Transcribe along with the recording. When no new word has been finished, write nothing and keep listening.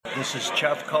This is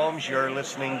Jeff Combs. You're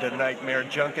listening to Nightmare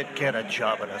Junket. Get a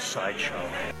job at a sideshow.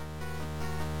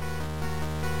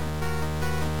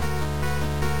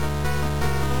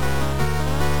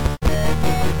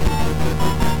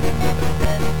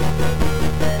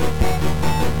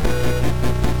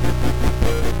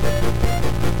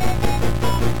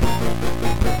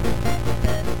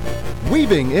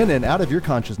 Weaving in and out of your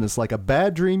consciousness like a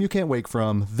bad dream you can't wake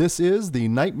from, this is the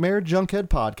Nightmare Junkhead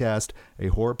Podcast, a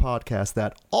horror podcast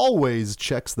that always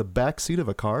checks the backseat of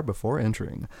a car before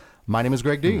entering. My name is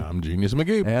Greg D. I'm Genius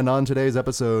McGee. And on today's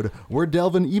episode, we're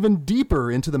delving even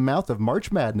deeper into the mouth of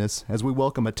March Madness as we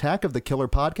welcome Attack of the Killer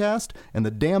Podcast and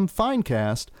the Damn Fine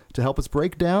Cast to help us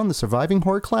break down the surviving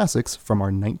horror classics from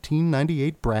our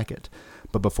 1998 bracket.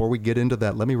 But before we get into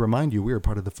that, let me remind you, we are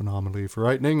part of the phenomenally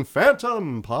frightening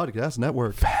Phantom Podcast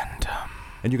Network. Phantom.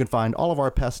 And you can find all of our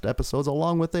past episodes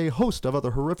along with a host of other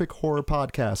horrific horror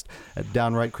podcasts at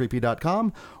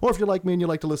downrightcreepy.com. Or if you're like me and you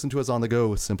like to listen to us on the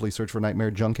go, simply search for Nightmare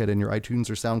Junkhead in your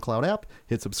iTunes or SoundCloud app,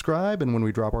 hit subscribe, and when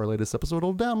we drop our latest episode,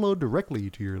 it'll download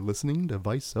directly to your listening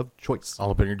device of choice.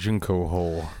 All up in your Junko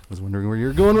hole. I was wondering where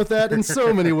you're going with that in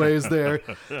so many ways there.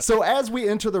 So as we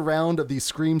enter the round of the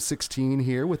Scream 16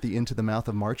 here with the Into the Mouth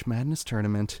of March Madness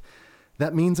tournament,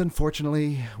 that means,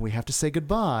 unfortunately, we have to say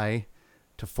goodbye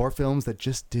to 4 films that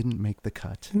just didn't make the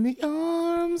cut. In the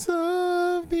arms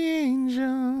of the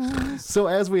angels. So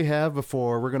as we have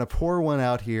before, we're going to pour one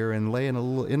out here and lay in a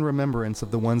little in remembrance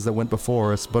of the ones that went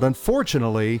before us. But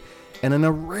unfortunately, and in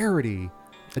a rarity,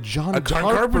 a John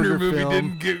Carpenter movie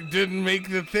film, didn't make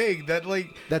the thing.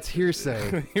 That's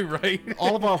hearsay. Right?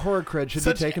 All of our horror cred should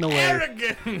be taken away.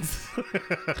 Arrogance.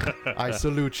 I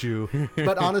salute you.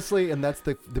 But honestly, and that's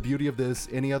the beauty of this,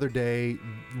 any other day,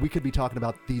 we could be talking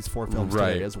about these 4 films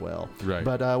today as well. Right.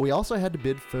 But we also had to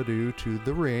bid adieu to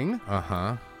The Ring.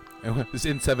 Uh-huh. It's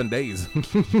in 7 days.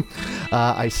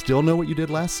 I Still Know What You Did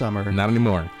Last Summer. Not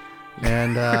anymore.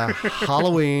 And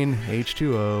Halloween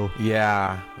H2O.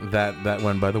 Yeah, that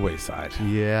went by the wayside.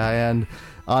 Yeah, and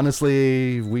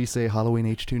honestly, we say Halloween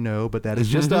H2 no, but that is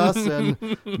just us and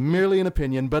merely an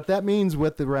opinion. But that means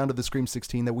with the round of the Scream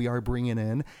 16 that we are bringing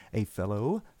in a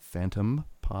fellow Phantom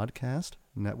Podcast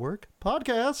Network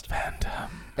podcast. Phantom.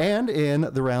 And in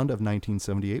the round of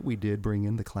 1978, we did bring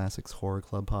in the Classics Horror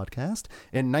Club podcast.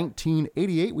 In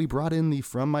 1988, we brought in the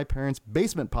From My Parents'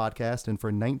 Basement podcast. And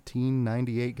for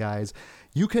 1998, guys,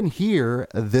 you can hear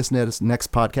this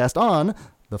next podcast on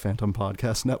the Phantom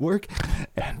Podcast Network.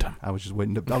 Phantom. I was just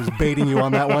I was baiting you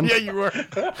on that one. Yeah, you were.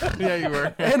 Yeah, you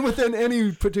were. And within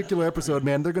any particular episode,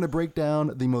 man, they're going to break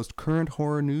down the most current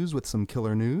horror news with some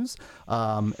killer news,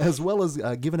 as well as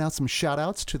giving out some shout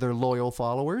outs to their loyal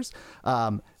followers.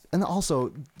 And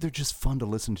also, they're just fun to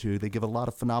listen to. They give a lot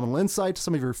of phenomenal insight to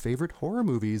some of your favorite horror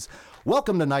movies.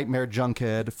 Welcome to Nightmare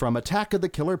Junkhead from Attack of the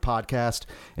Killer Podcast.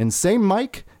 Insane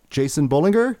Mike, Jason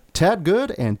Bollinger, Tad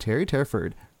Good, and Terry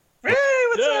Terford. Hey,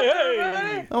 what's up,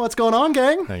 everybody? Oh, what's going on,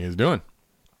 gang? How you guys doing?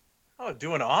 Oh,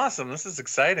 doing awesome. This is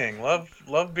exciting. Love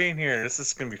being here. This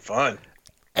is going to be fun.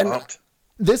 And Pumped.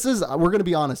 this is, we're going to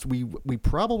be honest, we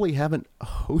probably haven't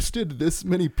hosted this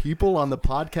many people on the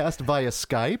podcast via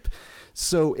Skype.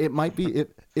 So it might be,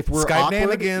 if we're Skype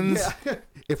awkward, nanigans. yeah,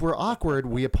 if we're awkward,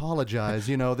 we apologize.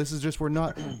 You know, this is just,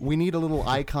 we need a little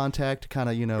eye contact to kind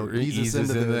of, ease us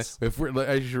into this. If we're,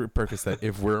 I should preface that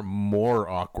if we're more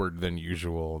awkward than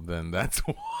usual, then that's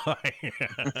why.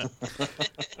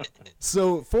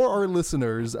 So for our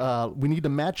listeners, we need to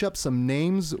match up some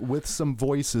names with some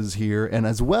voices here, and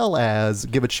as well as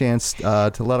give a chance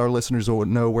to let our listeners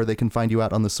know where they can find you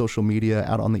out on the social media,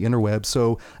 out on the interweb.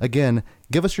 So again,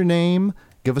 give us your name,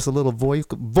 give us a little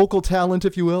vocal talent,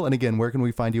 if you will, and again, where can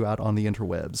we find you out on the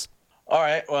interwebs? All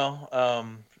right. Well,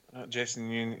 Jason,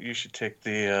 you should take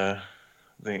the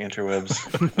interwebs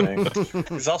thing,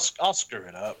 because I'll screw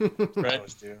it up. I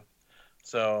always do.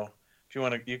 So if you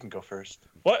want to, you can go first.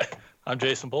 What? I'm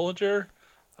Jason Bollinger.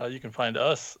 You can find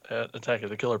us at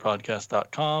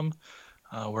attackofthekillerpodcast.com.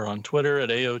 We're on Twitter at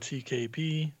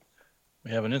AOTKP.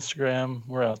 We have an Instagram.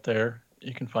 We're out there.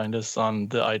 You can find us on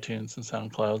the iTunes and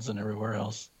SoundClouds and everywhere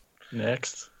else.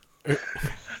 Next. Okay,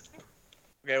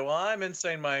 well, I'm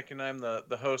Insane Mike, and I'm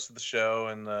the host of the show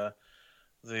and the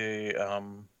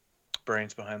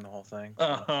brains behind the whole thing.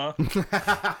 Uh-huh.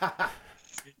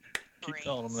 Keep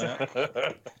telling them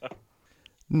that.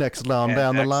 Next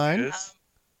down the line.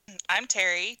 I'm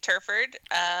Terry Terford.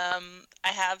 I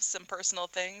have some personal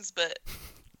things, but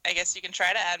I guess you can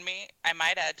try to add me. I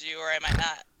might add you, or I might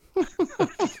not.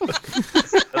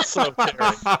 That's so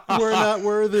Terry. We're not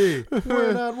worthy.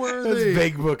 We're not worthy. That's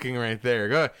big booking right there.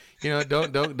 Go.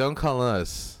 Don't call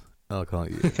us. I'll call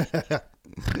you.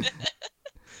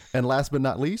 And last but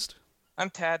not least, I'm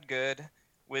Tad Good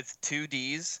with 2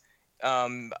 Ds.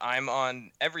 I'm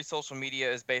on every social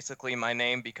media is basically my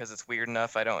name because it's weird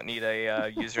enough. I don't need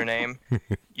a username.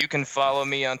 You can follow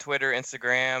me on Twitter,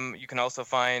 Instagram. You can also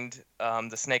find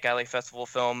the Snake Alley Festival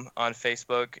film on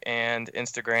Facebook and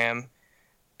Instagram.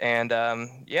 And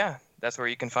yeah, that's where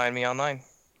you can find me online.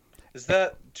 Is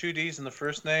that 2 D's in the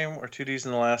first name or 2 D's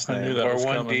in the last I knew name, that or was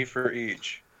 1 coming. D for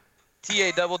each?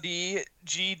 TADDGOOD.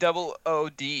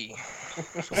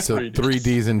 So 3 3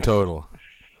 D's in total.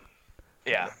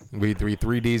 Yeah. We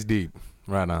 3 D's deep.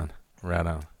 Right on. Right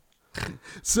on.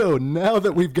 so now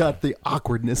that we've got the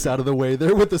awkwardness out of the way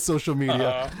there with the social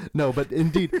media, no, but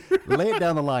indeed, lay it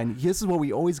down the line. This is what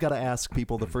we always got to ask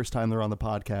people the first time they're on the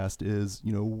podcast is,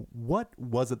 what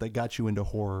was it that got you into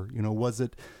horror?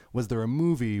 Was there a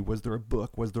movie? Was there a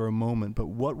book? Was there a moment? But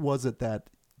what was it that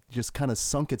just kind of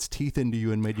sunk its teeth into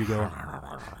you and made you go,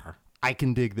 I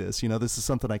can dig this. This is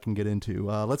something I can get into.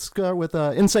 Let's start with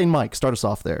Insane Mike. Start us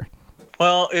off there.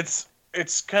 Well, it's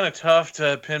kind of tough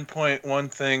to pinpoint one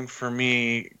thing for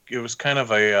me. It was kind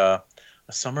of a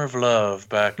summer of love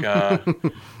back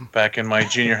back in my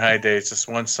junior high days. This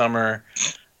one summer,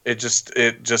 it just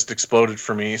exploded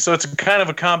for me. So it's kind of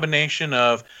a combination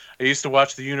of I used to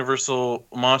watch the Universal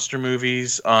monster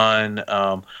movies on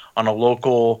a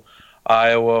local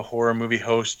Iowa horror movie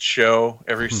host show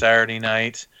every Saturday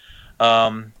night.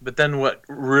 But then what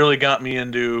really got me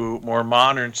into more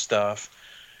modern stuff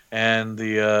and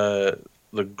the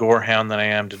gorehound that I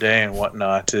am today and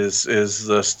whatnot is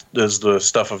the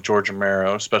stuff of George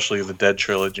Romero, especially the Dead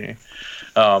trilogy.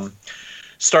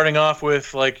 Starting off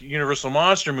with like Universal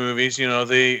monster movies,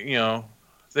 they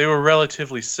were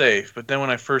relatively safe. But then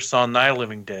when I first saw Night of the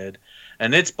Living Dead,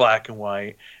 and it's black and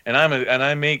white, and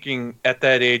I'm making at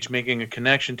that age making a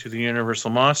connection to the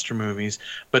Universal monster movies,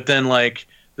 but then like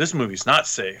this movie's not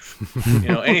safe.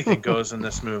 Anything goes in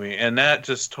this movie, and that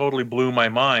just totally blew my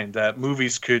mind. That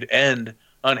movies could end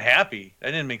unhappy.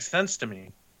 That didn't make sense to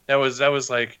me. That was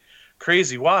like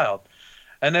crazy wild.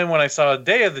 And then when I saw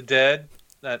Day of the Dead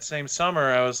that same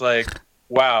summer, I was like,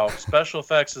 wow, special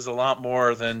effects is a lot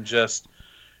more than just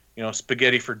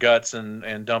spaghetti for guts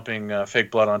and dumping fake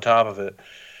blood on top of it.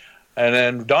 And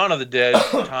then Dawn of the Dead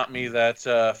taught me that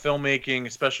filmmaking,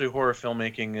 especially horror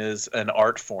filmmaking, is an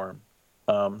art form.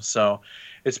 So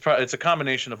it's a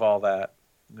combination of all that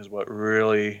is what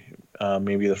really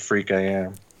made me the freak I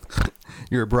am.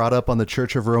 You're brought up on the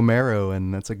Church of Romero,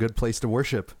 and that's a good place to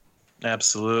worship.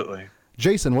 Absolutely.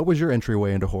 Jason, what was your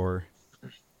entryway into horror?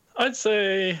 I'd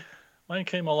say mine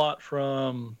came a lot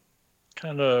from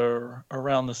kind of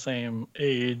around the same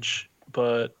age,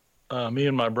 but me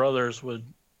and my brothers would,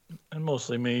 and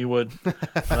mostly me, would,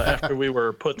 after we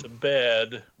were put to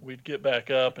bed, we'd get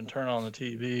back up and turn on the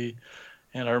TV.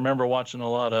 And I remember watching a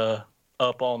lot of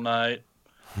Up All Night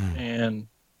and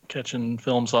catching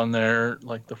films on there,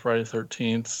 like the Friday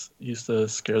 13th used to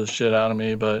scare the shit out of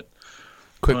me. But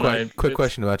quick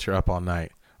question about your Up All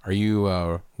Night. Are you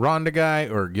a Rhonda guy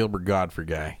or a Gilbert Godfrey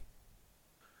guy?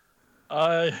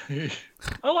 I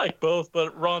like both,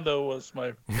 but Rondo was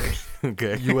my first.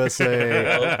 Okay.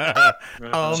 USA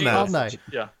All all night. night.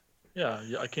 Yeah,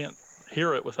 I can't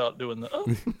hear it without doing the. Oh.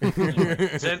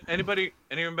 Does anybody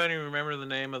remember the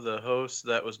name of the host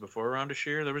that was before Rhonda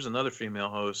Shear? There was another female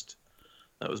host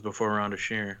that was before Rhonda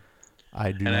Shear.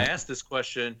 I do. And I not. asked this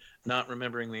question not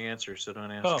remembering the answer, so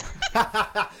don't ask.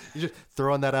 Oh, You're just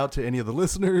throwing that out to any of the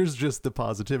listeners, just the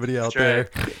positivity out That's there.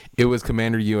 right. It was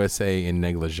Commander USA in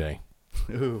negligee.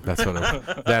 Ooh. That's what it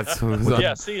was. That's who was on.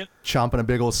 yeah. See, Chomping a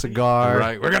big old cigar.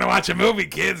 Right. We're going to watch a movie,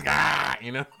 kids.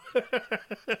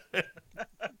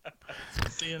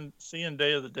 seeing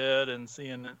Day of the Dead and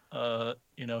seeing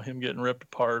him getting ripped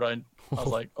apart, I was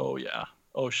like, oh yeah,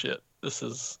 oh shit, this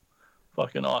is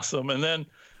fucking awesome. And then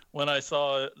when I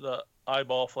saw the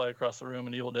eyeball fly across the room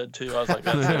in Evil Dead 2, I was like,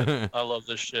 that's it. I love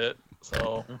this shit.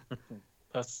 So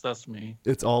that's me.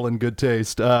 It's all in good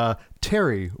taste.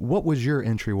 Terry, what was your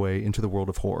entryway into the world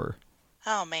of horror?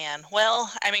 Oh man.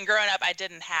 Well, I mean, growing up, I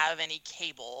didn't have any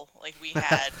cable. Like we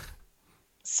had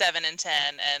 7 and 10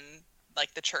 and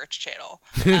like the church channel.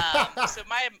 So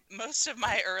most of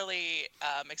my early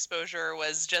exposure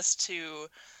was just to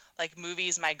like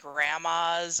movies my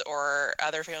grandmas or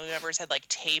other family members had like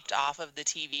taped off of the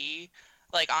TV,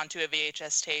 like onto a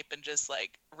VHS tape and just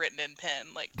like written in pen,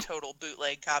 like total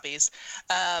bootleg copies.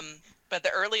 But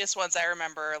the earliest ones I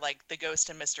remember, like The Ghost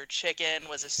and Mr. Chicken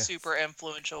was a super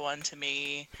influential one to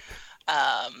me.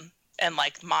 And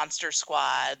like Monster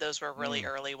Squad, those were really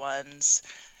early ones.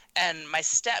 And my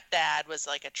stepdad was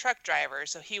like a truck driver,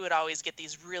 so he would always get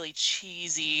these really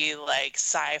cheesy, like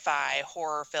sci-fi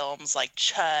horror films like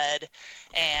Chud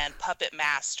and Puppet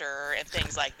Master and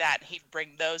things like that. And he'd bring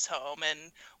those home, and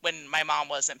when my mom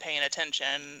wasn't paying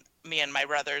attention, me and my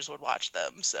brothers would watch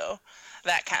them. So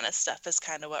that kind of stuff is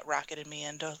kind of what rocketed me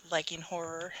into liking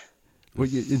horror. Well,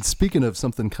 and speaking of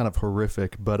something kind of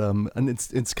horrific, but and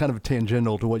it's kind of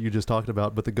tangential to what you just talked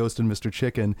about, but the Ghost and Mr.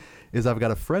 Chicken is I've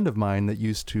got a friend of mine that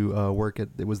used to work at,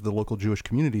 it was the local Jewish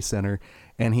community center,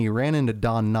 and he ran into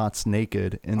Don Knotts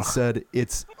naked and said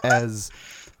it's as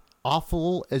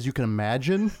awful as you can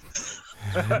imagine,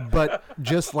 but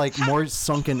just like more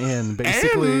sunken in,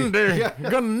 basically. And they're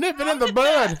gonna nip it in the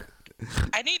bud.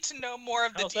 I need to know more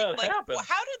of the How's that like, happen?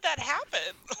 how did that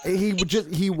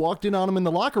happen? He walked in on him in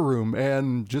the locker room,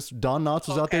 and just Don Knotts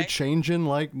was out there Okay. changing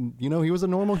like, you know, he was a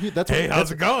normal. That's Hey,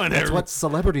 how's it going? That's what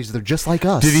celebrities. They're just like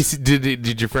us. Did he?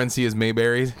 Did your friend see his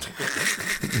Mayberries?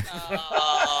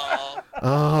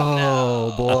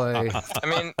 Oh boy. I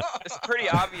mean, it's pretty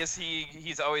obvious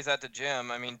he's always at the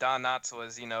gym. I mean, Don Knotts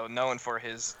was, known for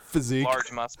his Physique.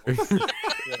 large muscles.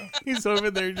 He's over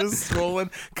there just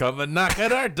scrolling, come and knock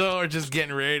at our door, just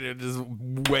getting ready to just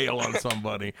wail on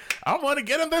somebody. I want to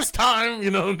get him this time,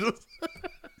 Just...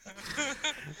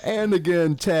 And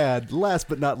again, Tad, last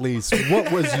but not least,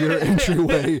 what was your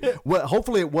entryway?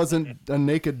 Hopefully it wasn't a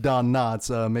naked Don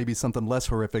Knotts, maybe something less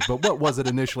horrific, but what was it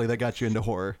initially that got you into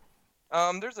horror?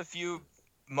 There's a few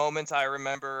moments I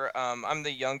remember. I'm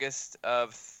the youngest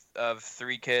of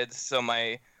 3 kids, so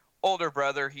my older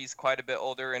brother, he's quite a bit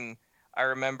older, and I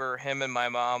remember him and my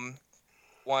mom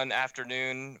one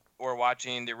afternoon were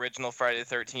watching the original Friday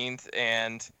the 13th,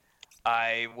 and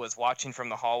I was watching from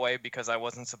the hallway because I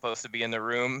wasn't supposed to be in the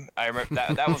room. I remember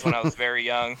that was when I was very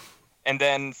young. And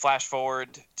then flash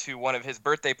forward to one of his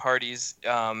birthday parties,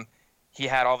 he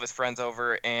had all of his friends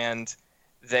over, and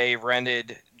they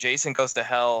rented Jason Goes to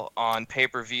Hell on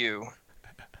pay-per-view,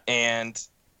 and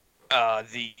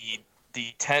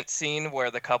the tent scene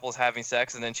where the couple's having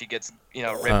sex and then she gets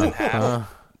ripped in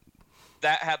half.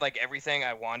 That had like everything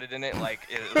I wanted in it. Like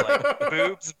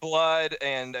boobs, blood,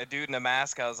 and a dude in a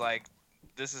mask. I was like,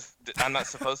 I'm not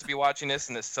supposed to be watching this,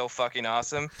 and it's so fucking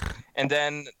awesome. And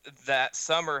then that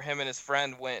summer, him and his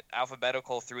friend went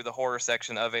alphabetical through the horror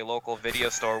section of a local video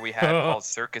store we had called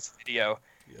Circus Video.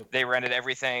 They rented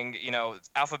everything,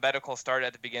 alphabetical started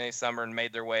at the beginning of summer and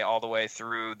made their way all the way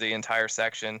through the entire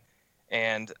section.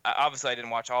 And obviously I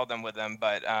didn't watch all of them with them,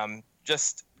 but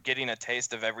just getting a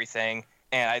taste of everything.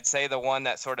 And I'd say the one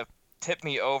that sort of tipped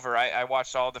me over, I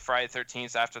watched all the Friday the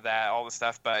 13th after that, all the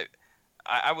stuff, but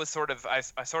I sort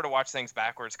of watched things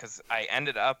backwards because I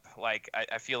ended up, like,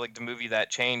 I feel like the movie that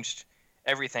changed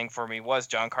everything for me was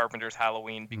John Carpenter's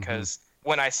Halloween, because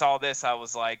when I saw this, I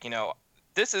was like,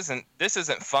 this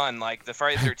isn't fun. Like, the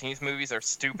Friday the 13th movies are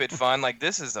stupid fun. Like,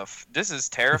 this is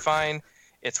terrifying.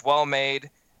 It's well made.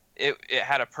 It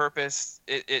had a purpose.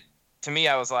 It to me,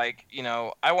 I was like,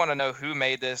 I want to know who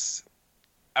made this.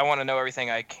 I want to know everything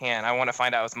I can. I want to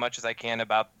find out as much as I can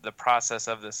about the process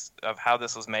of this, of how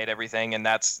this was made, everything. And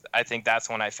I think that's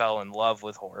when I fell in love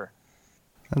with horror.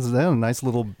 That's a nice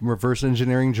little reverse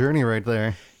engineering journey right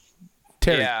there.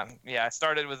 Terry. Yeah. I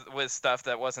started with stuff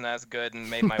that wasn't as good and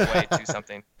made my way to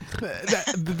something.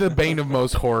 The bane of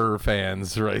most horror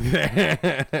fans, right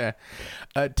there.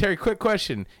 Terry, quick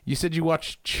question. You said you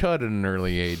watched Chud at an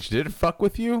early age. Did it fuck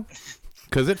with you?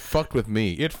 Because it fucked with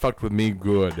me. It fucked with me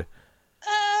good.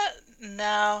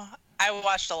 No. I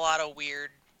watched a lot of weird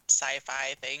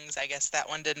sci-fi things. I guess that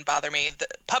one didn't bother me. The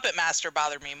Puppet Master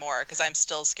bothered me more because I'm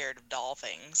still scared of doll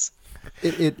things.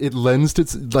 It lends to,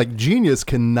 like, Genius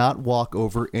cannot walk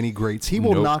over any grates. He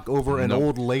will knock over an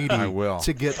old lady I will.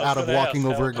 to get out of walking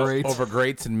over a grate. Over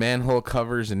grates and manhole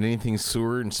covers and anything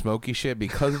sewer and smoky shit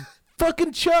because of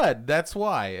fucking Chud. That's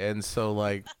why. And so,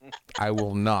 like, I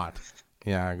will not.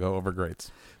 Yeah, go over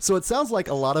grates. So it sounds like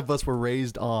a lot of us were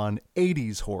raised on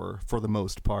 80s horror for the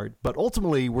most part, but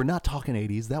ultimately we're not talking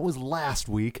 80s. That was last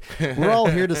week. We're all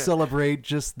here to celebrate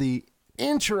just the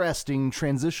interesting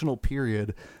transitional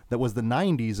period that was the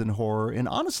 90s in horror. And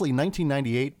honestly,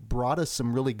 1998 brought us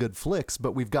some really good flicks,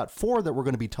 but we've got 4 that we're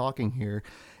going to be talking here.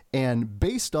 And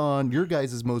based on your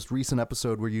guys' most recent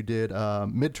episode where you did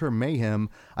Midterm Mayhem,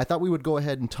 I thought we would go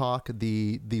ahead and talk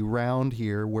the round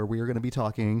here where we are going to be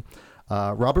talking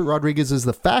Robert Rodriguez's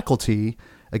The Faculty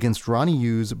against Ronnie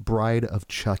Yu's Bride of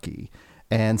Chucky.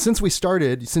 And since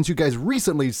you guys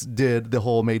recently did the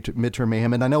whole Midterm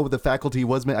Mayhem, and I know The Faculty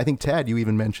was, I think, Tad, you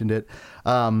even mentioned it,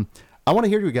 I I want to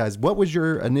hear you guys. What was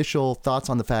your initial thoughts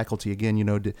on The Faculty? Again,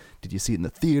 did you see it in the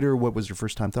theater? What was your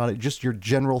first time thought? Just your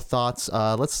general thoughts.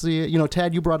 Let's see.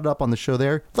 Tad, you brought it up on the show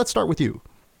there. Let's start with you.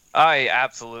 I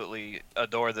absolutely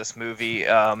adore this movie.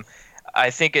 I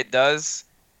think it does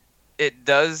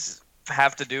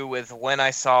have to do with when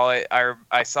I saw it.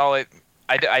 I saw it.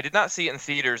 I did not see it in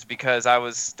theaters because I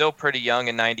was still pretty young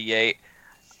in '98.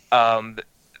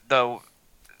 Though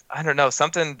I don't know,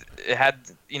 something it had.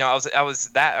 I was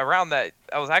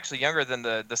actually younger than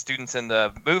the students in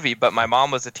the movie, but my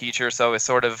mom was a teacher, so it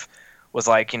sort of was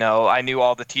like, I knew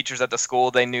all the teachers at the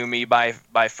school. They knew me by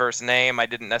first name. I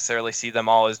didn't necessarily see them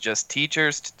all as just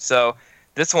teachers. So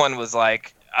this one was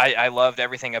like, I loved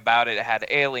everything about it. It had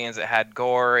aliens, it had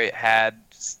gore, it had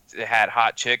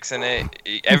hot chicks in it,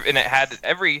 and it had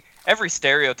every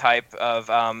stereotype of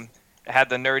it had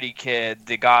the nerdy kid,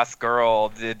 the goth girl,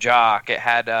 the jock. It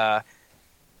had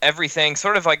everything,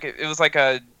 sort of like it was like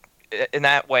in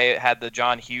that way it had the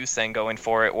John Hughes thing going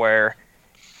for it, where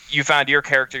you found your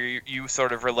character you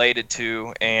sort of related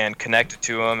to and connected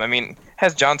to him. I mean, it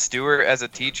has Jon Stewart as a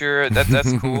teacher.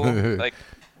 That's cool. Like,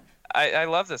 I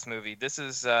love this movie. This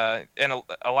is and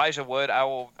Elijah Wood. I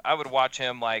would watch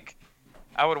him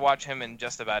in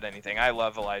just about anything. I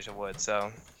love Elijah Wood.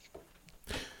 So.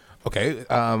 Okay.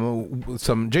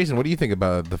 Jason, what do you think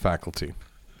about The Faculty?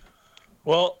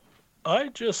 Well, I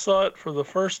just saw it for the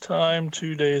first time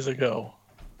 2 days ago.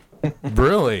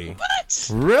 Really? What?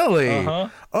 Really? Uh-huh.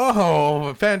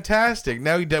 Oh, fantastic!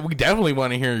 Now we definitely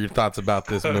want to hear your thoughts about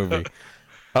this movie.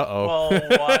 Uh-oh.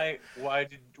 Well,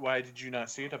 why did you not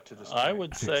see it up to this point? I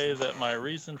would say that my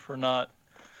reason for not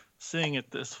seeing it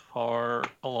this far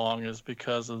along is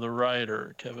because of the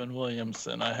writer, Kevin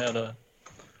Williamson. I had a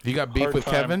You got beef hard with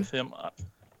time Kevin? with him.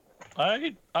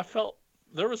 I felt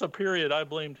there was a period I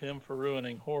blamed him for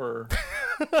ruining horror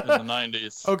in the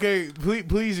 90s. Okay,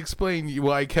 please explain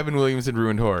why Kevin Williamson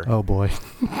ruined horror. Oh boy.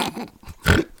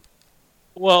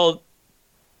 Well,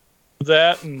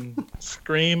 that and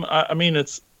Scream. I mean,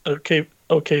 it's okay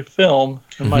film.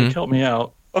 It might help me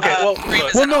out. Okay, well, Scream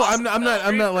is Well, an no, awesome I'm not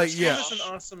film. like, yeah. It's an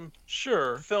awesome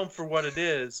Sure, film for what it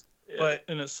is, but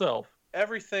in itself,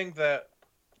 everything that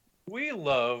we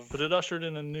love. but it ushered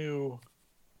in a new.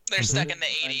 They're stuck in the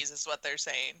 80s, is what they're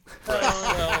saying.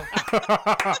 Well,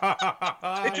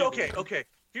 It's okay.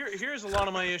 Here's a lot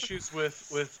of my issues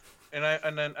with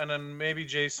and then maybe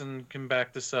Jason can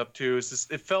back this up too. Is this,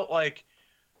 it felt like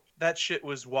that shit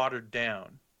was watered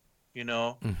down, which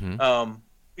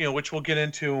we'll get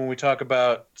into when we talk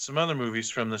about some other movies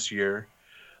from this year.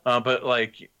 But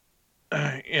like,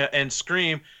 and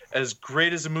Scream, as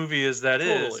great as a movie as that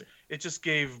is, it just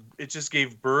gave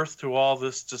birth to all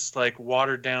this just like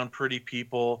watered down pretty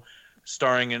people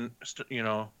starring in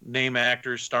name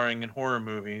actors starring in horror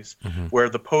movies, where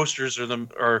the posters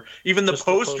are even the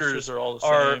posters are all the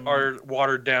same. are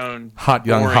watered down, Hot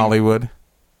young boring. Hollywood.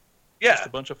 Yeah, Just a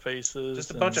bunch of faces. just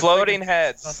a and- bunch of Floating freaking-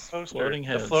 heads. poster. Floating The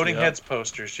heads, floating yeah. heads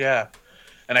posters, yeah,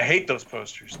 and I hate those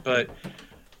posters. But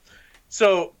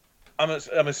so I'm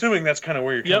assuming that's kind of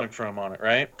where you're Yep. coming from on it,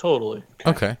 right? Totally.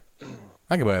 Okay.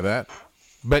 I can buy that.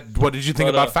 But what did you think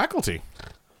But, about Faculty?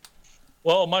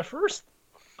 Well, my first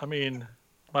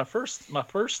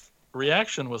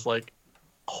reaction was like,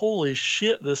 "Holy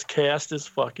shit! This cast is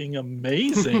fucking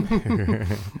amazing!"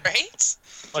 Right?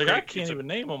 Like, great. I can't even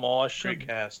name them all. I Great should.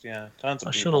 cast, yeah, tons of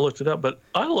I should people. have looked it up, but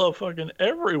I love fucking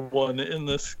everyone in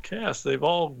this cast. They've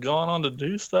all gone on to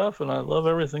do stuff, and I love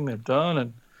everything they've done.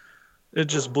 And it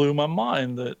just blew my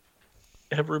mind that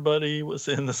everybody was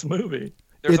in this movie.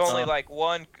 There's It's- only like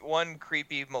one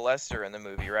creepy molester in the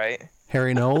movie, right?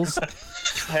 Harry Knowles.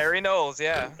 Harry Knowles,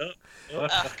 yeah. Oh,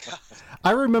 God.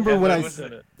 I remember when that I was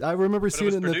in it. remember But it seeing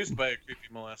was it in the. produced by a creepy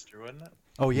molester, wasn't it?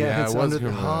 Oh yeah, it's it was. under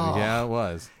the. Oh, Yeah, it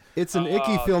was. It's an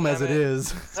icky Oh, film damn as it it. is.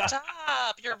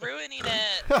 Stop! You're ruining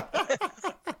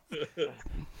it.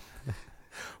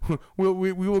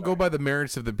 We will go by the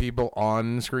merits of the people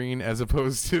on screen as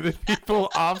opposed to the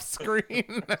people off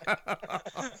screen.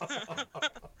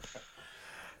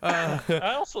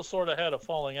 I also sort of had a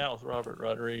falling out with Robert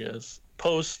Rodriguez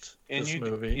post this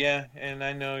movie. Yeah, and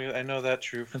I know that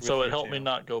true. And so it helped me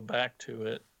not go back to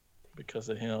it because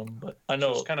of him. But I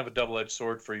know It's kind of a double-edged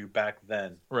sword for you back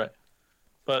then. right.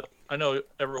 But I know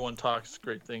everyone talks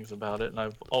great things about it, and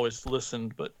I've always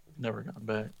listened, but never gone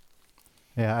back.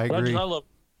 Yeah, I But agree.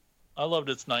 I loved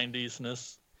its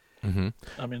 90s-ness. Mm-hmm.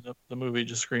 I mean, the movie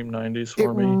just screamed 90s It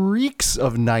for me. reeks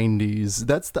of 90s.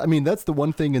 That's the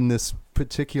one thing in this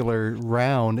particular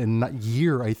round and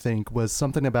year, I think, was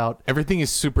something about Everything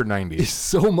is super 90s.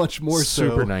 so much more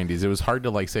Super so. 90s. It was hard to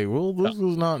like say, well, this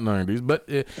is not 90s. But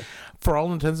for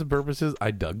all intents and purposes, I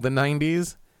dug the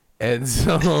 90s. And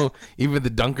so even the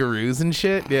Dunkaroos and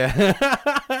shit,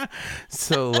 yeah.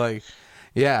 So like,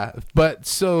 yeah. But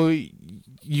so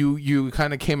you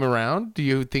kind of came around. Do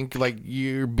you think like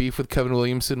your beef with Kevin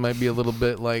Williamson might be a little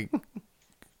bit like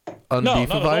No, not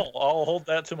unbeefified? at all. I'll hold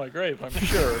that to my grave, I'm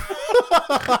sure.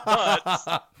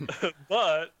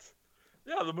 but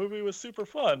yeah, the movie was super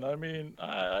fun. I mean,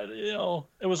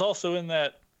 it was also in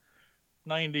that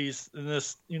 90s, in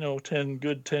this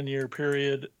 10-year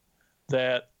period,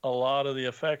 that a lot of the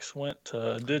effects went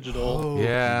to digital.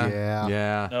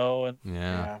 Yeah.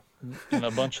 And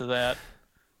a bunch of that.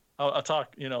 I'll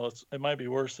talk. It might be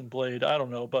worse than Blade. I don't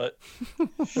know, but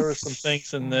there were some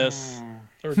things in this.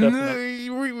 There were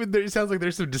definitely. It sounds like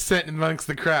there's some dissent amongst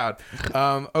the crowd.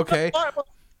 Okay.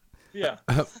 Yeah.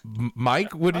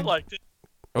 Mike, what I did? liked it.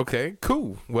 Okay,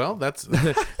 cool. Well, that's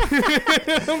Not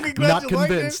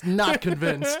convinced. Not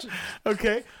convinced.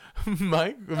 Okay,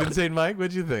 Mike. I've been saying, Mike.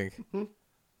 What'd you think?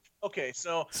 Okay,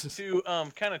 so to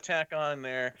kind of tack on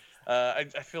there, I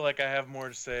feel like I have more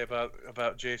to say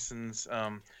about Jason's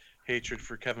hatred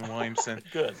for Kevin Williamson.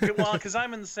 Good. Well, because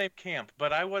I'm in the same camp,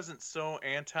 but I wasn't so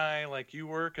anti like you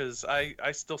were, because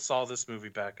I still saw this movie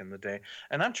back in the day,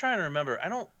 and I'm trying to remember. I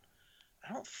don't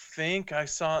think I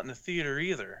saw it in the theater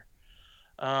either.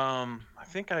 I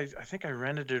think I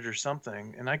rented it or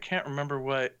something, and I can't remember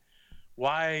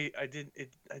why I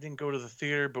didn't go to the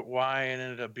theater, but why it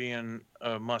ended up being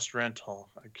a must rental.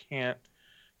 I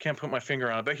can't put my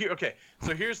finger on it. But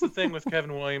so here's the thing with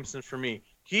Kevin Williamson for me.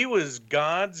 He was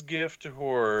God's gift to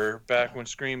horror back when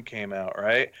Scream came out,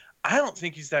 right? I don't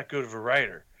think he's that good of a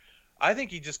writer. I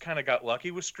think he just kind of got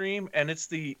lucky with Scream, and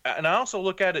I also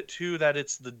look at it too that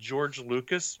it's the George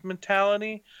Lucas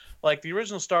mentality. Like the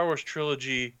original Star Wars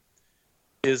trilogy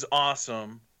is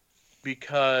awesome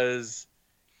because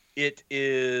it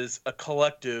is a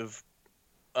collective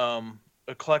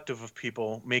of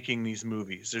people making these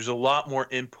movies. There's a lot more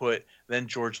input than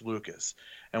George Lucas.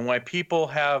 And why people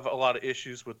have a lot of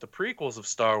issues with the prequels of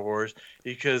Star Wars,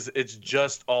 because it's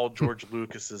just all George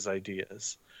Lucas's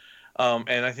ideas.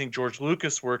 And I think George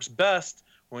Lucas works best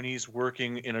when he's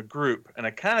working in a group. And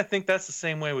I kind of think that's the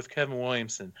same way with Kevin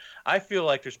Williamson. I feel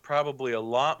like there's probably a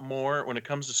lot more, when it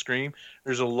comes to Scream,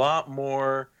 there's a lot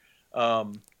more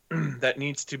that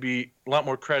needs to be, a lot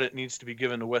more credit needs to be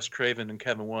given to Wes Craven and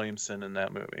Kevin Williamson in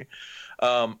that movie.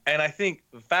 And I think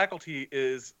The Faculty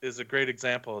is a great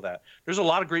example of that. There's a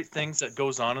lot of great things that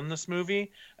goes on in this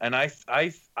movie, and I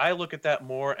look at that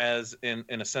more as in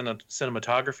a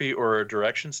cinematography or a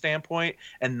direction standpoint,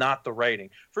 and not the writing.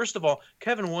 First of all,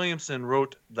 Kevin Williamson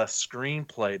wrote the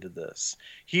screenplay to this.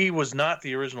 He was not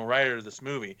the original writer of this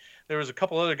movie. There was a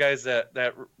couple other guys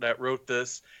that wrote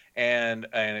this, and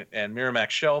Miramax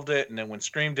shelved it, and then when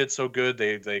Scream did so good,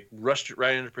 they rushed it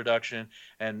right into production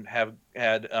and had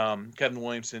Kevin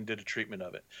Williamson did a treatment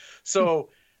of it. So,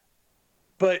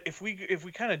 but if we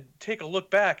kind of take a look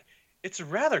back, it's a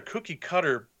rather cookie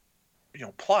cutter,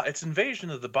 plot. It's Invasion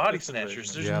of the Body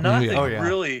Snatchers. There's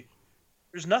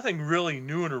there's nothing really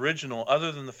new and original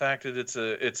other than the fact that it's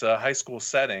a high school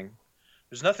setting.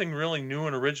 There's nothing really new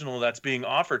and original that's being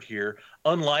offered here,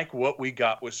 unlike what we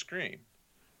got with Scream.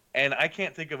 And I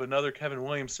can't think of another Kevin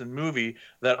Williamson movie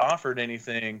that offered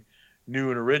anything new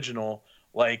and original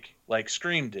like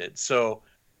Scream did. So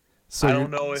I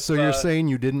don't know if... So you're saying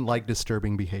you didn't like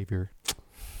Disturbing Behavior?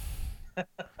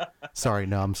 Sorry,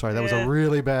 no, I'm sorry. That was a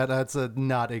really bad... That's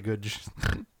not a good...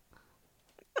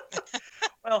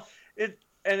 Well,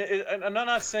 and I'm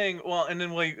not saying... Well, and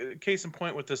then case in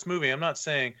point with this movie, I'm not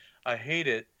saying I hate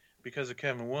it because of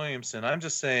Kevin Williamson. I'm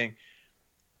just saying...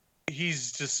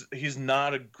 He's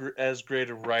not as great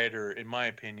a writer, in my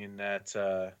opinion,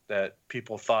 that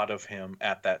people thought of him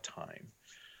at that time.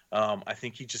 I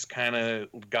think he just kind of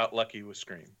got lucky with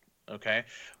Scream. Okay,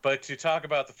 but to talk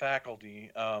about The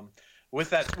Faculty, with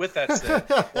that said,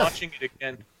 watching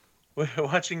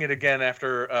it again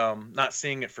after not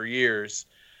seeing it for years,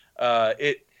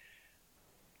 it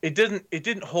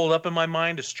didn't hold up in my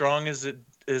mind as strong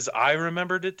as I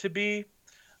remembered it to be.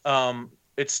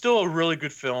 It's still a really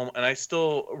good film, and I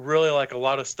still really like a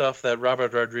lot of stuff that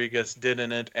Robert Rodriguez did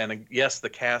in it. And yes, the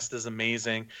cast is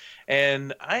amazing.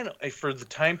 And for the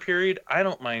time period, I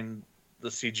don't mind the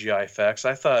CGI effects.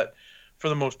 I thought, for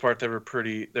the most part, they were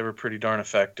pretty darn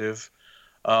effective.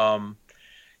 I've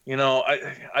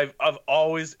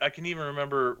always, I can even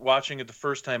remember watching it the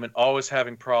first time and always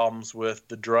having problems with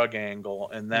the drug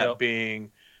angle, and that being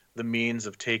the means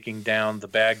of taking down the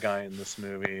bad guy in this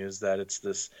movie, is that it's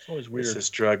always weird. It's this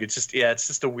drug. It's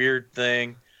just a weird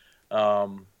thing.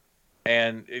 And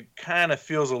it kind of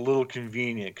feels a little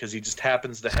convenient because he just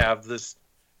happens to have this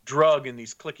drug in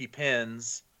these clicky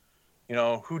pins, You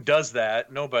know, who does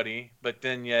that? Nobody. But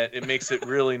then yet it makes it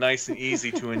really nice and easy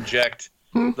to inject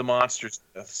the monsters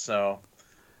with. So,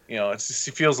 you know, it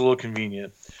feels a little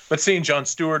convenient. But seeing Jon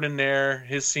Stewart in there,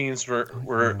 his scenes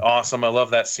were awesome. I love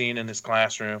that scene in his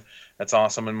classroom. That's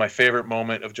awesome. And my favorite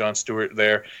moment of Jon Stewart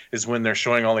there is when they're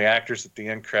showing all the actors at the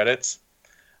end credits.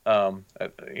 You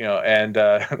know, and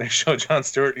they show Jon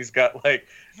Stewart. He's got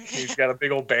a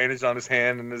big old bandage on his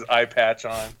hand and his eye patch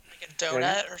on. Like a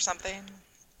donut or something.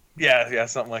 Yeah,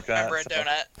 something like that. Remember a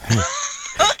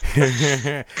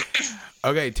donut?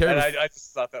 Okay, Terry. And I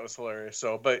just thought that was hilarious.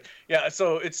 So, but yeah,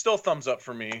 so it's still thumbs up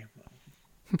for me.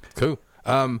 Cool.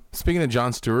 Speaking of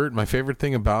Jon Stewart, my favorite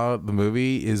thing about the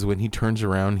movie is when he turns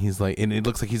around, he's like, and it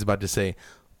looks like he's about to say,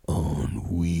 "On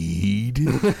weed."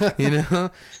 You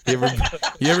know,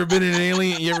 you ever been an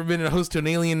alien? You ever been a host to an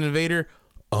alien invader?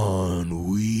 On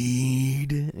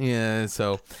weed. Yeah.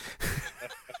 So,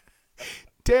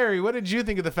 Terry, what did you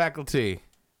think of The Faculty?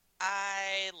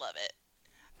 I love it.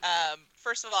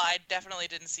 First of all, I definitely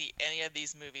didn't see any of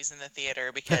these movies in the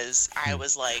theater because I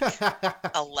was like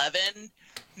 11,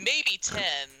 maybe 10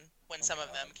 when some of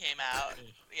them came out.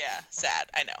 Yeah, sad,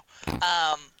 I know.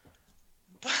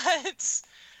 But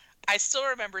I still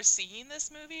remember seeing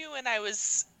this movie when I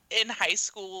was in high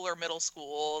school or middle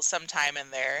school, sometime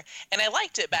in there, and I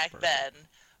liked it back then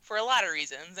for a lot of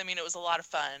reasons. I mean, it was a lot of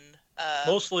fun.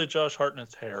 Mostly Josh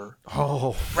Hartnett's hair.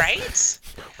 Oh, right?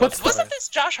 Wasn't this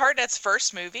Josh Hartnett's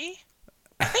first movie?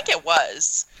 I think it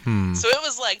was. So it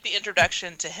was like the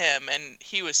introduction to him, and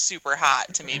he was super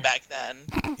hot to me back then,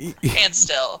 and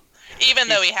still. Even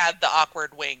though he had the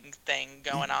awkward wing thing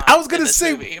going on. I was gonna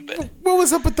say, movie, what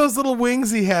was up with those little wings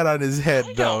he had on his head,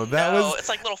 though? That was. It's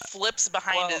like little flips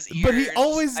behind his ears. But he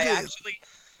always did.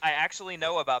 I actually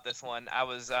know about this one. I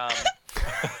was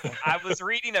I was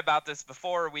reading about this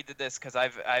before we did this because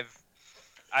I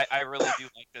really do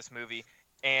like this movie.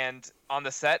 And on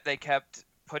the set, they kept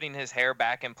putting his hair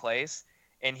back in place,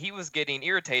 and he was getting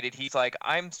irritated. He's like,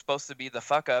 "I'm supposed to be the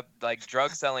fuck up, like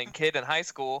drug selling kid in high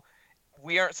school.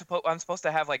 I'm supposed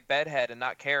to have like bedhead and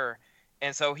not care."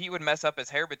 And so he would mess up his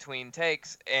hair between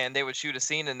takes, and they would shoot a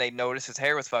scene, and they'd notice his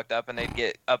hair was fucked up, and they'd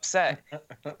get upset,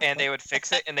 and they would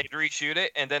fix it, and they'd reshoot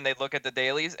it, and then they'd look at the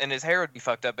dailies, and his hair would be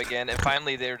fucked up again, and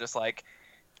finally they were just like,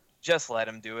 "Just let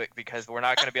him do it because we're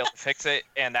not going to be able to fix it,"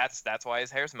 and that's why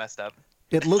his hair's messed up.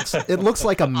 It looks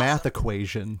like a math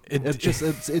equation.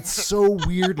 It's so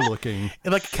weird looking.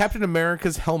 Like Captain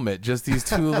America's helmet, just these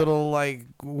two little like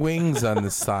wings on the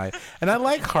side. And I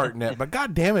like Hartnett, but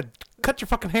god damn it, cut your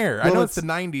fucking hair. I know it's the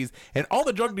 90s, and all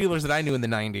the drug dealers that I knew in the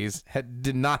 90s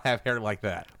did not have hair like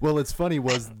that. Well, it's funny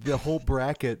was the whole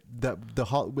bracket that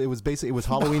it was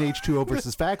Halloween H2O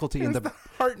versus Faculty, and the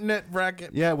Hartnett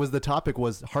bracket. Yeah, the topic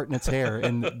was Hartnett's hair,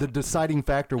 and the deciding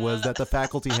factor was that the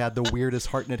Faculty had the weirdest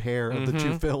Hartnett hair of the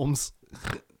two films.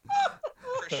 For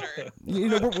sure. You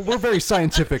know, we're very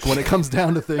scientific when it comes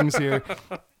down to things here.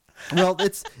 Well,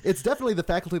 it's definitely The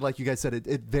Faculty, like you guys said.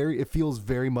 It feels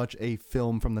very much a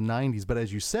film from the 90s, but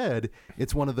as you said,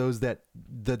 it's one of those that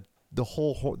the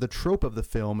trope of the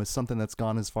film is something that's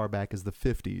gone as far back as the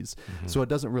 50s. So it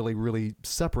doesn't really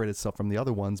separate itself from the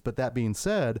other ones. But that being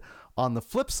said, on the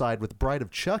flip side with Bride of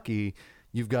Chucky,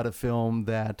 you've got a film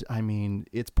that, I mean,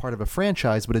 it's part of a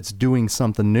franchise, but it's doing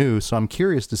something new. So I'm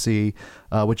curious to see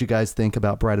what you guys think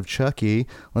about Bride of Chucky.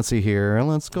 Let's see here.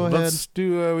 Let's go ahead. Let's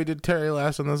do, we did Terry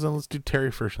last on this one. Let's do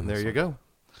Terry first on this There you one. go.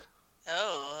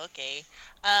 Oh, okay.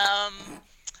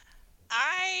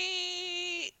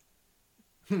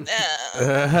 Not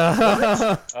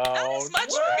as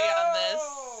much for me on this.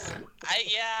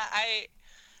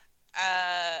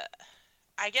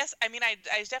 I guess, I mean, I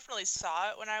definitely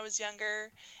saw it when I was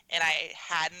younger, and I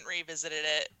hadn't revisited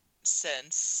it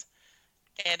since,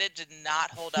 and it did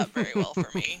not hold up very well for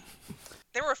me.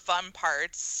 There were fun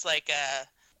parts, like,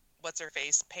 what's her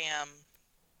face, Pam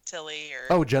Tilly, or...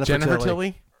 Oh, Jennifer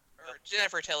Tilly. Or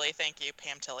Jennifer Tilly, thank you,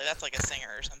 Pam Tilly. That's like a singer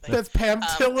or something. That's Pam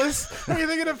Tillis. Are you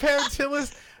thinking of Pam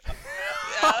Tillis?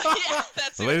 Yeah,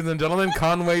 that's it. Ladies and gentlemen,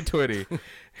 Conway Twitty.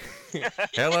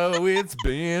 Hello, it's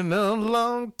been a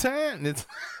long time. It's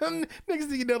next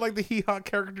thing you know, like the hee-haw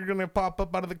character gonna pop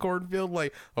up out of the cornfield,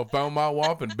 like, "I found my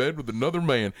wife in bed with another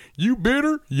man. You bit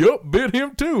her? Yup, bit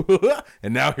him too."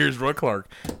 And now here's Roy Clark.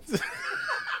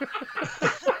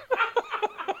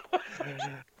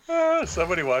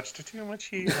 Somebody watched too much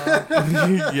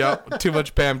hee-haw. Yep, too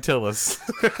much Pam Tillis.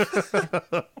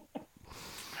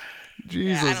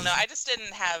 Jesus. Yeah, I don't know. I just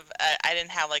didn't have. I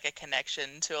didn't have like a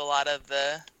connection to a lot of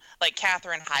the, like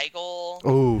Katherine Heigl.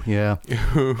 Oh yeah.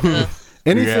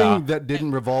 Anything Yeah. that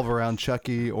didn't revolve around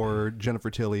Chucky or Jennifer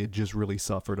Tilly, it just really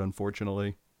suffered,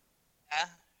 unfortunately. Yeah,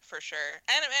 for sure.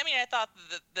 And I mean, I thought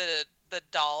the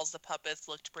dolls, the puppets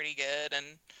looked pretty good, and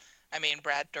I mean,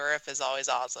 Brad Dourif is always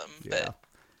awesome, but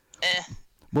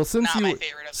Well, since not you my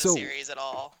favorite of the series at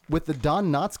all. with the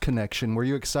Don Knotts connection, were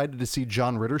you excited to see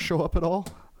John Ritter show up at all?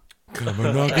 Come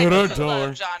and knock I on our do door.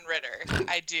 love John Ritter.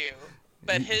 I do.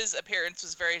 But his appearance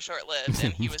was very short-lived,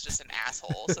 and he was just an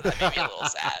asshole, so that made me a little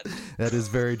sad. That is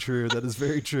very true. That is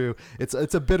very true. It's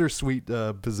a bittersweet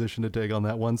position to take on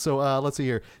that one. So let's see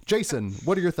here. Jason,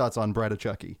 what are your thoughts on Bride of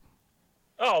Chucky?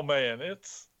 Oh man,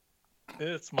 it's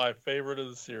my favorite of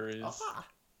the series.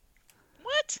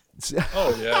 What?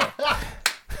 Oh yeah.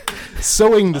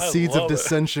 Sowing the I seeds of love it.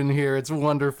 dissension here. It's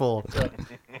wonderful.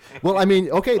 Well, I mean,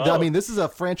 okay. I Oh. mean, this is a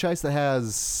franchise that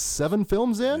has 7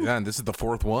 films in. Yeah, and this is the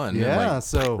 4th one. Yeah, like,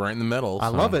 so right in the middle.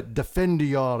 I so. love it. Defend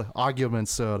your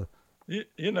arguments, sir.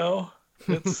 You know,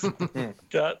 it's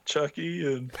got Chucky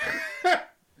and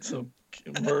some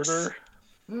murder.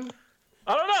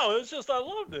 I don't know. It's just I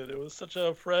loved it. It was such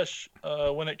a fresh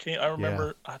when it came. I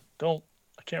remember. I can't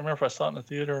remember if I saw it in the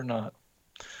theater or not,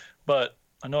 but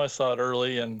I know I saw it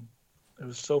early, and it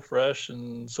was so fresh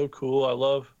and so cool. I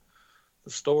love the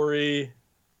story.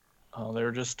 They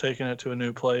were just taking it to a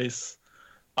new place.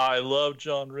 I love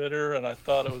John Ritter, and I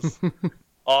thought it was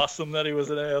awesome that he was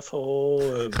an asshole.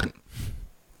 And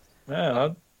man,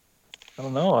 I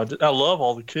don't know. I love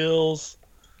all the kills.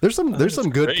 There's some it's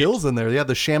good great. kills in there. Yeah,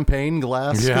 the champagne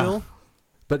glass Yeah. kill.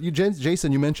 But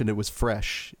Jason, you mentioned it was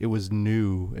fresh. It was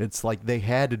new. It's like they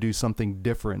had to do something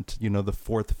different. You know, the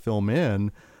 4th film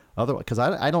in. Otherwise, because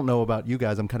I don't know about you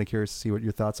guys. I'm kind of curious to see what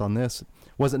your thoughts on this.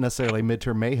 Wasn't necessarily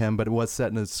Midterm Mayhem, but it was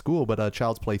set in a school. But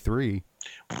Child's Play 3.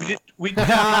 We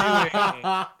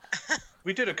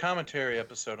did a commentary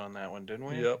episode on that one, didn't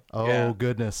we? Yep. Oh Yeah.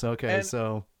 goodness. Okay, And-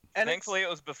 so And Thankfully, it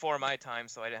was before my time,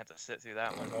 so I didn't have to sit through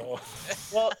that one. Oh.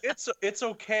 well, it's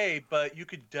okay, but you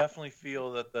could definitely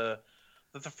feel that the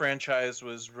franchise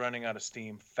was running out of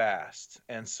steam fast,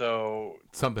 and so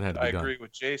Something had to be I done. agree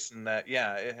with Jason that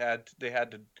they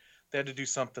had to do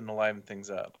something to liven things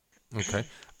up. Okay.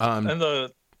 And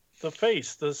the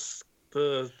face,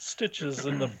 the stitches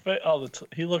in the face. Oh,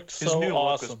 he looked His so new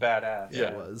awesome. look was badass.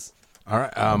 Yeah. it was. All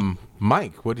right.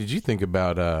 Mike, what did you think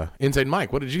about Inside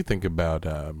Mike? What did you think about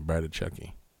Bride of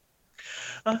Chucky?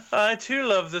 I too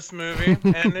love this movie,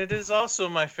 and it is also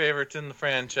my favorite in the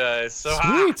franchise. So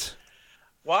Sweet.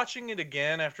 watching it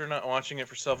again after not watching it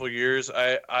for several years,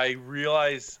 I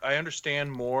realize I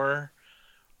understand more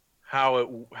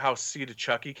how Seed of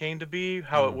Chucky came to be,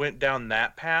 how it went down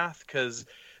that path, because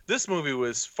this movie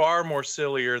was far more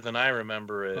sillier than I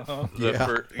remember it. Uh-huh. You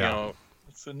know,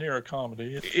 It's a near a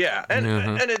comedy. yeah, and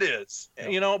Mhm. and it is,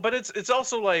 you know, but it's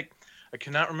also like I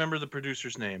cannot remember the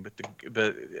producer's name, but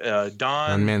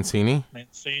Don On Mancini?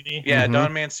 Mancini. Yeah, Mhm.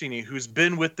 Don Mancini, who's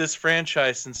been with this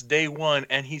franchise since day one,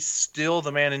 and he's still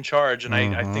the man in charge, and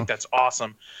I think that's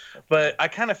awesome. But I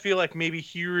kind of feel like maybe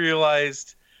he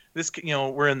realized this. You know,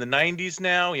 we're in the '90s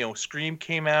now. You know, Scream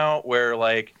came out, where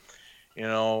like,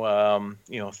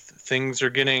 things are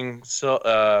getting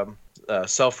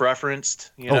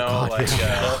self-referenced. You Oh, know, God, like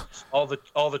yeah. all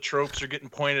the tropes are getting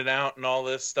pointed out and all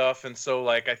this stuff, and so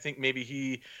like I think maybe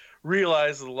he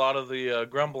realized that a lot of the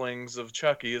grumblings of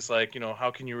Chucky is like,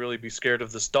 how can you really be scared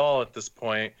of this doll at this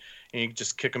point? And you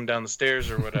just kick him down the stairs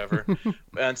or whatever.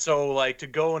 And so like to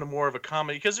go into more of a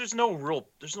comedy, because there's no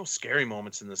scary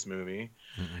moments in this movie.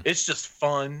 It's just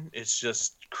fun. It's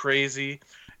just crazy.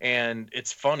 And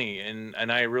it's funny,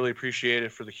 and I really appreciate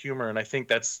it for the humor, and I think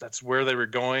that's where they were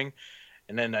going.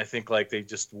 And then I think like they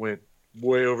just went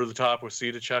way over the top with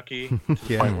Seed of Chucky, to the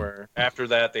Yeah. point where after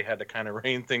that they had to kind of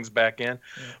rein things back in.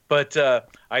 But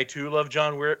I too love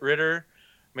John Ritter.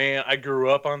 Man, I grew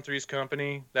up on Three's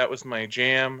Company. That was my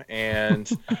jam. And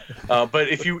but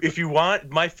if you want,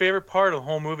 my favorite part of the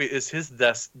whole movie is his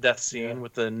death scene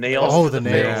with the nails. Oh, to the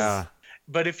face. nails. Yeah.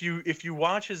 But if you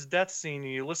watch his death scene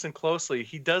and you listen closely,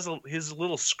 he does his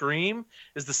little scream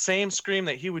is the same scream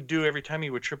that he would do every time he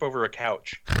would trip over a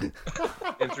couch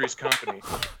in Three's Company.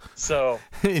 So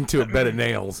Into a bed of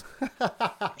nails.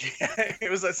 yeah,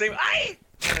 it was that same "ay"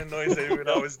 kind of noise that he would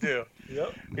always do.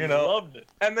 Yep. You know, Loved it.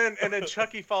 And then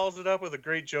Chucky follows it up with a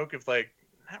great joke of like,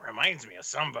 that reminds me of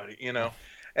somebody,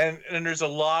 And there's a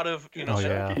lot of Oh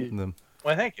yeah.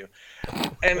 Well, thank you.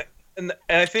 And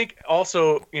I think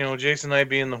also, Jason and I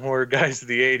being the horror guys of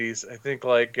the 80s, I think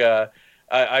like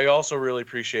I also really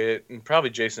appreciate it, and probably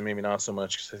Jason maybe not so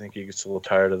much because I think he gets a little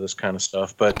tired of this kind of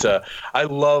stuff. But I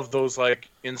love those like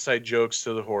inside jokes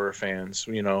to the horror fans.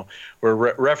 We're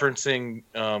referencing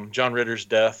John Ritter's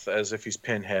death as if he's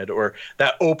Pinhead, or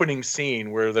that opening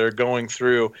scene where they're going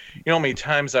through. You know how many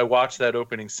times I watched that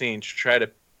opening scene to try to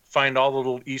find all the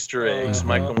little Easter eggs.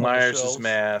 Michael Myers'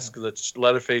 mask, the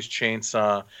Leatherface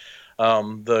chainsaw,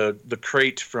 the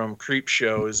crate from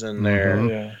Creepshow is in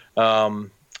there.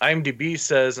 IMDb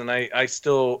says, and I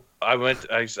still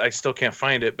can't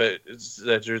find it, but it's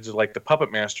that there's like the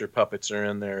Puppet Master puppets are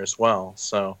in there as well.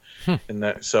 So, and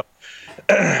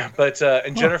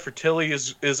Jennifer Tilly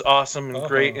is awesome and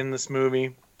great in this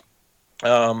movie.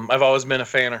 I've always been a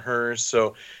fan of hers,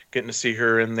 so getting to see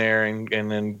her in there and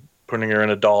then putting her in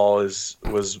a doll was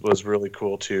really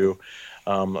cool too.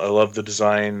 I love the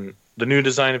design, the new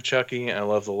design of Chucky. I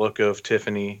love the look of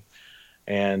Tiffany,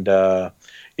 and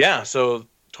so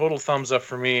total thumbs up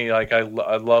for me. Like I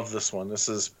love this one. This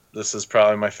is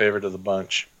probably my favorite of the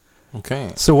bunch.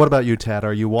 Okay. So what about you, Tad?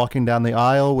 Are you walking down the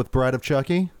aisle with Bride of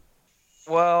Chucky?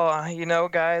 Well,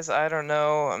 guys, I don't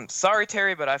know. I'm sorry,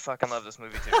 Terry, but I fucking love this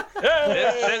movie too.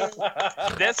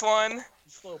 this one,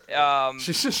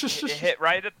 it hit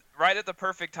right at the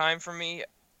perfect time for me.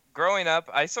 Growing up,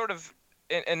 I sort of,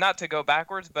 and not to go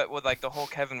backwards, but with like the whole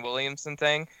Kevin Williamson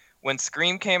thing. When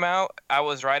Scream came out, I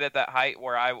was right at that height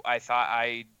where I thought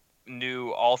I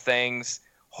knew all things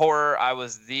horror. I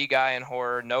was the guy in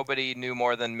horror. Nobody knew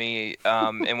more than me.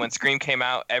 And when Scream came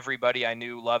out, everybody I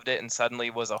knew loved it and suddenly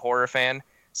was a horror fan.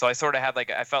 So I sort of had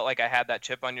I felt like I had that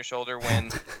chip on your shoulder when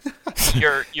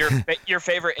your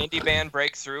favorite indie band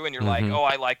breaks through and you're like, oh,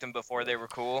 I liked them before they were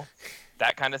cool.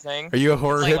 That kind of thing. Are you a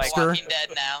horror Like hipster? Walking Dead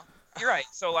now. You're right.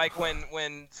 So like when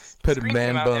Put a Scream man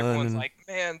came out, bun everyone's and- like,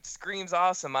 man, Scream's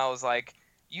awesome. I was like,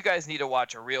 you guys need to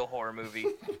watch a real horror movie.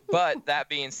 But that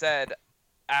being said,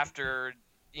 after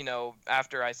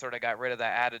I sort of got rid of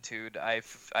that attitude, I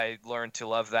learned to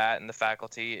love that and The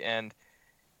Faculty. And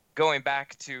going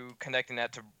back to connecting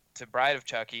that to Bride of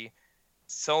Chucky,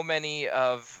 so many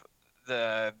of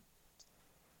the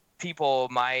people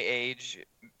my age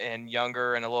and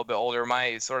younger and a little bit older,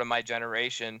 my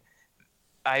generation,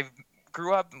 I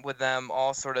grew up with them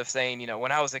all sort of saying,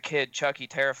 when I was a kid, Chucky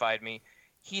terrified me.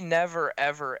 He never,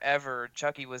 ever, ever,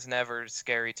 Chucky was never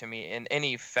scary to me in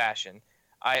any fashion.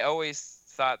 I always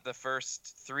thought the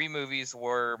first 3 movies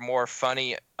were more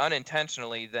funny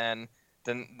unintentionally than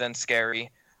scary.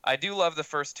 I do love the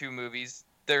first 2 movies.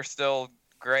 They're still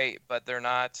great, but they're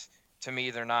not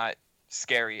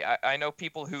scary. I know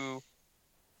people who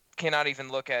cannot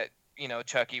even look at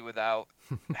Chucky without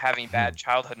having bad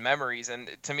childhood memories, and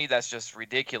to me that's just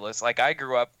ridiculous. Like I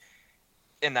grew up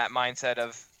in that mindset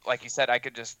of, like you said, I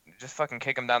could just fucking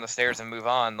kick him down the stairs and move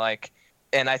on.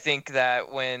 And I think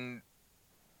that when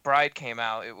Bride came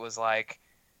out, it was like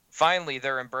finally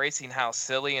they're embracing how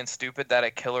silly and stupid that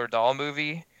a killer doll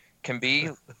movie can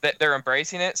be. That they're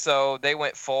embracing it, so they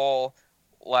went full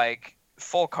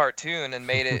cartoon and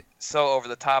made it so over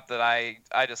the top that I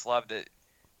just loved it.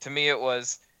 To me, it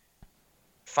was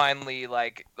finally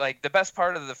like the best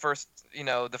part of the first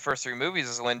 3 movies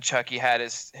is when Chucky had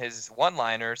his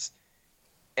one-liners,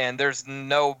 and there's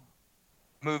no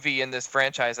movie in this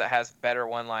franchise that has better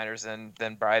one-liners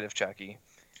than Bride of Chucky.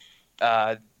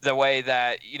 The way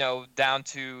that down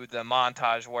to the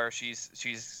montage where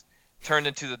she's turned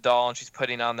into the doll and she's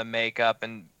putting on the makeup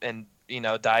and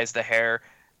dyes the hair,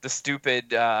 the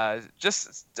stupid there's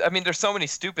so many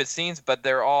stupid scenes, but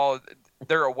they're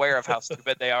aware of how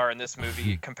stupid they are in this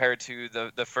movie compared to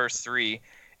the first 3,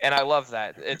 and I love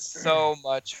that. It's so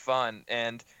much fun,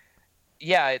 and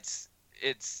yeah,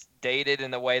 it's dated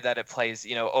in the way that it plays.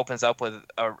 Opens up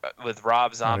with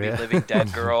Rob Zombie, Living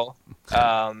Dead Girl,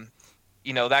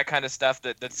 that kind of stuff.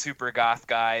 That super goth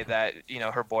guy that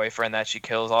her boyfriend that she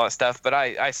kills, all that stuff. But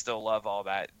I still love all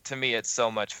that. To me, it's so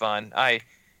much fun.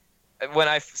 When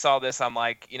I saw this, I'm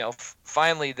like,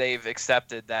 finally they've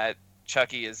accepted that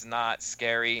Chucky is not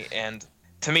scary, and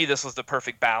to me this was the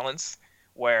perfect balance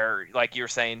where, like you were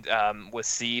saying, with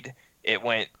Seed, it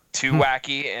went too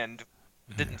wacky and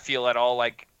didn't feel at all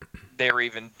like they were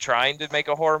even trying to make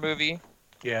a horror movie.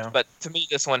 Yeah. But to me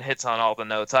this one hits on all the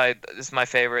notes. This is my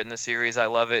favorite in the series. I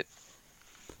love it.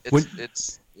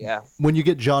 When you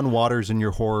get John Waters in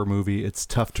your horror movie, it's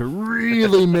tough to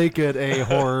really make it a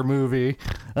horror movie,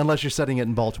 unless you're setting it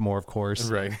in Baltimore, of course.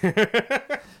 Right.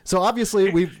 So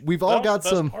obviously we've all got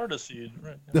some. Part of Seed,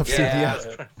 right? Of Seed,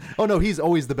 yeah. Oh no, he's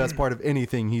always the best part of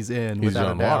anything he's in. He's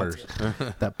without John a doubt. Waters.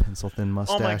 That pencil thin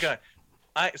mustache. Oh my god.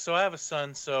 I have a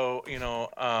son, so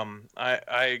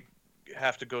I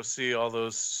have to go see all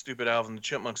those stupid Alvin and the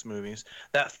Chipmunks movies.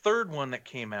 That third one that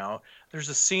came out, there's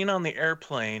a scene on the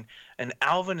airplane, and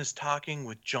Alvin is talking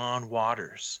with John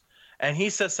Waters, and he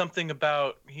says something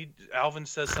about Alvin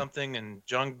says something, and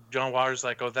John Waters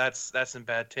like, oh, that's in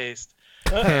bad taste,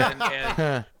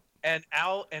 and And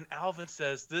Alvin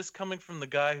says, "This coming from the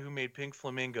guy who made Pink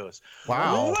Flamingos."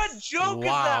 Wow. What joke is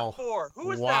that for?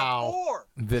 Who is that for?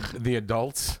 The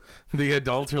adults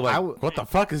are like, what the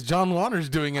fuck is John Waters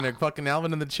doing in a fucking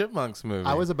Alvin and the Chipmunks movie?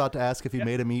 I was about to ask if he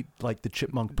made him eat like the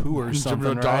chipmunk poo or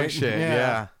something, dog right? shit.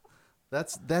 Yeah.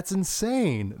 That's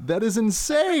insane. That is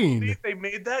insane. They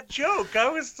made that joke. I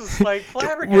was just like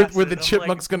flabbergasted. Were the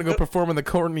Chipmunks gonna go perform in the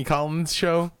Courtney Collins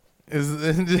show?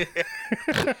 Looking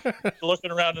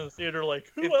around in the theater like,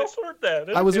 who else heard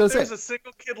that? I was gonna If say, there's a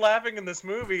single kid laughing in this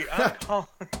movie, I'm calling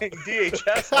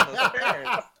DHS on those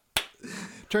parents.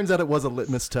 turns out it was a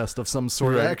litmus test of some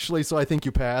sort, Right. actually. So I think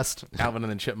you passed. Alvin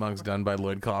and the Chipmunks, done by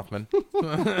Lloyd Kaufman.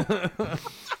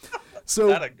 So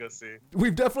That I go see.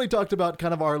 we've definitely talked about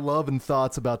kind of our love and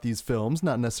thoughts about these films.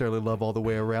 Not necessarily love all the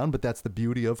way around, but that's the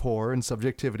beauty of horror and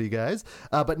subjectivity, guys.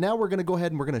 But now we're going to go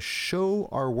ahead and we're going to show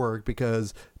our work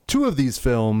because two of these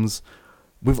films,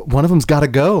 one of them's got to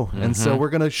go. And so we're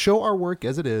going to show our work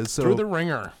as it is. So Through the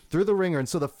ringer. Through the ringer. And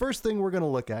so the first thing we're going to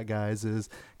look at, guys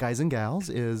and gals,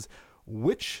 is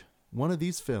which one of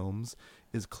these films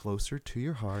is closer to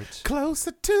your heart.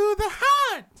 Closer to the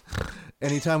heart.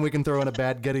 Anytime we can throw in a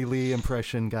bad Geddy Lee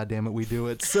impression, goddamn it, we do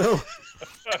it. So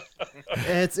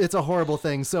it's a horrible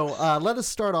thing. So let us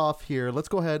start off here. Let's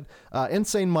go ahead.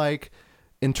 Insane Mike,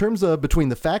 in terms of between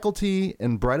The Faculty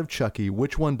and Bride of Chucky,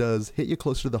 which one does hit you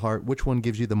closer to the heart? Which one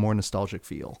gives you the more nostalgic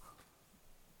feel?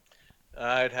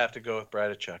 I'd have to go with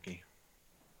Bride of Chucky.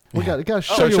 We got to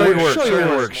show your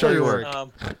work. Show your work.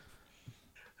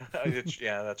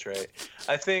 Yeah, that's right.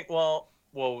 I think well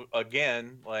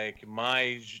again, like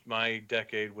my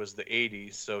decade was the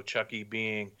 80s, so Chucky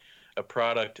being a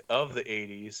product of the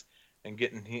 80s and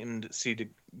getting him to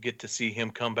get to see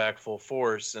him come back full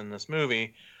force in this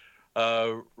movie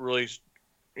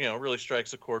really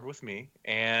strikes a chord with me,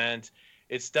 and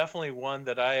it's definitely one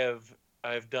that I've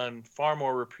done far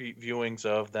more repeat viewings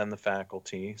of than The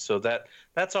Faculty. So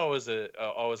that's always a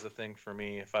thing for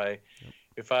me. If I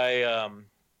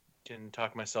can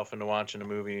talk myself into watching a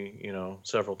movie,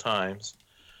 several times.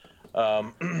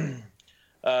 But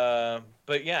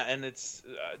yeah, and it's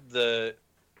the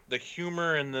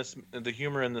humor in this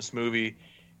movie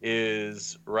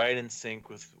is right in sync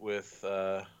with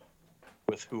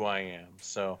who I am.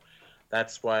 So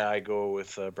that's why I go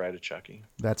with Bride of Chucky.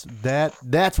 That's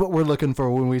what we're looking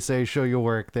for when we say show your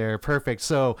work there. Perfect.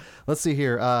 So let's see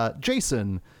here.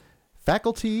 Jason,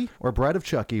 Faculty or Bride of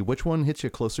Chucky, which one hits you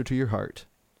closer to your heart?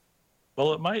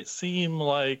 Well, it might seem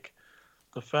like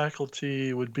The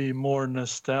Faculty would be more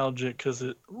nostalgic because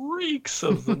it reeks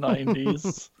of the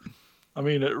 90s. I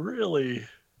mean, it really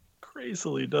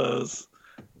crazily does.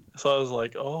 So I was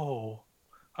like, oh,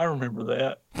 I remember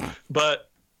that.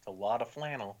 But It's a lot of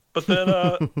flannel. But then,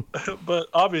 but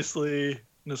obviously,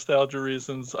 nostalgia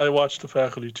reasons, I watched The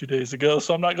Faculty 2 days ago,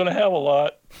 so I'm not going to have a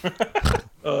lot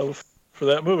for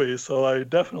that movie. So I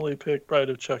definitely picked Bride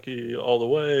of Chucky all the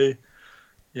way.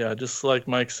 Yeah, just like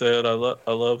Mike said, I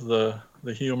love the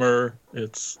humor.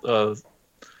 It's the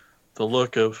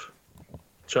look of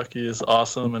Chucky is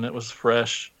awesome, and it was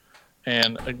fresh.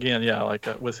 And again, yeah, like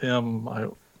with him,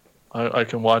 I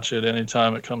can watch it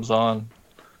anytime it comes on.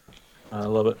 I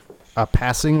love it. A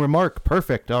passing remark.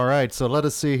 Perfect. All right. So let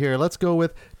us see here. Let's go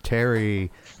with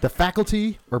Terry. The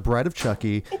Faculty or Bride of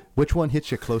Chucky, which one hits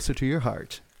you closer to your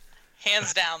heart?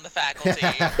 Hands down, The Faculty.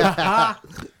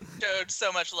 Showed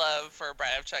so much love for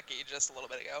Bride of Chucky just a little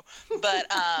bit ago. But,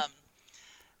 I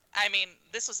mean,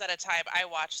 this was at a time I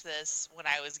watched this when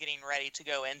I was getting ready to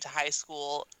go into high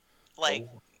school. Like,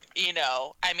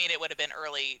 I mean, it would have been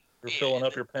early. You're filling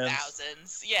up your pens.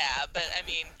 Thousands. Yeah, but I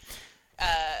mean,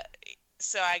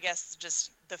 so I guess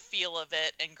just the feel of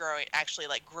it and growing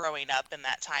up in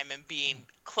that time and being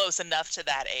close enough to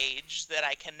that age that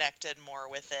I connected more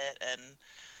with it. And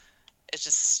it's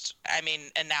just, I mean,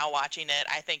 and now watching it,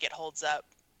 I think it holds up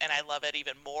and I love it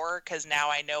even more because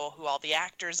now I know who all the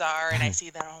actors are and I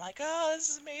see them. I'm like, oh, this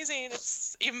is amazing.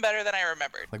 It's even better than I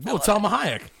remembered. Like, well, it's Salma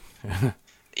Hayek.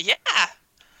 Yeah.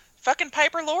 Fucking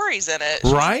Piper Laurie's in it.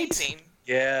 She's Right? amazing.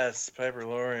 Yes, Piper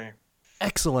Laurie.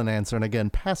 Excellent answer. And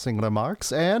again, passing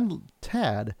remarks. And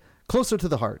Tad, closer to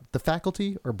the heart, The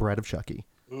Faculty or Bride of Chucky?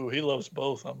 Ooh, he loves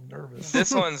both. I'm nervous.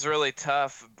 This one's really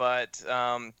tough, but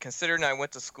considering I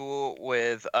went to school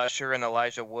with Usher and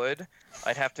Elijah Wood,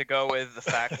 I'd have to go with The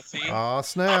Faculty. Oh,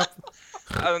 snap.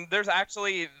 There's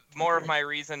actually more of my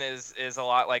reason is a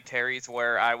lot like Terry's,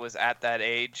 where I was at that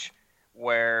age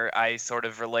where I sort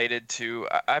of related to.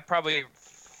 I probably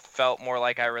felt more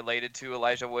like I related to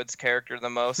Elijah Wood's character the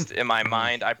most in my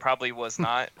mind. I probably was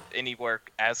not anywhere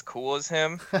as cool as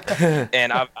him,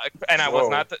 and I was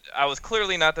not. I was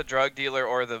clearly not the drug dealer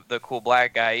or the cool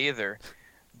black guy either.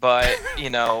 But you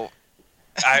know,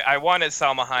 I wanted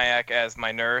Salma Hayek as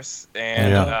my nurse,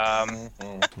 and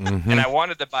and I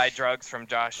wanted to buy drugs from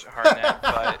Josh Hartnett,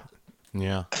 but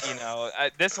Yeah. you know,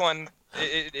 this one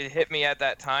it hit me at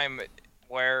that time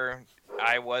where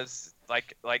I was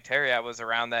like Terry, I was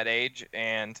around that age,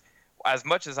 and as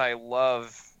much as I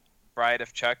love Bride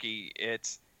of Chucky,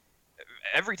 it's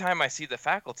every time I see The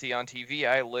Faculty on TV,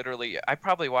 I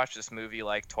probably watch this movie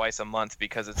like twice a month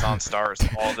because it's on Stars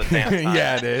all the damn time.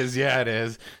 Yeah, it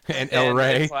is. And El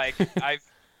Rey. It's like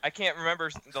I can't remember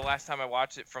the last time I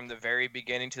watched it from the very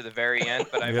beginning to the very end,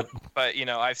 but but you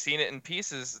know, I've seen it in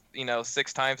pieces, you know,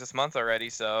 6 times this month already,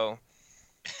 so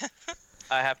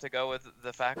I have to go with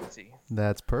The Faculty.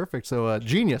 That's perfect. So,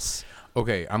 Genius.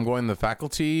 Okay, I'm going The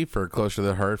Faculty for Closer to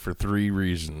the Heart for 3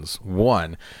 reasons.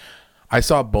 1, I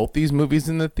saw both these movies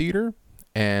in the theater,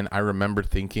 and I remember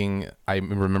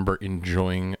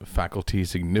enjoying Faculty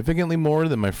significantly more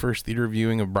than my first theater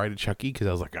viewing of Bride of Chucky, because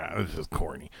I was like, this is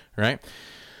corny, right?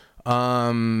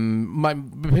 My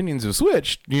opinions have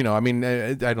switched. You know, I mean,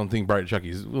 I don't think Bride of Chucky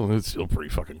it's still pretty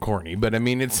fucking corny, but I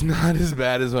mean, it's not as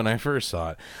bad as when I first saw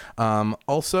it.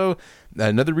 Also,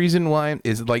 another reason why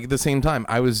is like at the same time,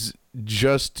 I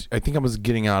think I was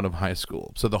getting out of high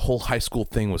school. So the whole high school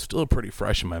thing was still pretty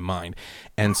fresh in my mind.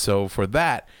 And so for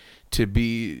that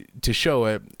to show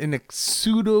it in a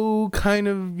pseudo kind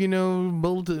of, you know,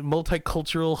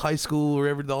 multicultural high school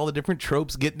where all the different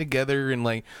tropes getting together and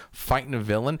like fighting a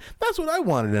villain, that's what I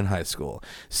wanted in high school.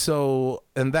 So,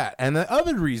 and the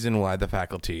other reason why The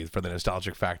Faculty, for the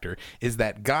nostalgic factor, is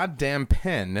that goddamn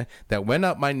pen that went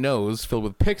up my nose filled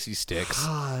with pixie sticks.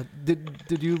 Did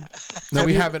you? No,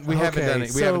 we haven't done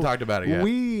it. We haven't talked about it yet.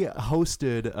 We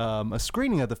hosted a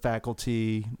screening of The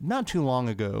Faculty not too long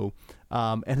ago.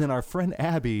 And then our friend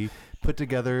Abby put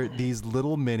together these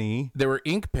little mini. There were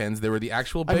ink pens. There were the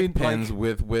actual big pens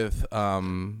with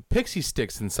pixie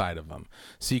sticks inside of them,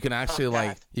 so you can actually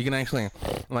like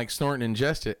snort and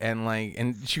ingest it,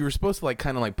 and you were supposed to like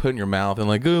kind of like put it in your mouth and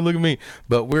like, oh, look at me.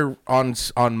 But we're on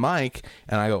mic,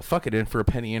 and I go, fuck it, in for a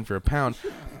penny, in for a pound.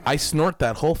 I snort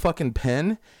that whole fucking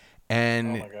pen,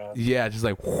 and yeah, just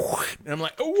like, and I'm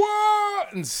like, whoa,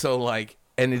 and so like.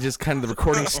 And it just kind of, the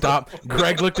recording stopped.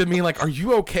 Greg looked at me like, are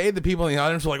you okay? The people in the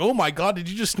audience were like, oh my God, did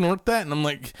you just snort that? And I'm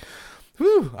like,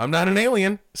 whew, I'm not an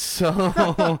alien. So,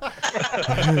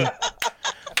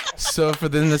 so for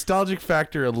the nostalgic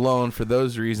factor alone, for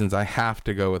those reasons, I have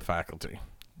to go with Faculty.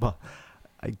 Well,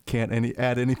 I can't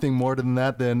add anything more than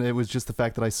that. Then it was just the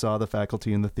fact that I saw The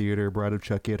Faculty in the theater, Bride of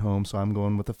Chucky at home. So I'm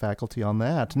going with The Faculty on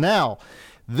that. Now,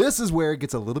 this is where it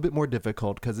gets a little bit more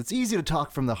difficult because it's easy to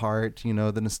talk from the heart, you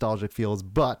know, the nostalgic feels.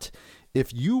 But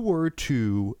if you were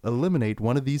to eliminate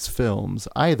one of these films,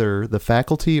 either The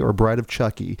Faculty or Bride of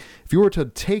Chucky, if you were to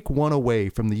take one away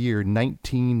from the year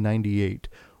 1998,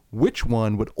 which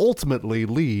one would ultimately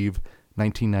leave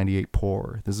 1998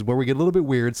 poor? This is where we get a little bit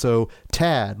weird. So,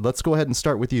 Tad, let's go ahead and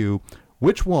start with you.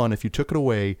 Which one, if you took it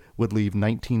away, would leave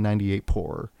 1998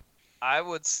 poor? I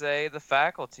would say The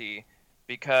Faculty,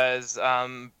 because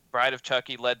Bride of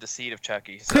Chucky led to Seed of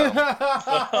Chucky. So.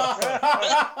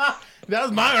 That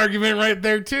was my argument right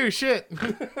there too. Shit.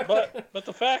 But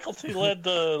The Faculty led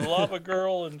to Lava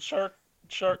Girl and Shark.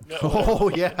 Oh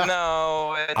yeah.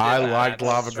 No, I liked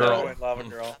Lava Girl. Lava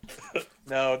Girl.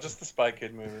 No, just the Spy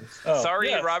Kid movies. Oh, Sorry,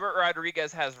 yes. Robert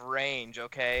Rodriguez has range,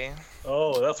 okay?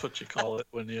 Oh, that's what you call it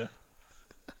when you.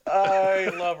 I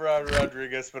love Robert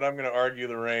Rodriguez, but I'm going to argue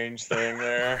the range thing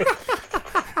there.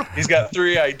 He's got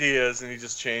 3 ideas, and he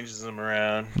just changes them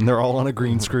around. And they're all on a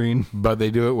green screen. But they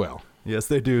do it well. Yes,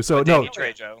 they do. So, Danny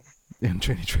Trejo. And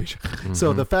Danny Trejo.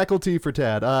 So, The Faculty for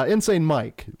Tad. Insane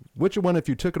Mike, which one, if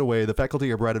you took it away, The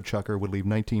Faculty or Bride of Chucky, would leave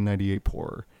 1998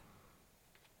 poor?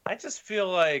 I just feel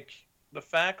like The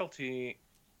Faculty,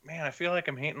 man, I feel like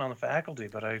I'm hating on The Faculty,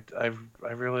 but I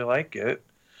really like it.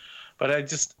 But I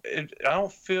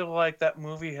don't feel like that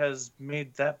movie has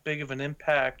made that big of an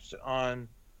impact on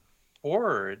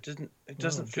horror. It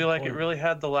doesn't feel like it really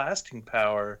had the lasting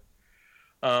power.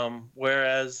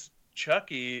 Whereas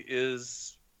Chucky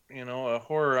is, you know, a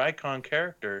horror icon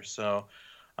character. So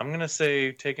I'm gonna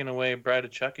say taking away Bride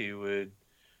of Chucky would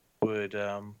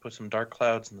put some dark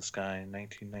clouds in the sky in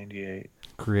 1998.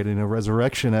 Creating a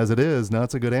resurrection as it is. No,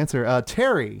 it's a good answer.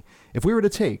 Terry, if we were to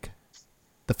take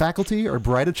The Faculty or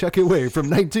Bride of Chucky away from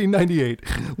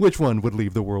 1998, which one would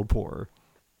leave the world poor?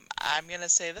 I'm going to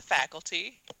say The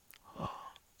Faculty.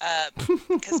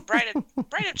 Because Bride of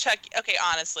Chucky. Okay,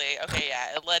 honestly, okay,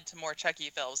 yeah, it led to more Chucky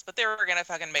films, but they were gonna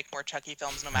fucking make more Chucky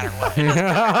films no matter what.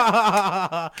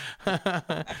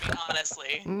 I mean,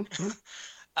 honestly. And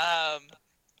I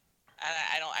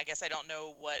guess I don't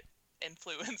know what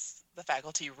influence the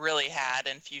faculty really had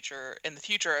in the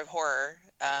future of horror.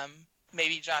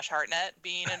 Maybe Josh Hartnett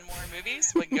being in more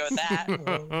movies. We can go with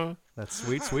that. That's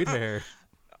sweet hair.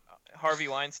 Harvey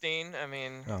Weinstein. I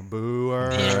mean, Boo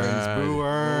Earns.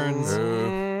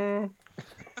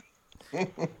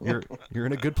 You're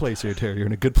in a good place here, Terry. You're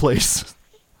in a good place.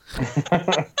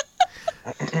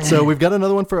 So we've got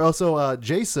another one for also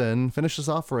Jason. Finish us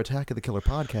off for Attack of the Killer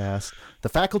podcast. The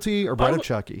Faculty or Bride of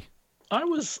Chucky? I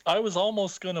was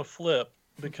almost gonna flip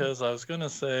because I was gonna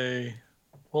say,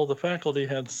 well, The Faculty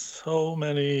had so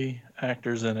many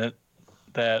actors in it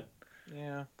that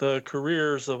the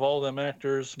careers of all them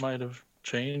actors might have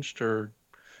changed or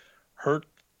hurt.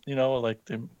 I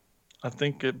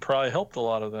think it probably helped a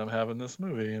lot of them having this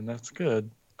movie, and that's good.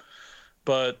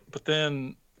 But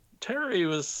then Terry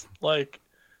was like,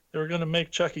 they were going to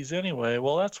make Chucky's anyway.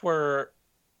 Well, that's where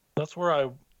I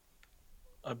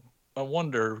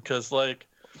wonder, because like,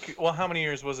 well, how many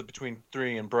years was it between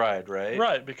 3 and Bride, right?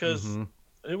 Right, because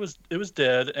it was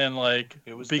dead, and like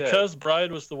because dead.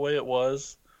 Bride was the way it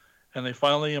was, and they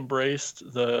finally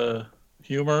embraced the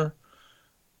humor.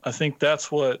 I think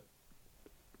that's what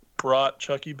brought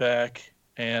Chucky back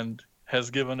and has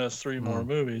given us 3 more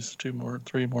movies, 3 more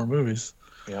movies.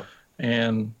 Yep.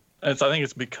 And I think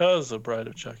it's because of Bride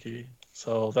of Chucky,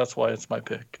 so that's why it's my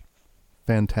pick.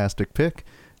 Fantastic pick.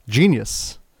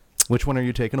 Genius. Which one are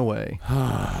you taking away?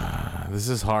 This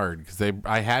is hard because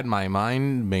I had my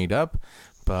mind made up,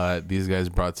 but these guys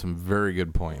brought some very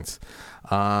good points.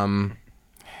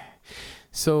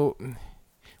 So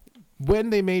when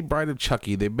they made Bride of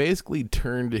Chucky, they basically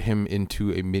turned him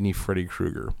into a mini Freddy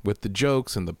Krueger with the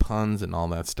jokes and the puns and all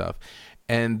that stuff.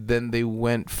 And then they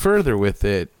went further with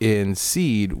it in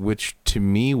Seed, which to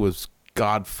me was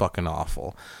god fucking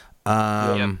awful.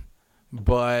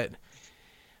 But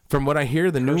from what I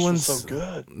hear, the new one's so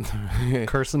good.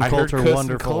 Curse and Cult are wonderful. Curse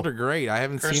and Cult are great. I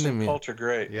haven't seen them yet. Cult are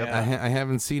great. Yep. I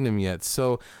haven't seen them yet.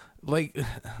 So, like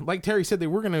Terry said, they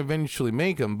were going to eventually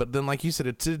make them, but then, like you said,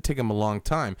 it did take them a long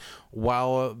time.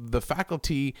 While The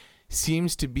Faculty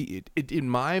seems to be, in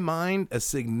my mind, a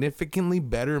significantly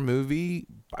better movie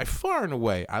by far and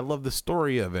away. I love the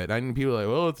story of it. I know people are like,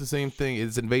 well, it's the same thing.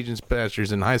 It's Invasion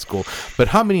Snatchers in high school. But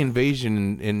how many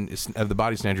Invasion of the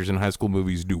Body Snatchers in high school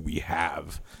movies do we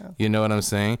have? Yeah. You know what I'm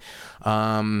saying?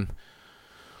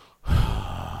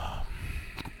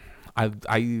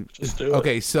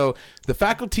 Okay, so The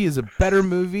Faculty is a better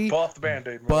movie. Pull off the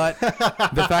Band-Aid, but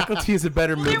The Faculty is a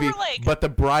better movie. But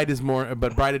Bride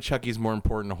of Chucky is more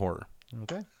important to horror.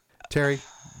 Okay, Terry,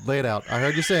 lay it out. I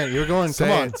heard you saying it. You're going.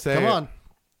 Come on.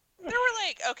 There were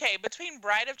okay, between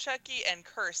Bride of Chucky and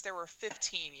Curse, there were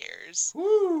 15 years.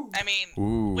 Woo! I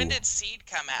mean, when did Seed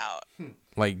come out?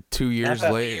 Like 2 years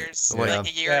later. Like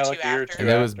a year or two after. And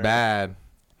it was bad.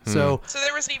 So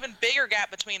there was an even bigger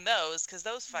gap between those because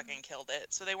those fucking killed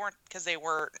it. So they weren't because they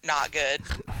were not good.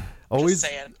 Always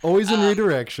in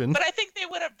redirection. But I think they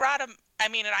would have brought him. I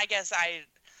mean, and I guess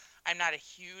I'm not a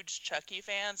huge Chucky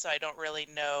fan, so I don't really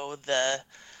know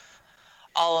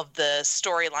all of the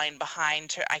storyline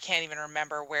behind. I can't even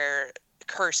remember where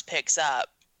Curse picks up.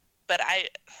 But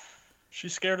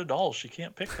she's scared of dolls. She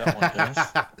can't pick that one, guys.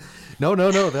 No.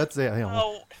 That's it.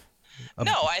 No,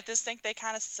 I just think they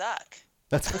kind of suck.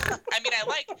 That's. I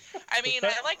like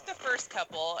the first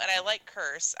couple, and I like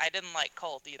Curse. I didn't like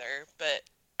Cult either, but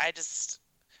I just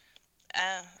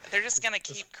they're just gonna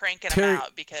keep cranking them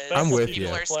out because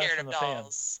people are scared of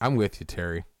dolls. I'm with you,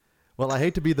 Terry. Well, I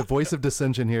hate to be the voice of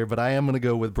dissension here, but I am going to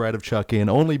go with Bride of Chucky, and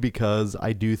only because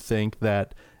I do think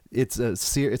that it's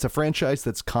a franchise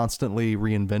that's constantly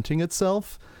reinventing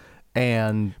itself.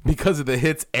 And because of the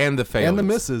hits and the fails and the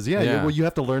misses, you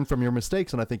have to learn from your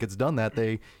mistakes, and I think it's done that.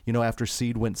 They, after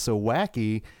Seed went so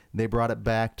wacky, they brought it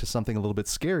back to something a little bit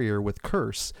scarier with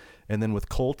Curse, and then with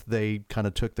Cult, they kind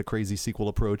of took the crazy sequel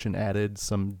approach and added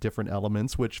some different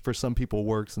elements, which for some people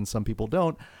works and some people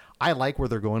don't. I like where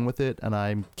they're going with it, and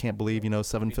I can't believe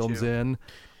 7 films in,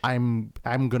 I'm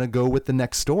gonna go with the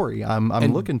next story. I'm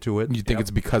looking to it. You think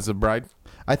it's because of Bride?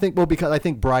 I think because I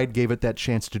think Bride gave it that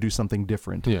chance to do something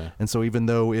different. Yeah. And so even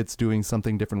though it's doing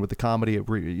something different with the comedy, it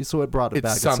brought it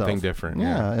back. It's something itself. different.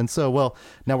 Yeah. And so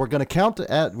now we're gonna count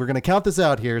this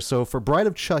out here. So for Bride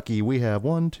of Chucky, we have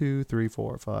 1, 2, 3,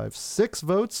 4, 5, 6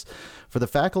 votes. For The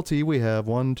Faculty, we have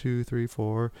 1, 2, 3,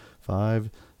 4, 5,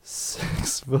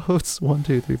 6 votes. 1,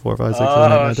 2, 3, 4, 5, 6,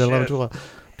 7, 8, 9, 10, 11,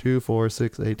 12. 2, 4,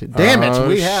 6, 8, 10. Damn it! Oh,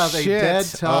 We have a shit. dead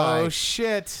tie. Oh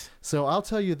shit! So I'll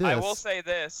tell you this. I will say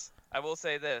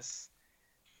this.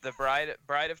 The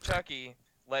Bride of Chucky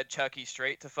led Chucky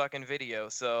straight to fucking video.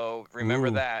 So remember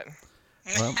Ooh. that.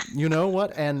 Well, you know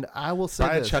what? And I will say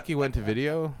Bride this. Chucky went to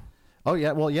video. Oh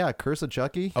yeah, well yeah, Curse of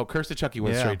Chucky. Oh, Curse of Chucky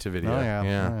went Yeah. straight to video. Oh yeah.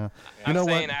 yeah. Oh, yeah. You I'm know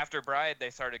saying what? after Bride,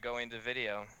 they started going to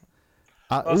video.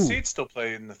 Well, Ooh, Seed still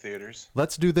played in the theaters.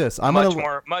 let's do this. I'm Much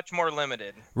gonna more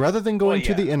limited. rather than going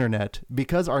to yeah. the internet,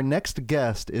 because our next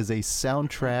guest is a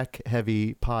soundtrack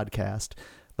heavy podcast.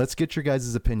 Let's get your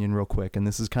guys' opinion real quick, and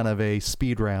this is kind of a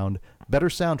speed round. Better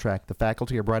soundtrack, The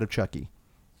Faculty or Bride of Chucky?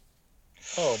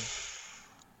 Oh,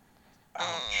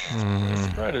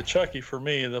 Bride of Chucky for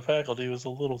me. The Faculty was a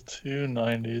little too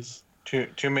 90s.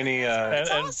 Too many. And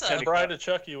awesome. Bride of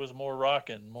Chucky was more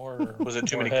rockin', more. Was it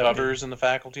too more many heavy. covers in the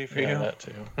Faculty for Yeah, you? that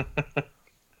too.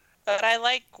 But I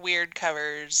like weird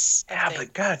covers. of Yeah, things.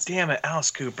 but god damn it,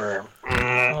 Alice Cooper.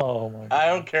 Oh my god. I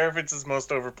don't care if it's his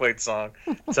most overplayed song.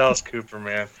 It's Alice Cooper,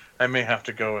 man. I may have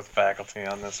to go with Faculty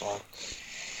on this one.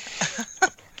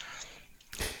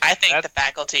 I think That's- the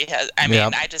Faculty has. I mean, Yeah.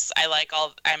 I like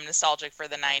all. I'm nostalgic for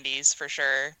the '90s for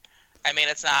sure. I mean,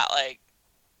 it's not like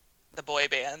the boy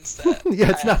bands that Yeah,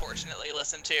 it's I not- unfortunately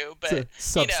listen to, but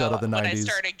It's a subset you know, of the when I 90s.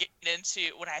 started getting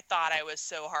into when I thought I was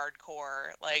so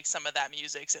hardcore, like some of that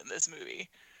music's in this movie.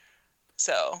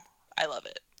 So I love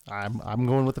it. I'm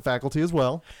going with The Faculty as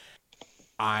well.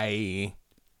 I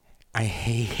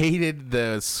hated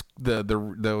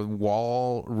the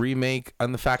Wall remake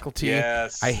on The Faculty.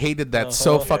 Yes. I hated that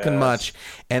so fucking Yes. much,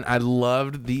 and I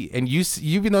loved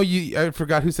even though I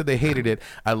forgot who said they hated it.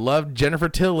 I loved Jennifer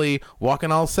Tilly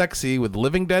walking all sexy with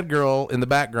Living Dead Girl in the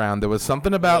background. There was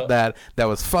something about that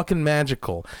was fucking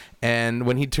magical. And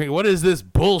when he turned, what is this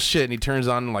bullshit? And he turns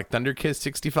on like Thunder Kiss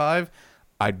 65.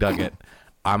 I dug it.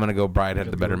 I'm gonna go Bride had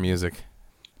the better music.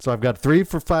 So I've got 3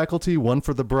 for Faculty, 1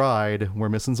 for The Bride. We're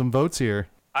missing some votes here.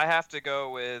 I have to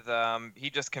go with. He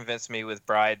just convinced me with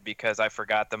Bride because I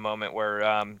forgot the moment where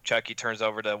Chucky turns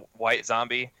over to White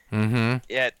Zombie. Mm-hmm.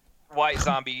 Yeah, White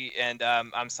Zombie, and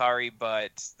I'm sorry,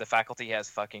 but the Faculty has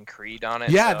fucking Creed on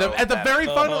it. Yeah, so at the that- very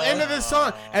final end of this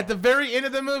song, at the very end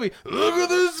of the movie, look at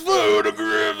this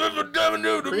photograph of a diamond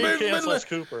to Creed make cancels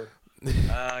Cooper.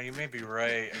 You may be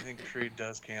right. I think Creed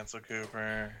does cancel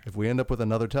Cooper. If we end up with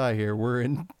another tie here, we're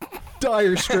in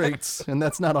dire straits, and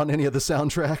that's not on any of the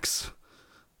soundtracks.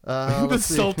 the Let's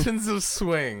see. Sultans of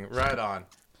Swing. Right on.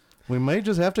 We may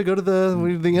just have to go to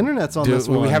the internet's on this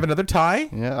Will one. we have another tie?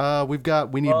 Yeah, we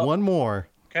need one more.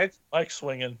 Okay. Mike's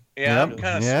swinging. Yeah, Yep. I'm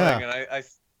kind of Yeah. swinging.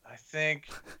 I think,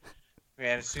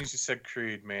 man, as soon as you said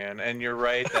Creed, man, and you're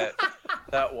right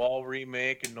that Wall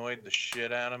remake annoyed the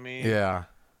shit out of me. Yeah.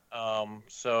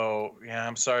 So yeah,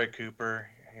 I'm sorry, Cooper.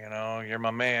 You know, you're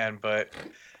my man, but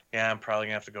yeah, I'm probably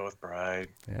gonna have to go with Bride.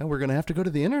 Yeah, we're going to have to go to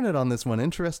the internet on this one,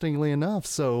 interestingly enough.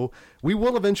 So we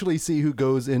will eventually see who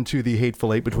goes into the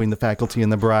Hateful Eight between The Faculty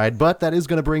and The Bride, but that is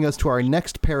going to bring us to our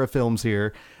next pair of films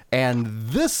here. And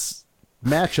this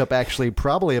matchup actually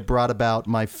probably brought about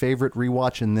my favorite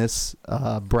rewatch in this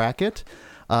bracket.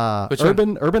 Which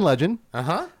one? Urban Legend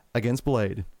Uh-huh. against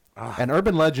Blade. And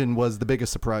Urban Legend was the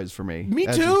biggest surprise for me. Me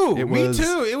As too. it Me was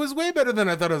too. It was way better than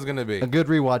I thought it was going to be. a good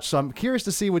rewatch. So I'm curious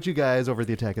to see what you guys over at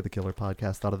the Attack of the Killer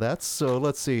podcast thought of that. So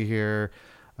let's see here.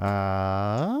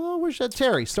 Where's that?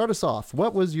 Terry, start us off.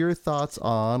 What was your thoughts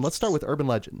on? Let's start with Urban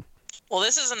Legend. Well,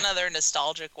 this is another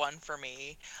nostalgic one for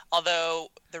me. Although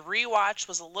the rewatch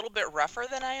was a little bit rougher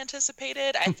than I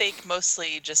anticipated. I think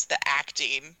mostly just the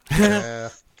acting,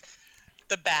 the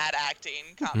bad acting,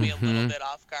 caught me a little bit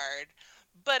off guard.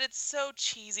 But it's so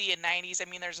cheesy in '90s. I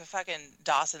mean, there's a fucking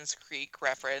Dawson's Creek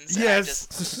reference. And I Yes.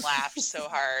 just laughed so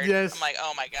hard. Yes. I'm like,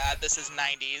 oh my god, this is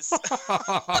 '90s.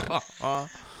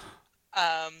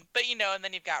 But you know, and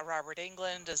then you've got Robert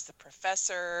Englund as the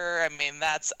professor. I mean,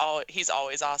 he's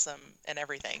always awesome and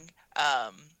everything.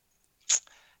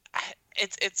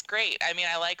 It's great. I mean,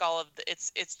 I like all of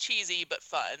it's cheesy but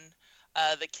fun.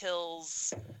 The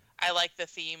kills, I like the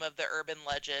theme of the urban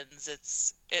legends.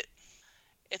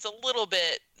 It's a little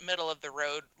bit middle of the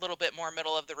road, a little bit more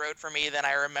middle of the road for me than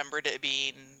I remembered it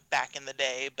being back in the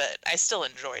day, but I still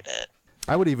enjoyed it.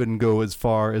 I would even go as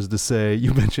far as to say,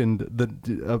 you mentioned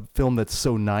a film that's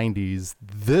so 90s.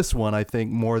 This one, I think,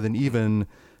 more than even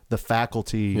The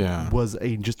Faculty, was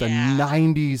just a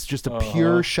 90s, just a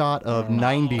pure shot of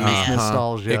 90s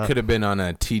nostalgia. It could have been on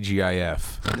a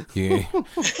TGIF.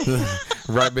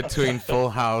 Right between Full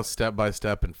House, Step by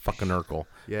Step, and fucking Urkel.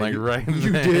 Yeah, like right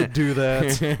you there. did do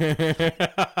that.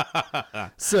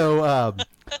 So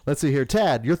let's see here.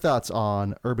 Tad, your thoughts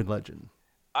on Urban Legend?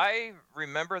 I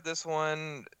remember this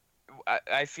one.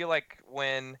 I feel like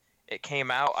when it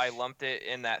came out, I lumped it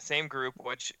in that same group,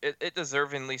 which it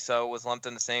deservingly so was lumped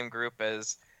in the same group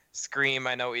as Scream.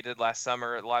 I know we did last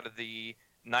summer. A lot of the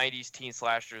 90s teen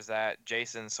slashers that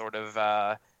Jason sort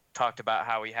of talked about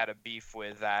how he had a beef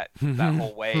with that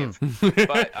whole wave.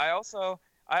 But I also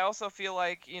feel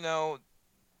like, you know,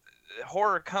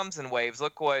 horror comes in waves.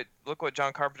 Look what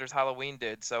John Carpenter's Halloween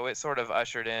did. So it sort of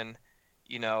ushered in,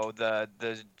 you know, the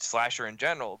slasher in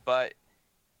general. But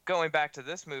going back to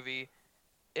this movie,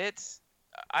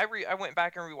 I went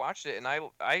back and rewatched it, and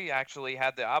I actually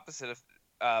had the opposite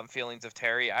of feelings of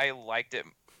Terry. I liked it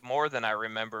more than I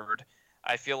remembered.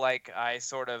 I feel like I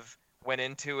sort of went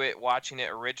into it watching it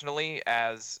originally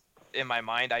as, in my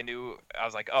mind, I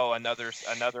was like, oh, another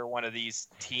one of these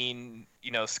teen,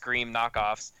 you know, Scream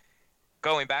knockoffs.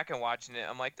 Going back and watching it,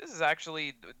 I'm like, this is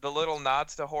actually the little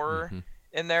nods to horror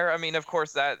in there. I mean, of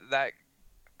course, that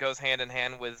goes hand in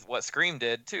hand with what Scream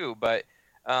did too, but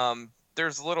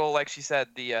there's little, like she said,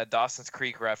 the Dawson's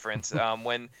Creek reference.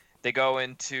 When they go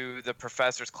into the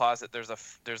professor's closet,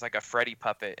 there's like a Freddy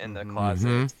puppet in the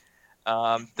closet.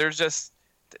 There's just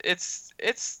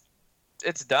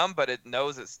it's dumb, but it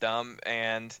knows it's dumb,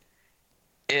 and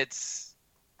it's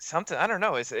something, I don't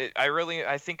know.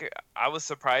 I think I was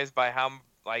surprised by how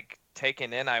like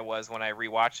taken in I was when I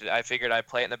rewatched it. I figured I'd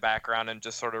play it in the background and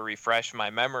just sort of refresh my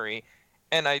memory,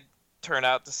 and I turned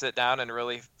out to sit down and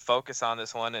really focus on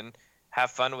this one and have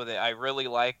fun with it. I really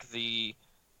like the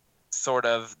sort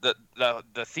of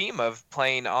the theme of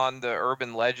playing on the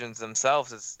urban legends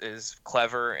themselves is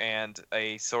clever, and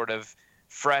a sort of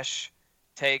fresh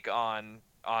take on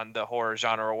the horror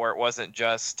genre, where it wasn't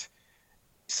just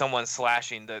someone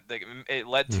slashing. It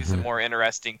led to some more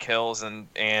interesting kills,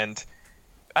 and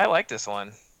I like this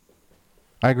one.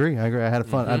 I agree. I had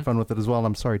fun with it as well.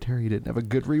 I'm sorry, Terry, you didn't have a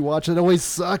good rewatch. It always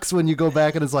sucks when you go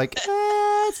back and it's like,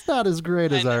 it's not as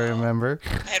great as I remember.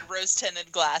 I had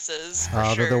rose-tinted glasses.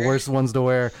 Oh, sure. they're the worst ones to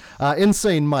wear.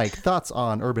 Insane Mike, thoughts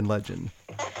on Urban Legend?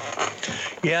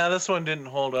 Yeah, this one didn't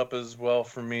hold up as well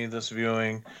for me this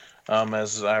viewing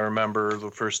as I remember the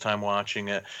first time watching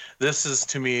it. This is,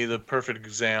 to me, the perfect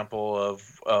example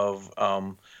of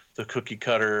the cookie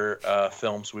cutter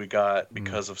films we got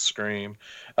because of Scream.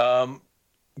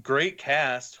 Great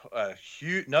cast,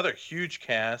 another huge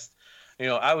cast. You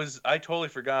know, I totally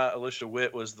forgot Alicia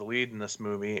Witt was the lead in this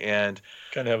movie, and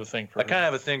Kind of have a thing for her. I kind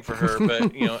of have a thing for her.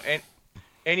 But you know,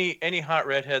 any hot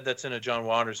redhead that's in a John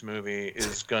Waters movie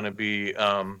is gonna be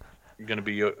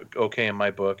okay in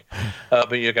my book.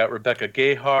 But you got Rebecca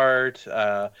Gayheart,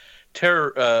 a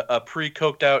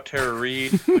pre-coked out Tara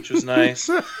Reid, which was nice.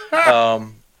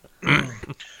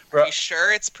 Are you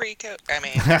sure it's pre-code? I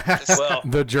mean, just Well,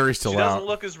 The jury's still she out. doesn't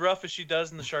look as rough as she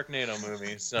does in the Sharknado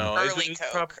movie, so Early it's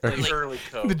coke. probably early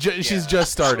coke. She's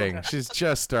just starting. She's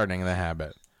just starting the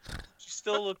habit. She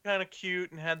still looked kind of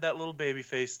cute and had that little baby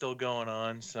face still going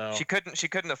on. So She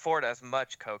couldn't afford as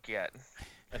much coke yet.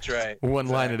 that's right. One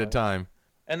line at a time.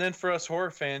 And then for us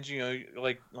horror fans, you know,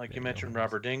 like you mentioned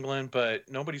Robert Englund, but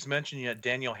nobody's mentioned yet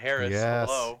Daniel Harris. Yes.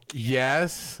 Hello.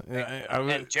 Yes.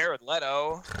 And Jared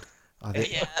Leto.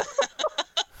 yeah.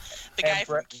 The guy And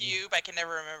from Brett- Cube, I can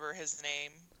never remember his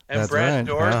name. And That's Brad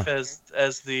right, Dourif yeah.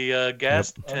 as the gas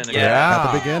attendant. Yeah.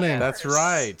 At the beginning. That's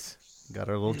right. Got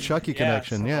our little Chucky Yeah,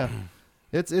 connection. so- Yeah,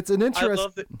 it's an I interest.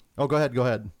 love that. Oh, go ahead.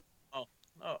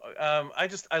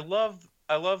 I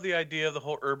love the idea of the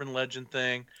whole urban legend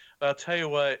thing. But I'll tell you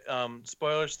what,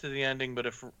 spoilers to the ending, but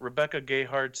if Rebecca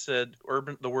Gayheart said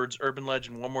the words urban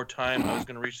legend one more time, I was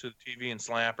going to reach to the TV and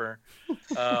slap her.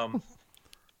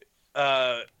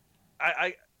 I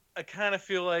kind of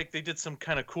feel like they did some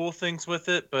kind of cool things with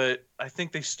it, but I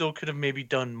think they still could have maybe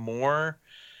done more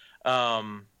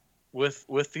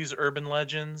with these urban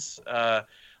legends.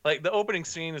 Like the opening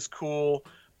scene is cool,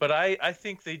 but I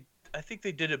think they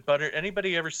did it better.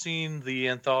 Anybody ever seen the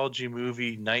anthology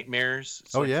movie Nightmares?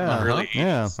 It's Oh like from yeah, the early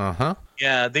yeah. 80s.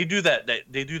 Yeah, they do that.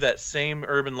 They do that same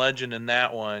urban legend in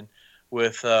that one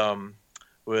with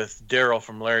Daryl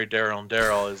from Larry, Daryl, and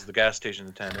Daryl as the gas station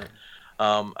attendant.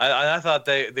 I thought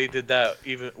they did that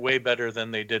even way better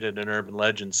than they did it in Urban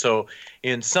Legend. So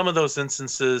in some of those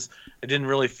instances, I didn't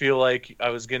really feel like I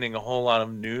was getting a whole lot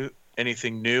of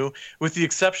anything new, with the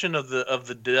exception of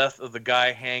the death of the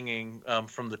guy hanging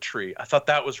from the tree. I thought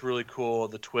that was really cool.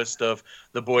 The twist of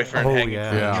the boyfriend hanging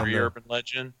from yeah. the tree, Urban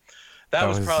Legend. That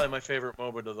was probably my favorite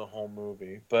moment of the whole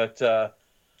movie. But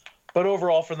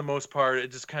overall, for the most part,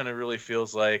 it just kind of really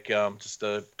feels like just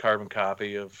a carbon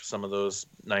copy of some of those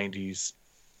 90s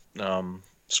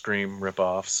Scream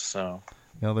ripoffs. So,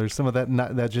 You know, there's some of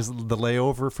that just the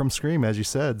layover from Scream, as you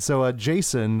said. So,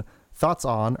 Jason, thoughts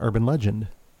on Urban Legend?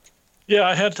 Yeah,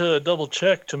 I had to double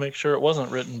check to make sure it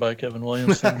wasn't written by Kevin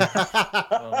Williamson.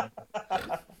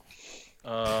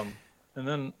 And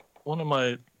then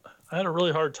I had a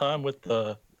really hard time with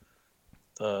the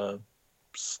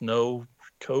snow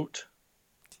coat.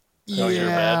 You're a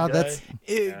Yeah, bad that's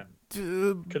guy.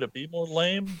 Could it be more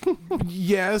lame?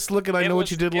 Yes. Look at I know what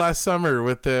you did last summer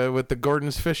with the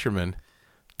Gordon's Fisherman.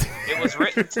 It was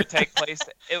written to take place.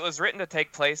 It was written to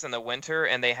take place in the winter,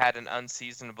 and they had an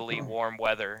unseasonably warm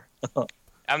weather.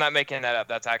 I'm not making that up.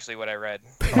 That's actually what I read.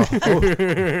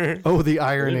 oh, the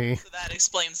irony. So that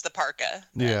explains the parka.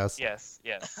 Yes, Yes.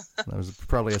 that was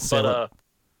probably a But sailor.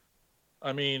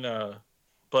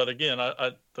 but again,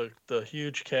 the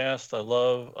huge cast. I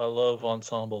love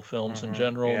ensemble films in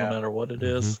general, Yeah. no matter what it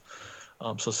is.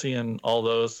 So seeing all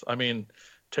those, I mean,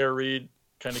 Tara Reid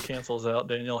kind of cancels out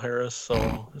Danielle Harris,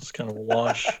 so it's kind of a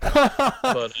wash.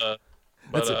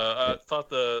 But I thought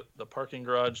the parking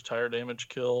garage tire damage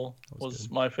kill was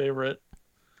my favorite.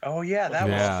 Oh yeah, that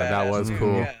was Yeah, that badass, was too,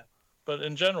 cool. Yeah. But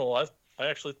in general, I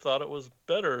actually thought it was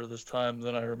better this time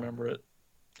than I remember it.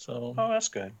 So Oh, that's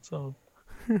good.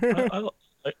 it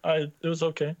was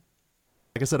okay.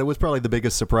 Like I said, it was probably the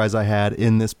biggest surprise I had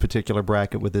in this particular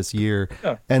bracket with this year.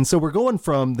 Yeah. And so we're going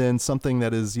from then something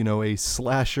that is, a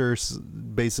slasher,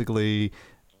 basically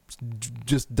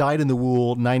just dyed in the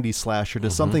wool 90s slasher to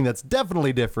something that's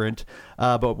definitely different.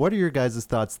 But what are your guys'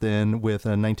 thoughts then with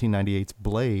 1998's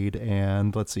Blade?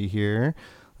 And let's see here.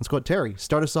 Let's go with Terry.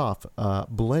 Start us off.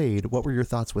 Blade. What were your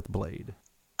thoughts with Blade?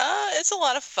 It's a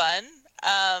lot of fun.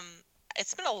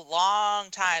 It's been a long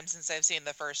time since I've seen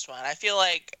the first one. I feel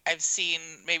like I've seen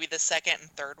maybe the second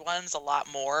and third ones a lot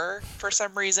more for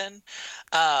some reason.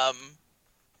 I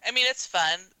mean, it's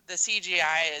fun. The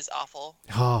CGI is awful.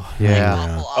 Oh, Like, yeah.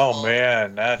 awful. Oh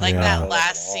man, that Like Yeah. that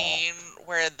last scene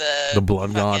where the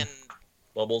blood god fucking-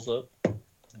 Bubbles up.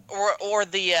 or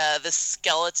the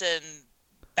skeleton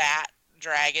bat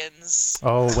dragons.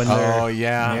 Oh, when they're... Oh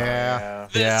yeah. Yeah.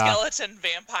 The Yeah. skeleton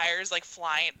vampires like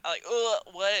flying, like, ugh,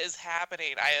 what is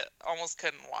happening? I almost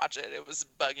couldn't watch it. It was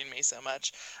bugging me so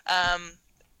much. I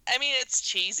mean, it's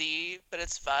cheesy, but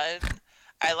it's fun.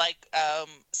 I like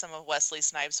some of Wesley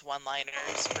Snipes'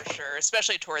 one-liners for sure,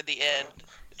 especially toward the end.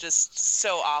 Just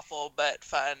so awful, but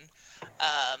fun.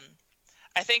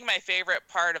 I think my favorite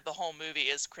part of the whole movie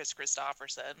is Chris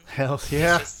Christopherson. Hell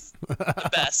yeah. He's just the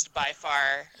best by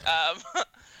far.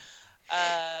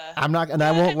 I'm not, and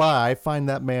I won't lie, I find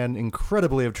that man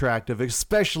incredibly attractive,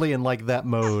 especially in like that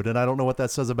mode. And I don't know what that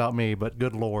says about me, but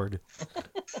good Lord.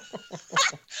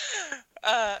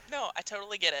 No, I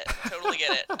totally get it. Totally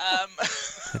get it.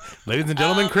 Ladies and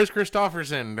gentlemen, Chris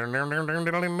Christopherson.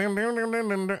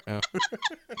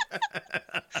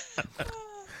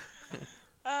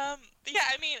 Yeah,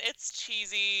 I mean, it's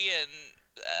cheesy and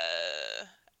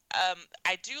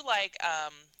I do like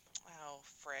oh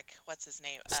frick, what's his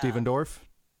name? Steven Dorff?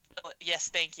 Yes,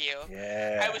 thank you.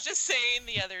 Yeah. I was just saying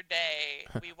the other day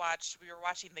we were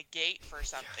watching The Gate for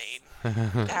something.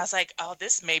 And I was like, oh,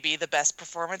 this may be the best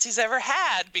performance he's ever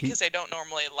had because I don't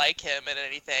normally like him in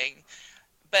anything.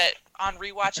 But on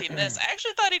rewatching this, I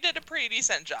actually thought he did a pretty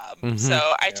decent job.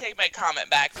 So I take my comment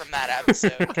back from that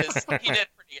episode because he did a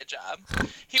pretty good job.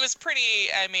 He was pretty,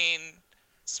 I mean,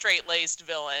 straight-laced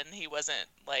villain. He wasn't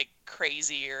like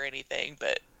crazy or anything,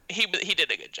 but he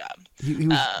did a good job. He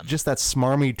was just that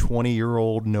smarmy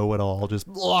 20-year-old know-it-all, just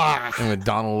blah, And with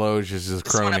Donald Loge as his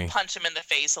Just want to crony. punch him in the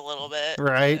face a little bit.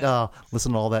 right?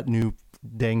 Listen to all that new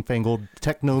dang-fangled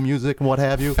techno music and what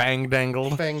have you. Fang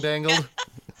dangled. Fang-dangled.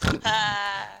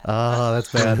 Oh,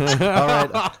 that's bad. All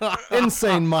right.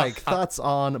 Insane Mike, thoughts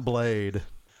on Blade?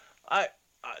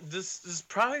 This is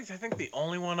probably, I think, the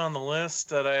only one on the list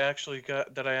that I actually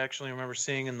remember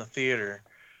seeing in the theater.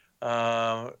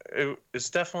 It's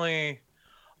definitely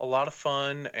a lot of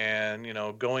fun, and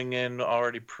going in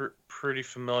already pretty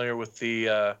familiar with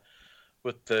the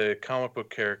comic book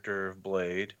character of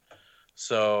Blade.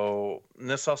 So and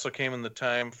this also came in the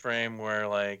time frame where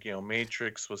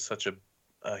Matrix was such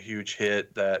a huge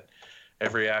hit that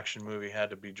every action movie had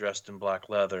to be dressed in black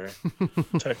leather.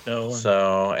 Techno.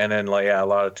 So, and then a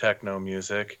lot of techno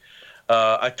music.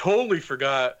 I totally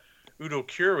forgot Udo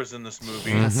Kier was in this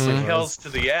movie. Like Hells to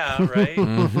the Yeah, right?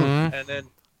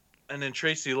 And then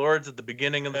Tracy Lords at the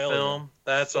beginning of the film.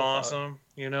 That's so awesome.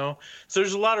 So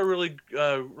there's a lot of really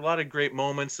a lot of great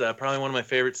moments. Probably one of my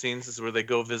favorite scenes is where they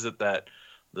go visit the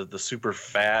super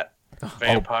fat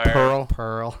vampire.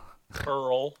 Pearl.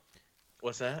 Pearl.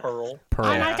 What's that? Pearl. Pearl.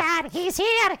 Oh my God, he's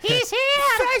here! He's here!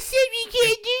 I said you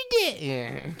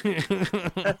can't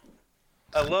do that.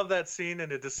 I love that scene,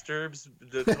 and it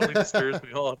totally disturbs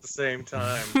me all at the same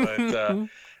time. But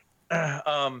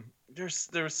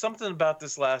there was something about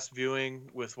this last viewing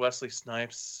with Wesley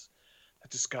Snipes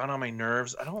that just got on my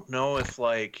nerves. I don't know if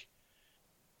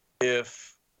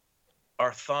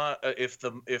our thought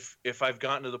if I've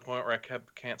gotten to the point where I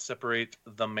can't separate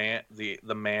the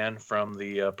man from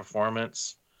the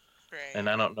performance. Right. And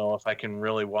I don't know if I can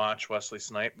really watch Wesley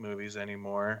Snipes movies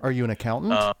anymore. Are you an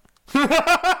accountant?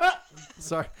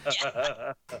 Sorry.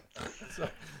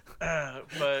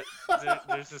 But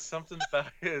there's just something about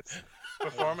his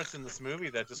performance in this movie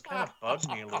that just kind of bugged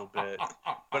me a little bit.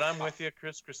 But I'm with you.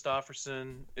 Chris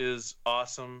Christopherson is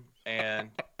awesome, and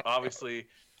obviously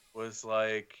was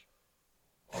like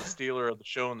the stealer of the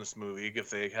show in this movie. If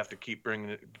they have to keep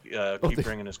bringing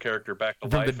his character back to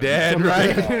From life, the dead,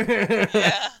 right?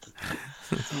 Yeah.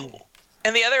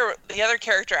 And the other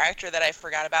character actor that I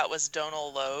forgot about was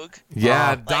Donal Logue. Yeah,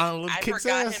 Like, Donald I kicks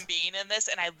forgot ass. him being in this,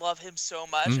 and I love him so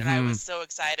much. And I was so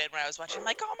excited when I was watching. I'm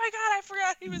like, oh my god, I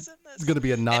forgot he was in this. It's going to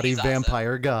be a naughty he's awesome.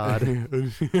 vampire god.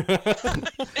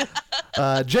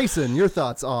 Jason, your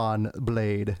thoughts on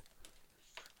Blade?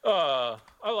 I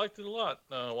liked it a lot.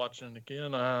 Watching it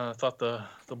again, I thought the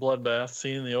bloodbath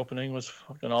scene in the opening was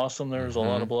fucking awesome. There was a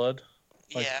lot of blood.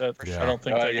 Like Yeah, that. for sure. I don't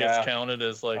think that yeah. gets counted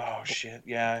as like oh shit,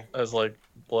 yeah, as like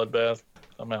bloodbath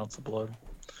amounts of blood.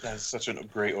 that's such a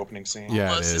great opening scene. Yeah, it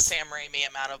Almost a is. Sam Raimi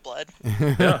amount of blood.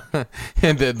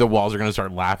 And the walls are gonna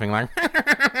start laughing like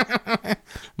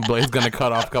Blade's gonna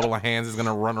cut off a couple of hands. He's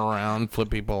gonna run around, flip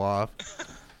people off.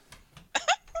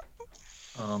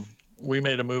 We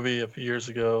made a movie a few years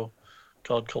ago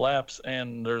called Collapse,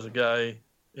 and there's a guy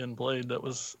in Blade that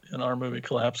was in our movie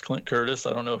Collapse, Clint Curtis.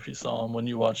 I don't know if you saw him when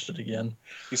you watched it again.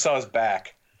 You saw his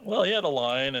back. Well, he had a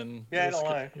line, and Yeah, he had a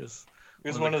line. He was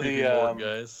one of the creepy morgue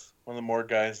guys. One of the morgue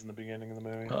guys in the beginning of the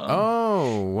movie.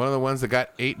 Oh, one of the ones that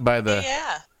got ate by the.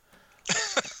 Yeah.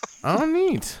 Oh,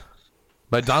 neat.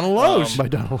 By Donald Logue. By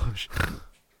Donald Logue.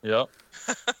 Yep.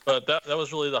 But that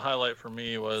was really the highlight for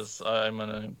me. Was I'm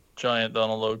a giant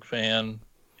Donald Logue fan,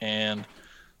 and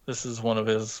this is one of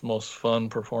his most fun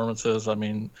performances. I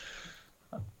mean,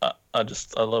 I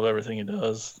love everything he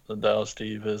does. The Dow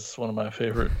Steve is one of my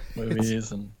favorite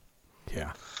movies, and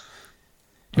Yeah.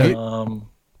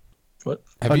 what?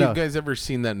 Have Oh, you no. guys ever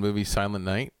seen that movie Silent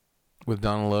Night with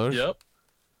Donald Logue? Yep.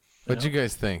 What'd you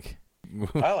guys think?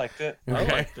 I liked it. I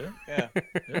liked it. Yeah.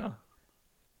 Yeah.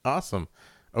 Awesome.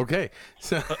 Okay.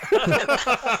 So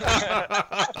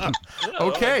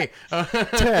okay.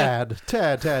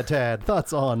 Tad.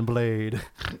 Thoughts on Blade?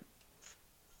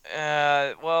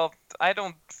 Well,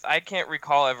 I can't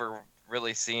recall ever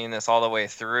really seeing this all the way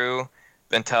through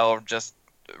until just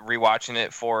rewatching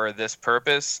it for this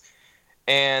purpose.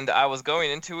 And I was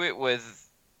going into it with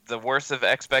the worst of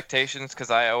expectations because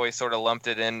I always sort of lumped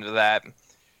it into that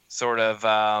sort of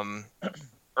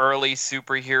early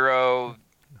superhero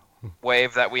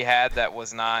wave that we had that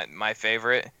was not my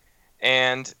favorite.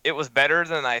 And it was better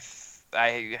than I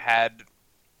had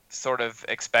sort of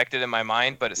expected in my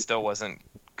mind, but it still wasn't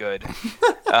good.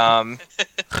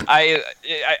 I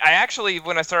actually,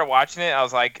 when I started watching it, I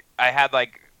was like, I had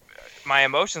like, my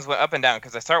emotions went up and down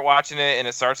because I start watching it and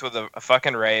it starts with a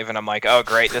fucking rave, and I'm like, oh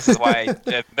great, this is why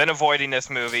I've been avoiding this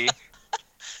movie.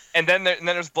 And then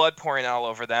there's blood pouring all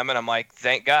over them, and I'm like,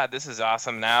 thank God, this is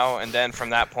awesome now. And then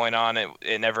from that point on,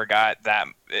 it never got that.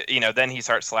 Then he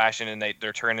starts slashing, and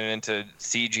they're turning into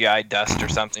CGI dust or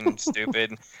something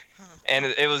stupid. And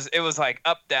it was like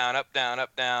up down,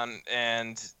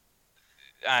 and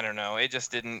I don't know. It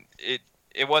just didn't.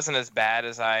 It wasn't as bad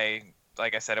as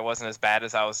like I said, it wasn't as bad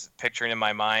as I was picturing in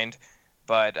my mind.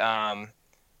 But I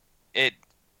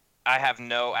have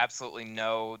absolutely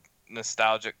no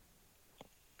nostalgic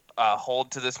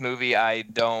hold to this movie. I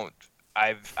don't.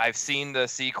 I've seen the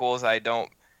sequels. I don't.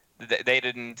 They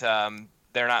didn't.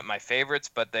 They're not my favorites,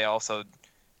 but they also.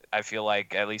 I feel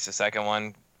like at least the second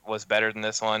one was better than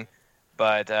this one,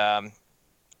 but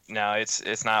no,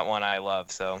 it's not one I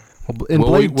love. So. In Well,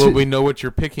 Blade 2, we know what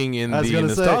you're picking in I was the gonna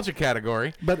say- nostalgia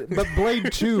category. but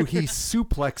Blade 2, he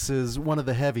suplexes one of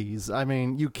the heavies. I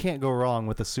mean, you can't go wrong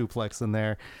with a suplex in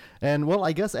there. And well,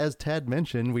 I guess as Tad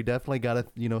mentioned, we definitely got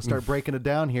to start breaking it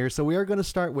down here. So we are going to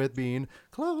start with being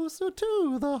closer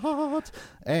to the heart.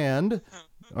 And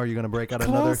are you going to break out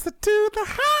another? Closer to the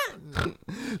heart.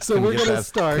 So we're going to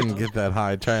start. Couldn't get that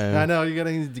high. I know you're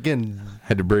going to again.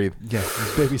 Had to breathe. Yeah,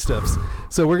 baby steps.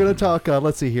 So we're gonna talk.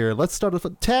 Let's see here. Let's start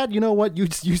with Tad. You know what? We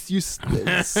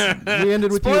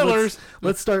ended with Spoilers. you.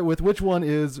 Let's start with which one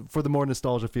is for the more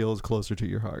nostalgia feels closer to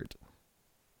your heart.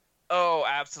 Oh,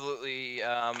 absolutely.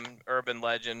 Urban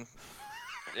Legend.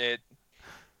 It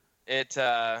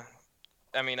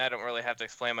I mean, I don't really have to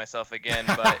explain myself again,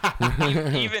 but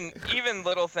even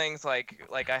little things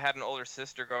like I had an older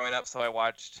sister growing up, so I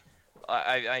watched.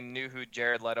 I knew who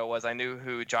Jared Leto was. I knew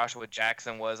who Joshua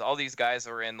Jackson was. All these guys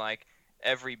were in like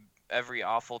every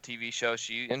awful TV show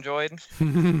she enjoyed.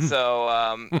 So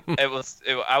I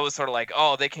was sort of like,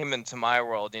 oh, they came into my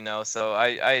world, you know. So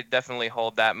I definitely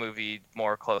hold that movie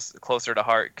more closer to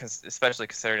heart, especially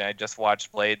considering I just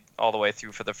watched Blade all the way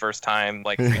through for the first time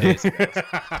like 3 days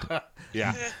ago.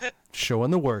 Yeah.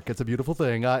 Showing the work. It's a beautiful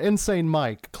thing. Insane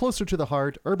Mike, closer to the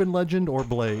heart, Urban Legend or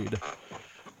Blade?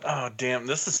 Oh, damn,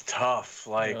 this is tough.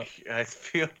 Like, I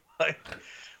feel like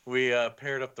we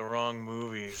paired up the wrong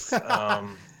movies.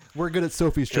 We're good at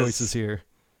Sophie's choices here.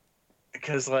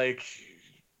 Because, like,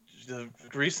 the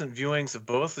recent viewings of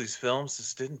both these films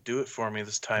just didn't do it for me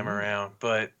this time around.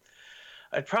 But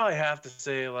I'd probably have to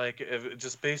say, like,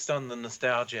 just based on the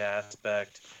nostalgia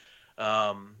aspect,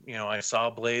 you know, I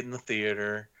saw Blade in the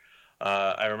theater.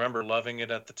 I remember loving it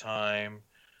at the time.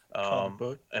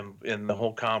 And in the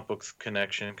whole comic books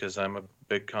connection, because I'm a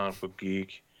big comic book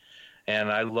geek.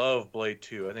 And I love Blade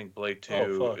 2. I think Blade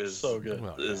 2 is so good.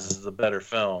 is the better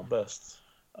film. Best.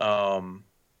 So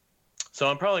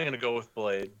I'm probably going to go with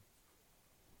Blade.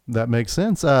 That makes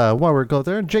sense. While we're going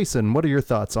there, Jason, what are your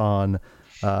thoughts on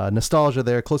nostalgia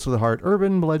there, close to the heart,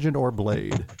 Urban Legend or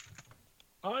Blade?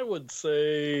 I would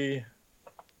say,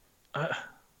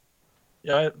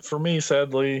 for me,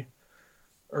 sadly,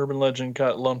 Urban Legend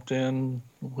got lumped in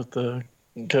with the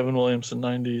Kevin Williamson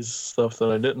 90s stuff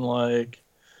that I didn't like,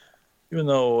 even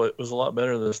though it was a lot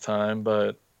better this time.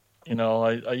 But, you know,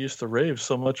 I used to rave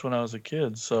so much when I was a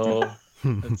kid, so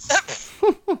it's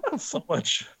so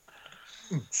much.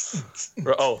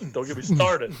 Oh, don't get me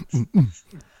started.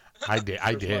 I did.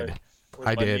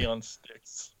 My neon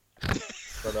sticks.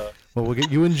 But, well, we'll get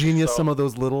you and Genius some of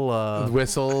those little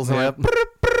whistles. Yep.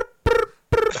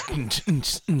 And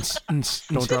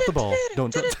Don't drop the ball.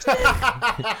 Don't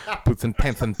drop. Boots and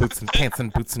pants and boots and pants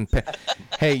and boots and pants.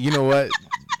 Hey, you know what?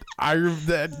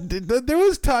 There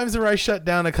was times where I shut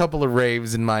down a couple of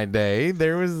raves in my day.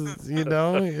 There was, you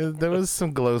know, there was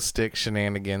some glow stick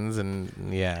shenanigans, and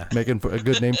yeah, Making a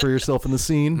good name for yourself in the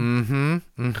scene.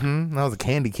 I was a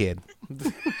candy kid.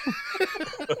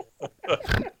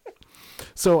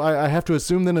 So I have to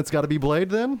assume then it's got to be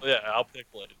Blade then? yeah, I'll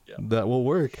pick Blade. Yeah. That will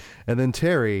work. And then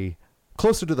Terry,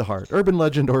 closer to the heart, Urban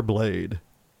Legend or Blade?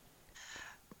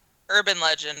 Urban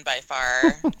Legend by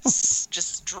far. It's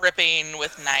just dripping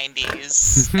with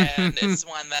 90s, and it's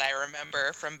one that I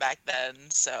remember from back then,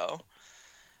 so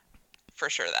for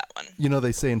sure that one. You know,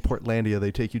 they say in Portlandia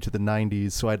they take you to the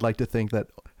 90s, so I'd like to think that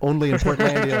only in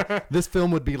Portlandia this film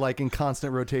would be like in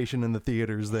constant rotation in the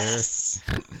theaters there. Yes.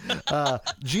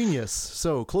 Genius.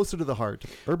 So, closer to the heart,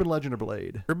 Urban Legend or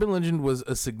Blade? Urban Legend was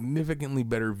a significantly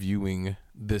better viewing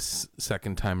this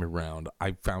second time around.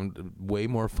 I found it way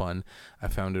more fun. I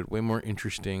found it way more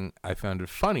interesting. I found it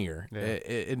funnier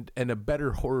and a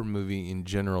better horror movie in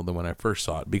general than when I first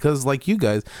saw it. Because like you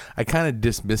guys, I kind of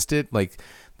dismissed it like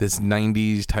this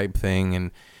 90s type thing, and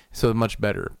so much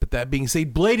better. But that being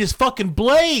said, Blade is fucking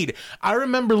Blade. I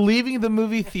remember leaving the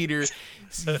movie theater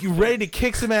ready to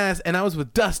kick some ass, and I was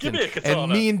with Dustin. Give me a katana.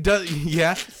 And me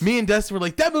and Dustin were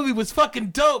like, that movie was fucking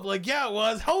dope. Like, yeah, it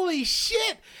was. Holy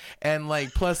shit. And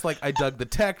like, plus like I dug the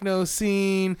techno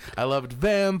scene. I loved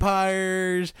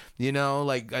vampires, you know,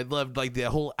 like I loved like the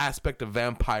whole aspect of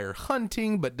vampire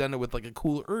hunting, but done it with like a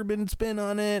cool urban spin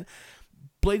on it.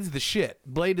 Blade's the shit.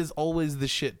 Blade is always the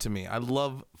shit to me. I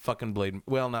love fucking Blade.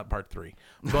 Well, not part 3,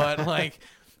 but like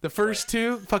the first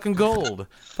two, fucking gold.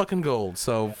 Fucking gold.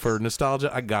 So for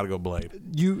nostalgia, I gotta go Blade.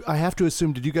 I have to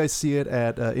assume, did you guys see it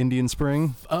at Indian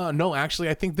Spring? No, actually,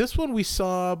 I think this one we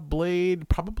saw Blade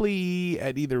probably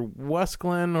at either West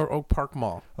Glen or Oak Park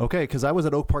Mall. Okay, because I was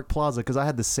at Oak Park Plaza because I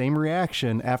had the same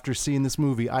reaction after seeing this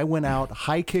movie. I went out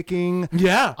high kicking.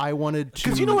 Yeah. I wanted to.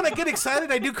 Because you know when I get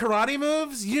excited, I do karate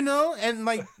moves, you know? And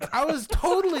like, I was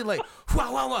totally like,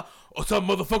 wow, wow, wow. Oh, some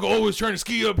motherfucker always trying to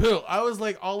ski uphill. I was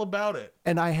like all about it.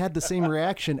 And I had the same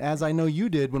reaction as I know you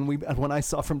did when I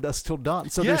saw From Dusk Till Dawn.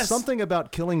 So Yes. there's something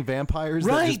about killing vampires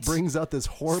that Right. just brings out this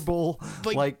horrible,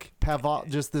 like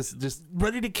just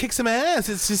ready to kick some ass.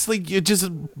 It's just like you're just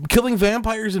killing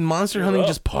vampires and monster hunting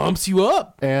just pumps you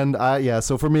up. And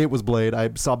so for me it was Blade. I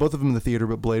saw both of them in the theater,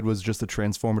 but Blade was just a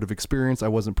transformative experience. I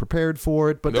wasn't prepared for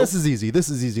it, but This is easy. This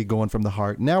is easy going from the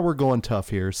heart. Now we're going tough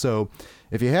here. So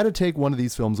if you had to take one of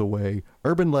these films away,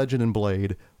 Urban Legend and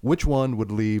Blade, which one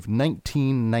would leave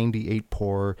 1998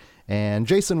 poor? And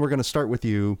Jason, we're going to start with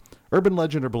you. Urban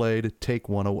Legend or Blade, take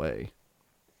one away.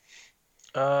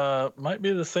 Might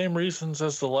be the same reasons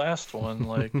as the last one.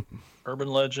 Like, Urban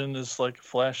Legend is like a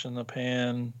flash in the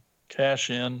pan, cash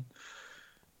in,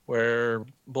 where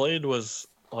Blade was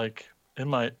like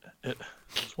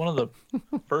it's one of the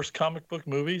first comic book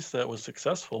movies that was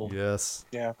successful. Yes.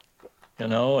 Yeah. You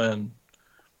know,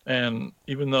 and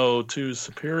even though 2's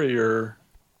superior,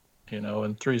 you know,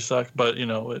 and 3 sucked, but you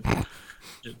know it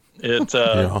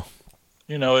Yeah.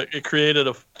 you know it created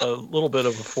a little bit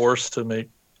of a force to make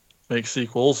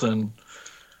sequels, and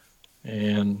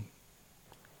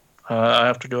I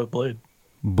have to go with Blade.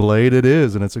 Blade it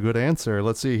is, and it's a good answer.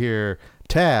 Let's see here.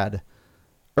 Tad,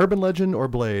 Urban Legend or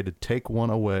Blade? Take one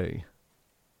away.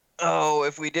 Oh,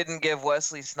 if we didn't give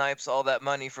Wesley Snipes all that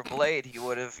money for Blade, he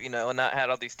would have, you know, not had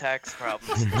all these tax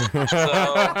problems. So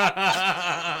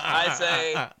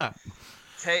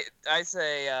I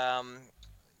say,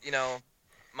 you know,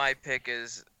 my pick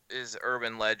is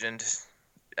Urban Legend.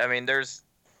 I mean, this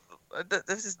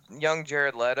is young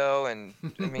Jared Leto, and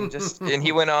I mean, and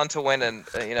he went on to win an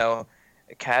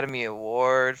Academy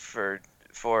Award for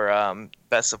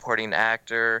Best Supporting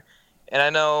Actor. And I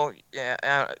know,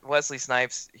 Wesley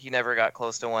Snipes, he never got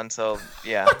close to one, so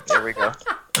yeah, there we go.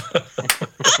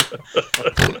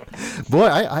 Boy,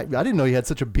 I didn't know you had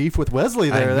such a beef with Wesley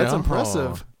there. That's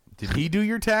impressive. Did he do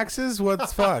your taxes?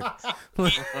 What's fuck? No,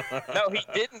 he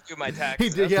didn't do my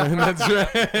taxes. He did, yeah. That's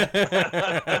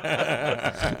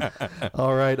right.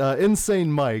 All right,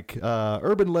 Insane Mike,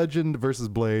 Urban Legend versus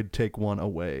Blade. Take one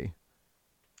away.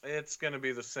 It's going to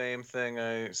be the same thing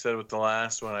I said with the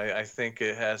last one. I think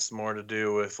it has more to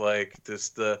do with like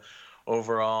the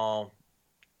overall,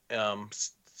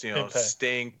 Impact.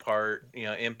 staying part,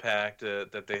 impact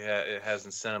that it has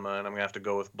in cinema, and I'm gonna have to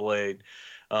go with Blade.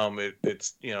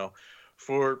 It's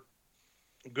for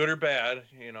good or bad,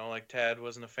 like Tad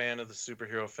wasn't a fan of the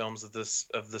superhero films of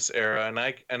this era,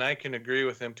 and I can agree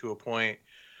with him to a point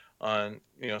on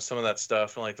some of that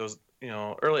stuff, and like those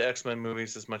early X-Men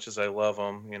movies, as much as I love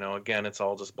them, again, it's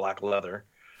all just black leather.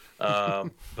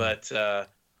 But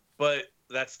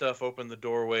that stuff opened the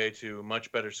doorway to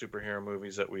much better superhero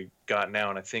movies that we got now.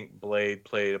 And I think Blade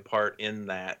played a part in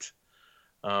that,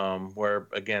 where,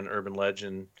 again, Urban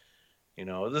Legend,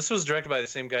 this was directed by the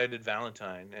same guy who did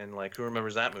Valentine. And, like, who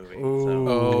remembers that movie?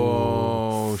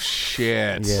 Oh,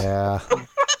 shit. Yeah.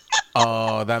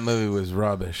 Oh, that movie was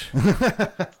rubbish.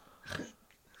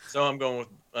 So I'm going with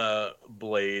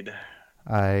Blade.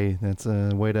 That's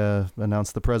a way to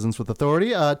announce the presence with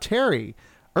authority. Terry,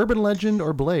 Urban Legend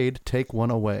or Blade? Take one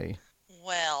away.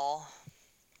 Well,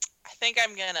 I think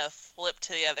I'm going to flip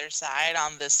to the other side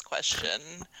on this question.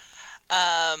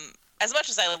 As much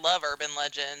as I love Urban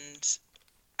Legend,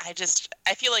 I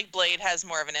feel like Blade has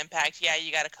more of an impact. Yeah,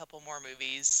 you got a couple more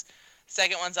movies.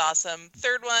 Second one's awesome.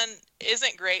 Third one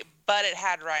isn't great, but it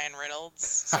had Ryan Reynolds.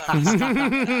 So I'm just gonna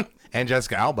put it up. And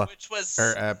Jessica Alba. Which was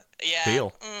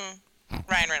Biel.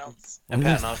 Ryan Reynolds. And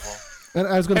Patton Oswalt. And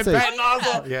I was going to say, Patton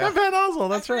Oswalt. Yeah. And Patton Oswalt.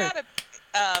 That's right. But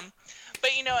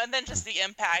and then just the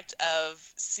impact of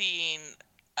seeing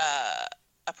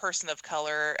a person of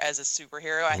color as a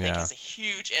superhero, I think is a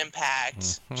huge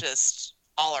impact just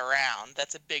all around.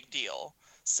 That's a big deal.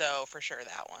 So for sure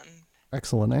that one.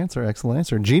 Excellent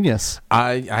answer. Genius.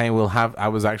 I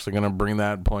was actually going to bring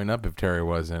that point up if Terry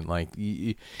wasn't. Like,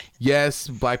 yes,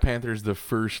 Black Panther is the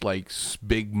first, like,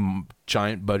 big,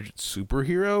 giant budget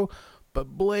superhero, but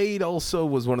Blade also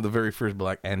was one of the very first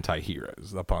black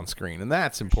anti-heroes up on screen, and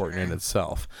that's important in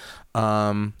itself.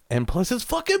 And plus, it's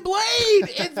fucking Blade!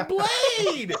 It's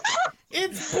Blade!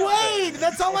 It's Blade!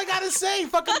 That's all I gotta say.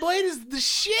 Fucking Blade is the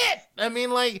shit! I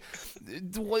mean, like,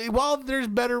 while there's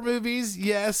better movies,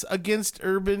 yes, against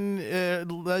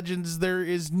Urban Legends, there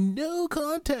is no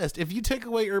contest. If you take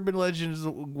away Urban Legends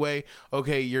away,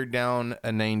 okay, you're down a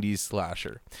 90s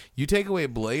slasher. You take away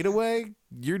Blade away,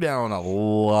 you're down a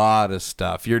lot of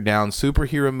stuff. You're down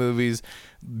superhero movies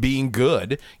being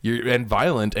good, and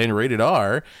violent and rated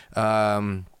R.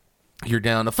 You're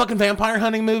down a fucking vampire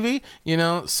hunting movie,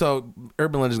 So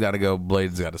Urban Legend's got to go.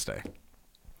 Blade's got to stay.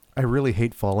 I really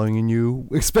hate following you,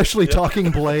 especially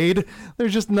talking Blade.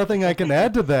 There's just nothing I can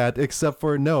add to that except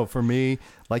for me,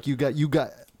 like you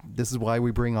got. This is why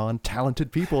we bring on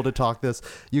talented people to talk this.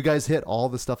 You guys hit all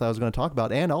the stuff I was going to talk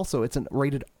about, and also it's a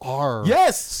rated R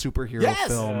superhero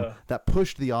film that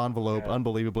pushed the envelope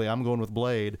unbelievably. I'm going with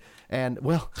Blade, and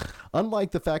well,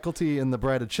 unlike the Faculty and the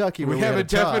Bride of Chucky, we have a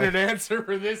definite answer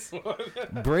for this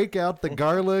one. Break out the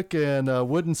garlic and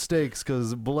wooden stakes,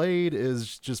 because Blade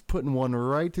is just putting one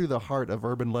right through the heart of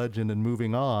Urban Legend and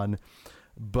moving on.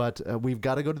 But we've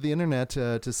got to go to the internet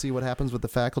to see what happens with the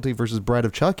Faculty versus Bride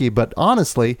of Chucky. But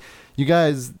honestly, you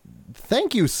guys,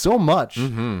 thank you so much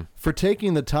for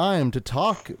taking the time to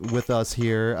talk with us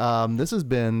here. This has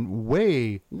been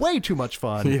way too much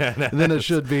fun than it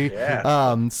should be.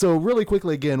 So really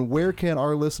quickly again, where can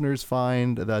our listeners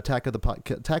find the Attack of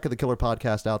the Killer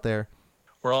podcast out there?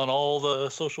 We're on all the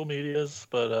social medias,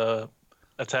 but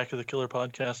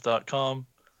attackofthekillerpodcast.com.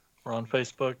 We're on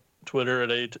Facebook, Twitter at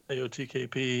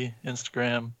AOTKP,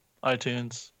 Instagram,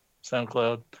 iTunes,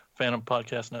 SoundCloud, Phantom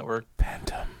Podcast Network.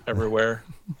 Phantom. Everywhere.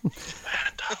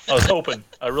 Phantom. I was hoping.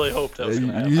 I really hoped that was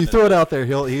going to happen. You throw it out there,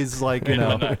 he's like,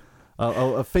 a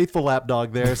faithful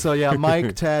lapdog there. So yeah,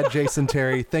 Mike, Tad, Jason,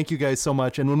 Terry, thank you guys so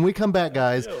much. And when we come back,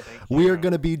 guys, we are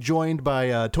going to be joined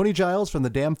by Tony Giles from the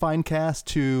Damn Fine Cast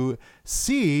to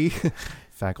see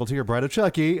Faculty or Bride of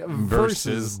Chucky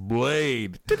versus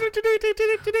Blade.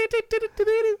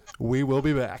 We will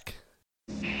be back.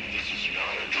 This is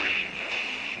not a dream.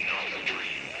 Not a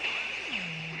dream.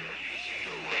 We are using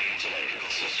your brain's electrical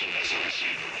system as a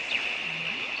receiver.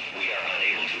 We are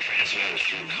unable to transmit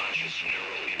through conscious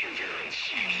neural interference.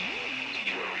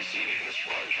 You are receiving this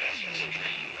broadcast as a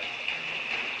dream.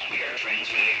 We are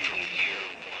transmitting from the year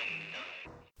 19.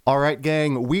 All right,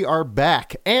 gang, we are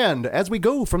back. And as we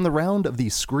go from the round of the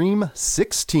Scream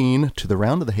 16 to the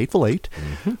round of the Hateful Eight,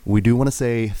 we do want to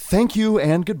say thank you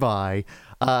and goodbye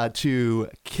to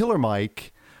Killer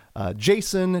Mike,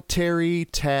 Jason, Terry,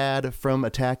 Tad from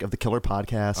Attack of the Killer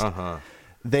podcast.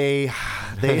 We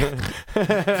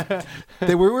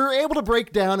were able to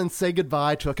break down and say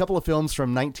goodbye to a couple of films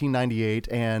from 1998,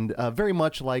 and very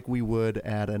much like we would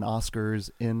at an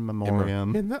Oscars in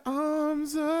memoriam. In the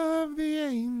arms of the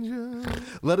angel.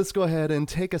 Let us go ahead and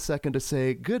take a second to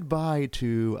say goodbye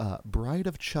to Bride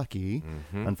of Chucky.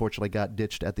 Unfortunately got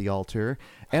ditched at the altar.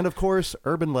 And of course,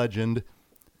 urban legend.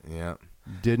 Yeah.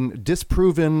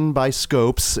 Disproven by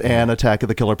Scopes and Attack of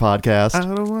the Killer podcast. I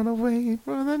don't want to wait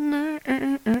for the night.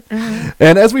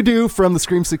 And as we do from the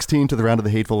Scream 16 to the round of the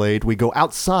Hateful Eight, we go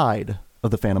outside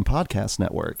of the Phantom Podcast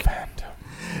Network.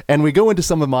 And we go into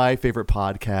some of my favorite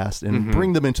podcasts and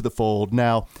bring them into the fold.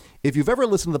 Now, if you've ever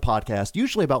listened to the podcast,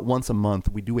 usually about once a month,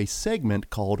 we do a segment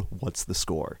called What's the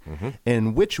Score?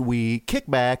 In which we kick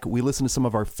back, we listen to some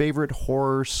of our favorite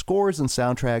horror scores and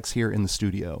soundtracks here in the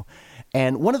studio.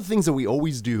 And one of the things that we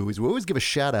always do is we always give a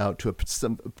shout out to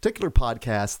some particular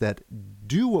podcasts that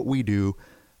do what we do,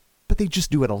 but they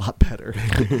just do it a lot better.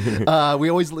 We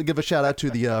always give a shout out to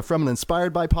the From and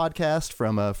Inspired By podcast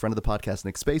from a friend of the podcast,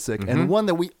 Nick Spacek. And one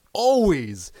that we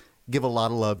always give a lot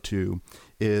of love to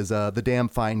is the Damn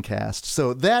Fine Cast.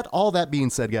 So all that being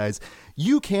said, guys,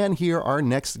 you can hear our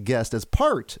next guest as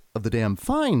part of the Damn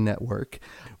Fine Network,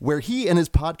 where he and his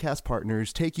podcast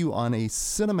partners take you on a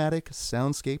cinematic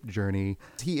soundscape journey.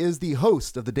 He is the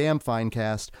host of the Damn Fine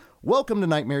Cast. Welcome to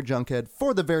Nightmare Junkhead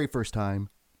for the very first time,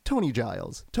 Tony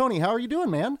Giles. Tony, how are you doing,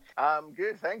 man? I'm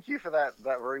good. Thank you for that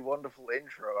very wonderful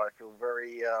intro. I feel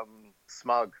very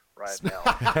smug right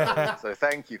now. So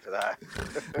thank you for that.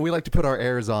 We like to put our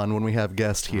airs on when we have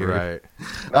guests here. Right.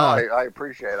 No, I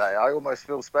appreciate that. I almost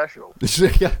feel special.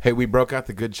 Hey, we broke out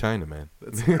the good china, man.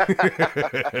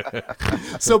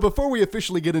 So before we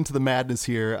officially get into the madness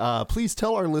here, please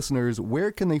tell our listeners,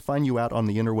 where can they find you out on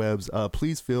the interwebs?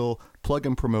 Please plug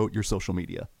and promote your social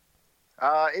media.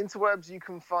 Interwebs, you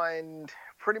can find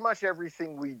pretty much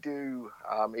everything we do.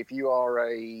 If you are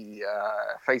a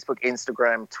Facebook,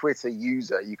 Instagram, Twitter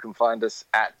user, you can find us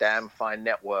at Damn Fine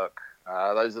Network.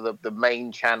 Those are the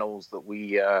main channels that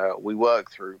we work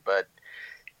through. But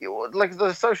like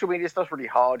the social media stuff's really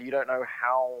hard. You don't know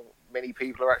how many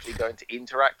people are actually going to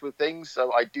interact with things.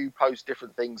 So I do post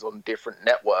different things on different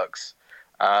networks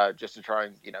just to try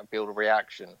and build a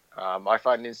reaction. I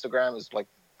find Instagram is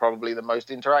probably the most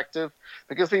interactive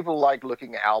because people like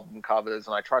looking at album covers,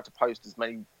 and I try to post as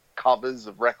many covers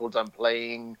of records I'm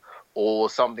playing or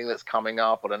something that's coming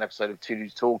up on an episode of Two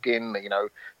Dudes Talking.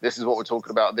 This is what we're talking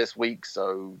about this week,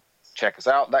 so check us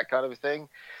out, that kind of a thing.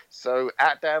 So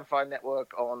at Damn Fine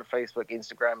Network on Facebook,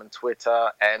 Instagram, and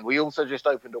Twitter. And we also just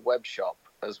opened a web shop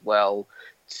as well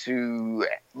to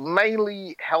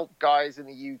mainly help guys in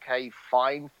the UK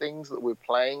find things that we're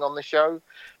playing on the show,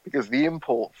 because the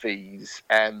import fees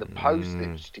and the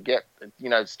postage to get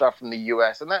stuff from the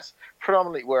US, and that's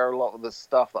predominantly where a lot of the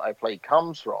stuff that I play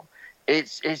comes from.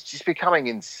 It's just becoming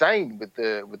insane with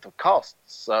the costs.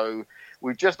 So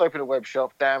we've just opened a web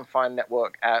shop,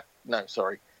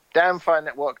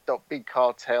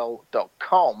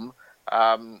 damnfinenetwork.bigcartel.com.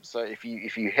 So if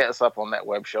you hit us up on that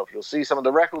web shop, you'll see some of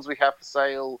the records we have for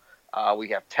sale. We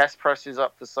have test presses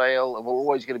up for sale, and we're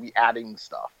always going to be adding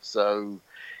stuff. So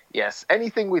yes,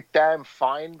 anything with Damn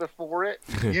Fine before it,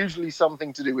 usually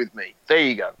something to do with me. There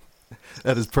you go.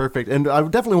 That is perfect. And I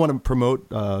definitely want to promote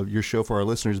your show for our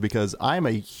listeners because I'm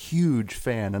a huge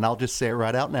fan, and I'll just say it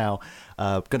right out now.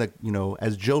 Gonna,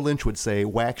 as Joe Lynch would say,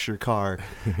 wax your car.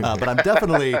 But I'm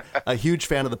definitely a huge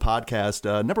fan of the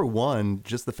podcast. Number one,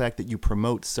 just the fact that you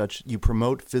promote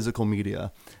physical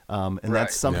media. And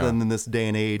that's something in this day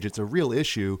and age, it's a real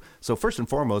issue. So first and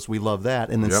foremost, we love that.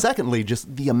 And then secondly,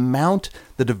 just the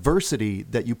diversity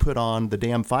that you put on the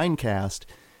Damn Finecast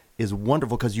is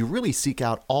wonderful because you really seek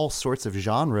out all sorts of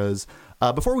genres.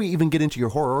 Before we even get into your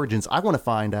horror origins, I want to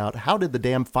find out, how did the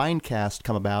Damn Finecast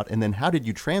come about, and then how did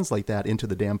you translate that into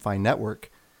the Damn Fine Network?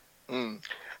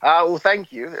 Well,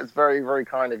 thank you. It's very, very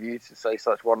kind of you to say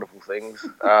such wonderful things.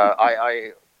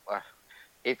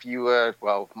 If you were,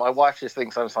 my wife just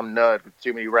thinks I'm some nerd with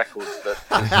too many records that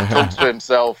just talks to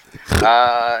himself. There's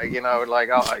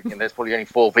probably only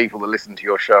 4 people that listen to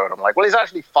your show. And I'm like, well, it's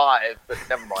actually 5, but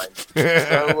never mind.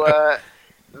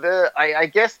 So I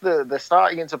guess the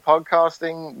starting into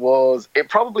podcasting it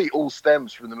probably all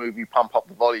stems from the movie Pump Up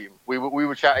the Volume. We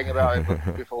were chatting about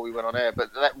it before we went on air,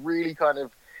 but that really kind of,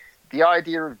 the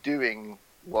idea of doing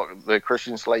what the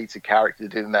Christian Slater character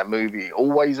did in that movie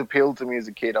always appealed to me as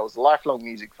a kid. I was a lifelong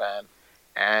music fan,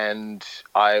 and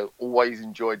I always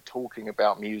enjoyed talking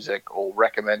about music or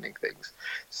recommending things.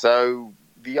 So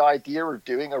the idea of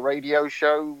doing a radio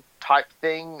show type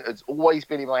thing has always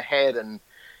been in my head. And,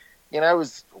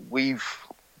 as we've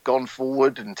gone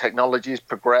forward and technology has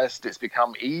progressed, it's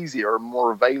become easier and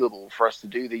more available for us to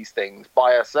do these things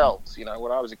by ourselves. When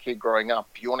I was a kid growing up,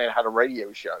 you wanted to have a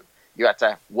radio show. You had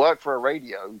to work for a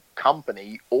radio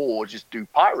company or just do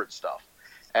pirate stuff.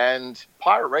 And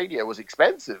pirate radio was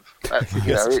expensive.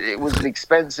 It was an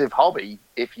expensive hobby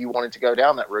if you wanted to go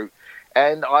down that route.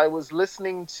 And I was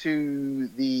listening to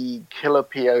the Killer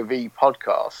POV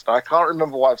podcast. I can't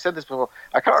remember why I've said this before.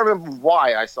 I can't remember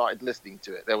why I started listening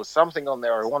to it. There was something on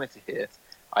there I wanted to hear.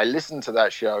 I listened to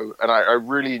that show, and I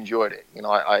really enjoyed it.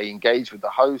 I engaged with the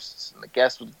hosts, and the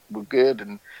guests were good,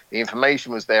 and the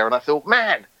information was there. And I thought,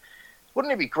 man,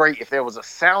 wouldn't it be great if there was a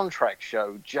soundtrack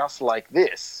show just like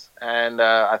this? And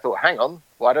I thought, hang on,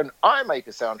 why don't I make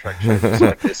a soundtrack show just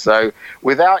like this? So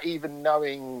without even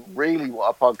knowing really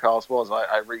what a podcast was,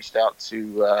 I reached out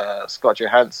to Scott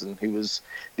Johansson, who was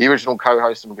the original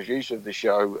co-host and producer of the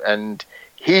show, and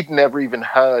he'd never even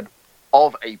heard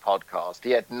of a podcast.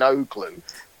 He had no clue,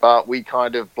 but we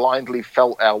kind of blindly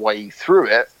felt our way through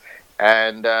it.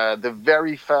 And the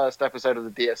very first episode of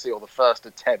the DSC, or the first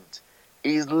attempt,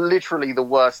 is literally the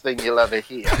worst thing you'll ever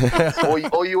hear.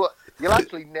 You'll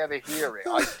actually never hear it.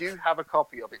 I do have a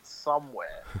copy of it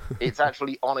somewhere. It's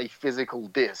actually on a physical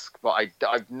disc, but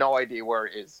I've no idea where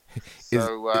it is.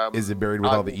 So, is it buried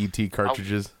with all the ET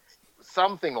cartridges?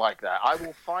 Something like that. I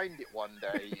will find it one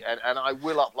day, and I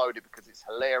will upload it because it's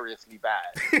hilariously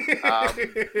bad.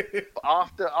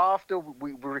 After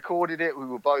we recorded it, we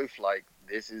were both like,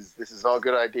 this is not a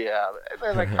good idea. And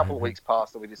then a couple of weeks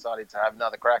passed, and we decided to have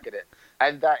another crack at it.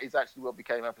 And that is actually what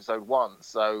became episode 1.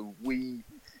 So we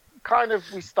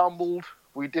stumbled.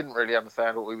 We didn't really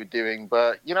understand what we were doing.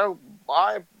 But,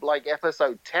 I like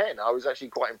episode 10, I was actually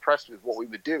quite impressed with what we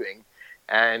were doing.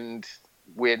 And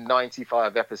we're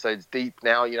 95 episodes deep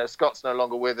now. Scott's no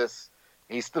longer with us.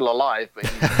 He's still alive, but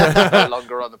he's no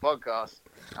longer on the podcast.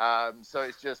 So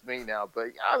it's just me now.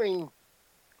 But, I mean,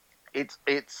 it's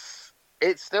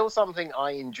still something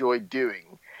I enjoy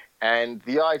doing. And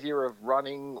the idea of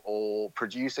running or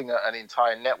producing an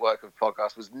entire network of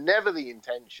podcasts was never the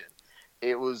intention.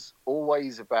 It was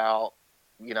always about,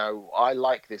 I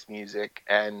like this music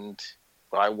and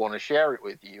I want to share it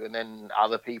with you. And then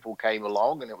other people came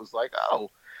along and it was like,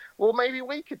 oh, well, maybe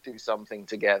we could do something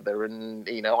together. And,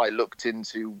 I looked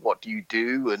into what do you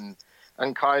do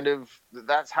and kind of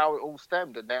that's how it all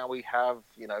stemmed. And now we have,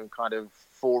 kind of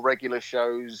 4 regular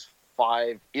shows,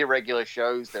 5 irregular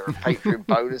shows. There are Patreon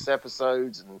bonus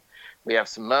episodes, and we have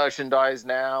some merchandise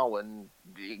now, and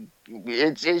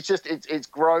it's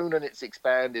grown and it's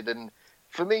expanded. And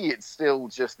for me, it's still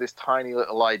just this tiny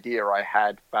little idea I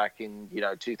had back in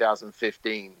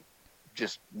 2015,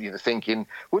 just thinking,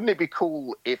 wouldn't it be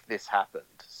cool if this happened?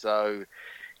 So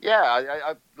yeah,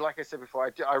 I like I said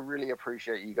before, I really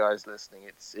appreciate you guys listening.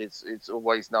 It's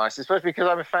always nice, especially because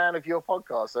I'm a fan of your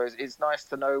podcast. So it's nice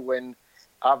to know when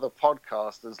other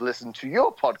podcasters listen to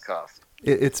your podcast.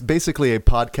 It's basically a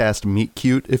podcast meet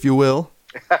cute, if you will.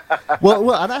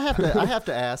 well, and I have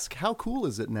to ask, how cool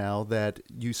is it now that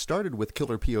you started with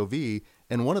Killer POV,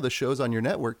 and one of the shows on your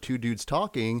network, Two Dudes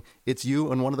Talking, it's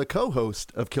you and one of the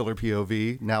co-hosts of Killer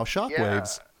POV, now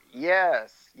Shockwaves.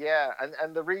 Yes. Yeah,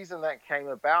 and the reason that came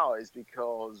about is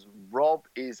because Rob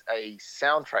is a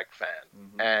soundtrack fan,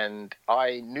 and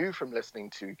I knew from listening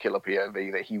to Killer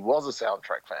POV that he was a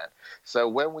soundtrack fan. So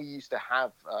when we used to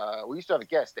have a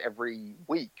guest every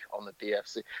week on the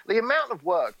DFC. The amount of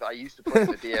work that I used to put in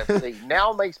the DFC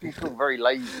now makes me feel very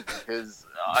lazy because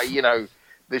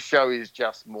the show is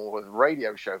just more of a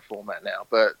radio show format now.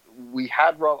 But we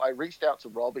had Rob. I reached out to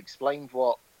Rob, explained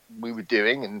what we were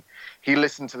doing, and he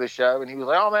listened to the show and he was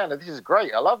like, oh man, this is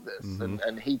great, I love this.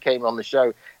 And he came on the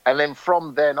show, and then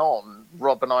from then on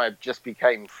Rob and I just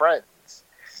became friends,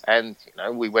 and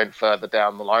we went further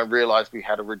down the line, realized we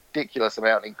had a ridiculous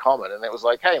amount in common, and it was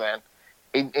like, hey man,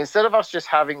 instead of us just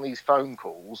having these phone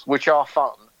calls, which are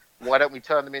fun, why don't we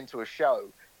turn them into a show?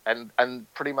 And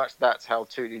pretty much that's how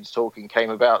Two Dudes Talking came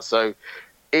about. So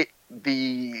I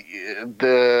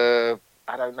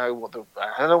don't know what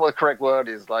the correct word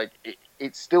is. Like,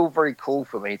 it's still very cool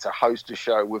for me to host a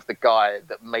show with the guy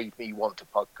that made me want to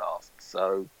podcast.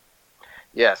 So,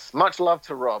 yes, much love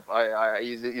to Rob.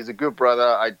 He's a good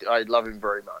brother. I love him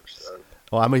very much. So.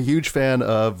 Well, I'm a huge fan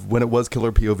of when it was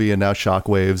Killer POV and now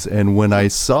Shockwaves. And when I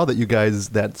saw that you guys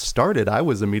that started, I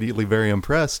was immediately very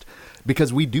impressed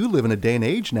because we do live in a day and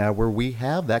age now where we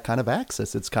have that kind of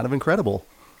access. It's kind of incredible.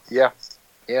 Yeah.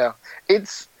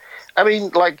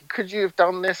 Could you have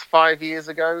done this 5 years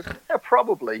ago? Yeah,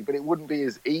 probably, but it wouldn't be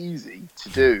as easy to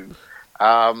do.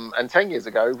 And 10 years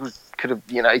ago,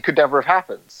 it could never have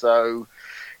happened. So,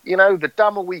 the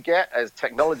dumber we get as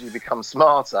technology becomes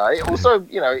smarter, it also,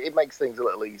 it makes things a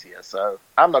little easier. So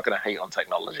I'm not going to hate on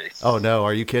technology. Oh, no.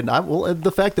 Are you kidding?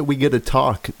 The fact that we get to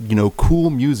talk,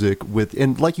 cool music with,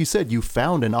 and like you said, you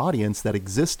found an audience that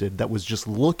existed that was just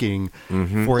looking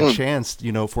for a chance,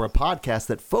 for a podcast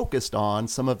that focused on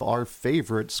some of our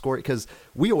favorite score. Because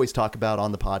we always talk about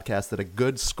on the podcast that a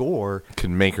good score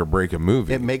can make or break a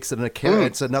movie. It makes it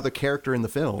it's another character in the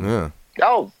film. Yeah.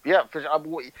 Oh, yeah.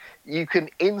 You can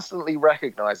instantly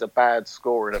recognize a bad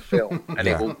score in a film, and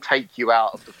it will take you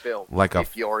out of the film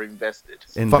if you're invested.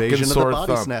 Invasion of the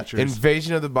Body Snatchers.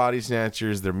 Invasion of the Body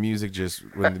Snatchers. Their music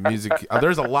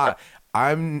there's a lot.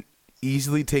 I'm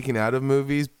easily taken out of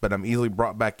movies, but I'm easily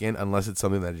brought back in unless it's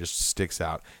something that just sticks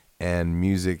out. And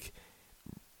music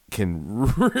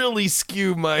can really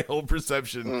skew my whole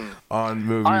perception on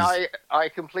movies. I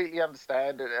completely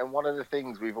understand it, and one of the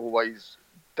things we've always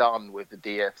done with the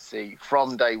DFC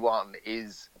from day one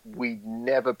is we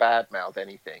never badmouth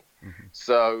anything.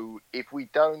 So if we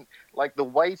don't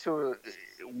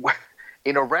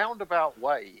in a roundabout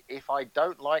way, if I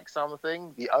don't like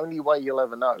something, the only way you'll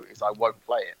ever know is I won't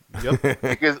play it. Yep.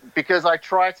 because I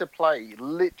try to play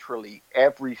literally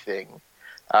everything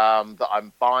that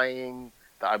I'm buying,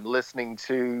 that I'm listening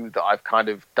to, that I've kind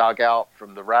of dug out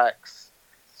from the racks.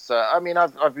 So I've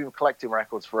been collecting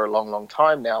records for a long, long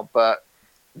time now, but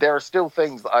there are still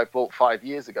things that I bought 5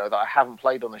 years ago that I haven't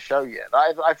played on the show yet.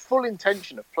 I have full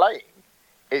intention of playing.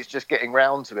 It's just getting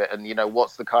round to it, and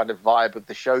what's the kind of vibe of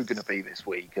the show going to be this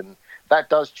week, and that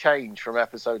does change from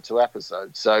episode to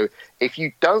episode. So if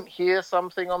you don't hear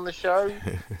something on the show,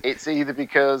 it's either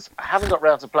because I haven't got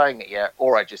round to playing it yet,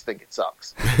 or I just think it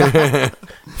sucks.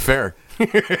 Fair.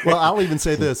 Well, I'll even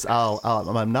say this.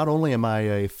 I'm not only am I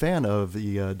a fan of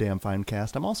the Damn Fine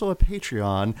Cast, I'm also a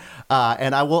Patreon,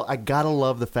 and I gotta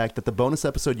love the fact that the bonus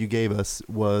episode you gave us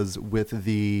was with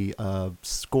the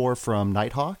score from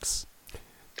Nighthawks.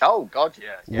 Oh, God,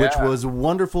 yeah. Which was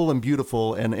wonderful and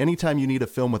beautiful. And anytime you need a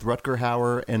film with Rutger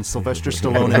Hauer and Sylvester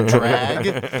Stallone and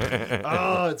drag,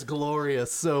 oh, it's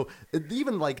glorious. So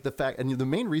even like the fact, and the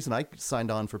main reason I signed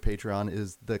on for Patreon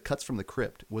is the Cuts from the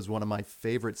Crypt was one of my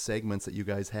favorite segments that you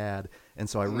guys had. And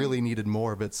so I really needed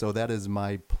more of it. So that is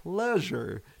my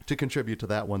pleasure to contribute to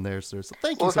that one there, sir. So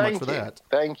thank you so much for that.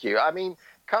 Thank you. I mean,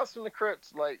 Cuts from the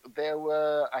Crypt,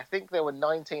 I think there were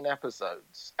 19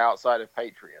 episodes outside of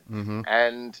Patreon.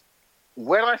 And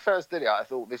when I first did it, I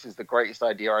thought this is the greatest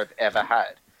idea I've ever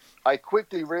had. I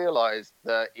quickly realized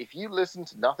that if you listen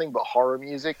to nothing but horror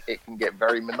music, it can get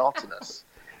very monotonous.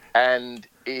 And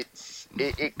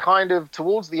it kind of,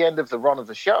 towards the end of the run of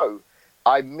the show,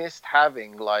 I missed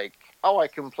having I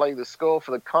can play the score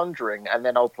for The Conjuring, and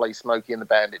then I'll play Smokey and the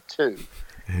Bandit 2.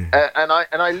 And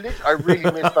I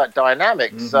really missed that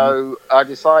dynamic. So I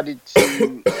decided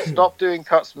to stop doing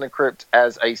Cuts from the Crypt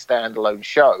as a standalone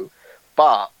show.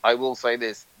 But I will say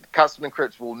this: Cuts from the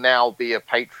Crypt will now be a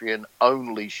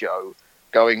Patreon-only show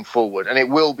going forward, and it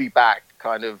will be back.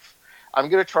 I'm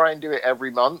going to try and do it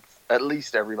every month, at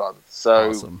least every month.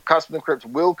 So awesome. Cuts from the Crypt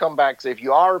will come back. So if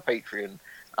you are a Patreon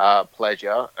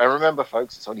pledger, and remember,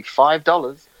 folks, it's only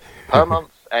 $5 per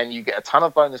month, and you get a ton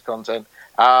of bonus content.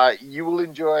 You will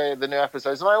enjoy the new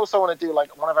episodes. And I also want to do,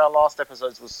 like, one of our last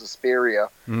episodes was Suspiria,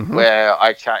 where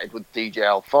I chatted with DJ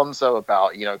Alfonso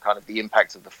about, you know, kind of the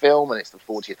impact of the film, and it's the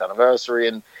 40th anniversary.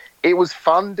 And it was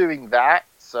fun doing that.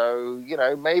 So, you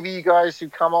know, maybe you guys who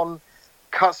come on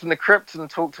Cuts from the Crypt and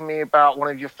talk to me about one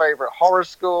of your favorite horror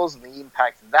scores and the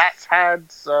impact that's had.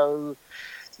 So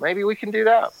maybe we can do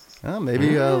that.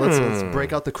 Maybe let's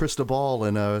break out the crystal ball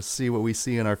and see what we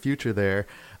see in our future there.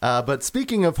 But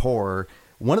speaking of horror,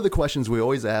 one of the questions we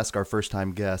always ask our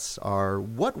first-time guests are,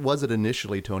 what was it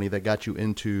initially, Tony, that got you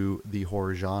into the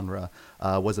horror genre?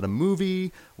 Was it a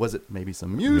movie? Was it maybe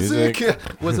some music?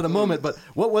 Was it a moment? But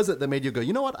what was it that made you go,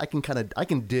 you know what, I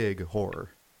can dig horror?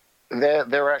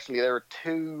 There are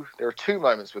two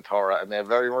moments with horror, and they're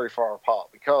very, very far apart.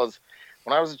 Because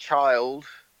when I was a child,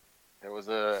 there was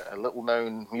a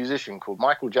little-known musician called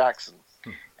Michael Jackson,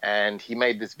 and he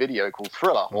made this video called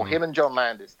Thriller, or him and John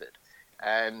Landis did.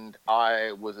 And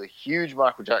I was a huge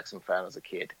Michael Jackson fan as a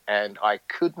kid, and I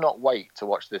could not wait to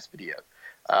watch this video.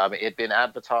 It had been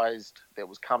advertised that it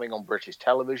was coming on British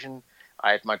television.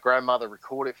 I had my grandmother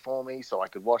record it for me so I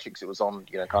could watch it because it was on,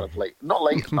 you know, kind of late, not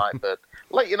late at night, but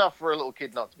late enough for a little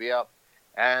kid not to be up.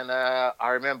 And I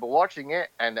remember watching it,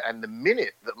 and the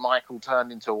minute that Michael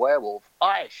turned into a werewolf,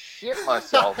 I shit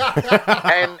myself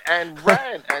and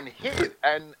ran and hid.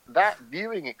 And that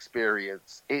viewing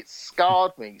experience, it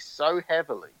scarred me so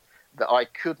heavily that I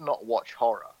could not watch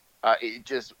horror.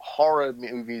 Horror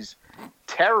movies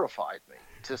terrified me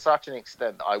to such an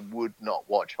extent that I would not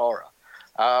watch horror.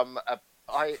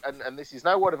 And this is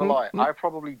no word of a lie, I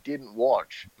probably didn't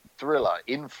watch Thriller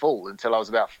in full until I was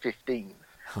about 15,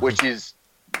 which is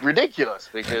ridiculous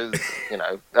because, you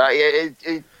know,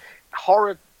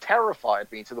 horror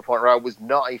terrified me to the point where I was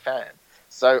not a fan.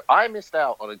 So I missed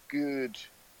out on a good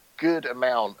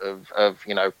amount of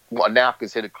you know, what are now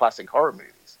considered classic horror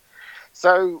movies.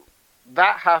 So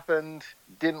that happened,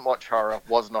 didn't watch horror,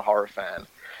 wasn't a horror fan.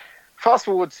 Fast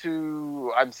forward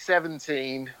to, I'm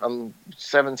 18, I'm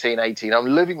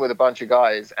living with a bunch of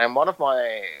guys, and one of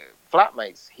my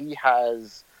flatmates, he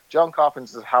has John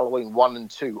Carpenter's Halloween 1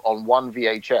 and 2 on one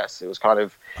VHS. It was kind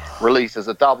of released as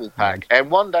a double pack.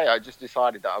 And one day I just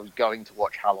decided that I was going to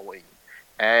watch Halloween.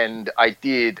 And I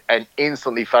did, and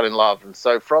instantly fell in love. And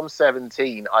so from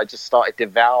 17, I just started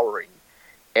devouring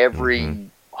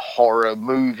every horror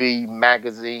movie,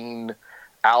 magazine,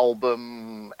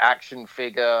 album, action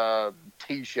figure,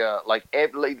 t-shirt.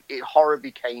 Horror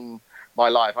became my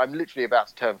life. I'm literally about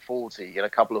to turn 40 in a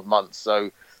couple of months.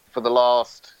 So for the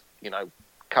last, you know,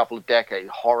 couple of decades,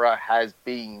 horror has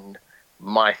been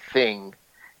my thing.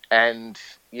 And,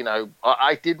 you know,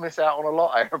 I did miss out on a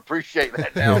lot. I appreciate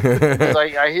that now. Because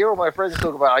I hear all my friends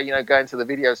talk about, you know, going to the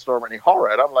video store and renting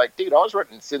horror. And I'm like, dude, I was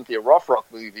renting Cynthia Rothrock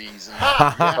movies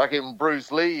and fucking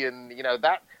Bruce Lee. And, you know,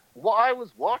 what I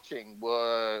was watching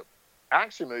were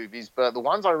action movies, but the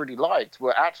ones I really liked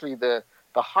were actually the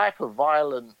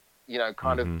hyper-violent, you know,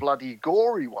 kind of bloody,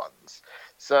 gory ones.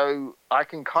 So I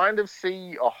can kind of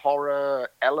see a horror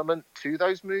element to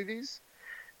those movies.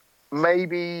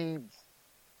 Maybe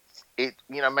it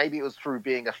was through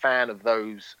being a fan of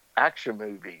those action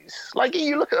movies. Like,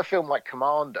 you look at a film like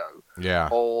Commando,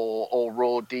 or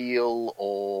Raw Deal,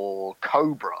 or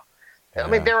Cobra. I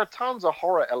mean, there are tons of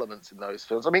horror elements in those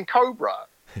films. I mean, Cobra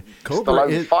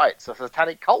Stallone fights a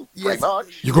satanic cult, pretty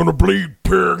much. You're gonna bleed,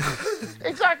 pig.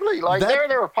 Exactly. Like,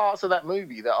 there are parts of that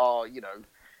movie that are, you know,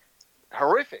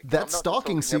 horrific. That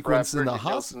stalking sequence in the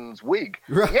hospital. Wig.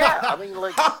 Yeah, I mean,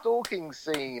 like, the stalking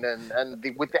scene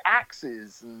and with the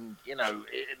axes, and, you know,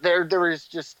 there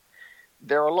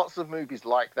are lots of movies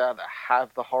like that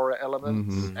have the horror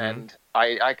elements, and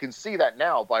I can see that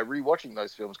now by rewatching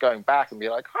those films, going back and be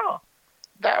like,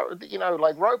 that, you know,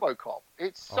 like RoboCop.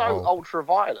 It's so ultra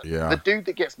violent. Yeah. The dude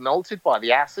that gets melted by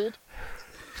the acid.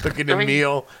 Looking at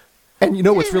Neil. And you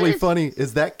know what's really funny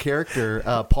is that character,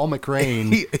 Paul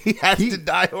McCrane. He has to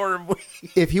die horribly.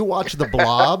 If you watch The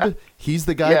Blob, he's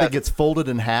the guy that gets folded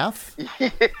in half. Yeah.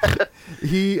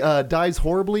 He dies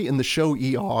horribly in the show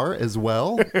ER as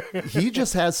well. He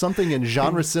just has something in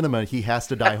genre cinema. He has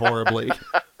to die horribly.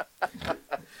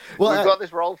 Well, we've got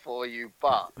this role for you,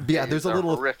 but there's a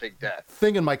little horrific death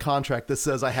thing in my contract that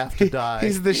says I have to die.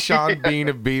 He's the Sean Bean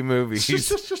of B movies.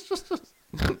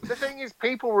 The thing is,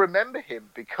 people remember him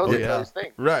because of those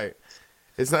things. Right.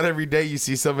 It's not every day you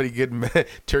see somebody get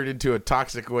turned into a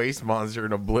toxic waste monster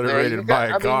and obliterated by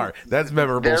a car. That's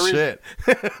memorable shit.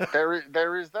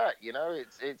 there is that. You know,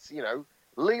 it's you know,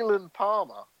 Leland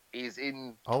Palmer is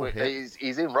in is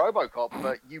in RoboCop,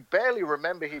 but you barely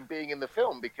remember him being in the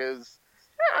film because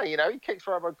yeah, you know, he kicks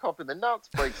RoboCop in the nuts,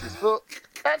 breaks his foot.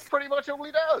 That's pretty much all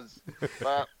he does.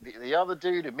 But the other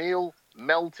dude, Emil,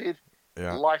 melted,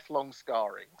 lifelong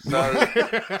scarring. So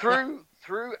through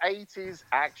 80s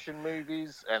action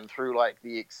movies and through like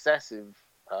the excessive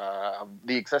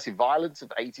violence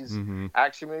of 80s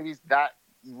action movies, that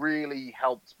really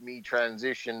helped me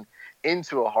transition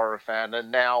into a horror fan.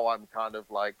 And now I'm kind of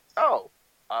like, oh,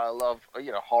 I love,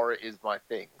 you know, horror is my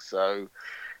thing. So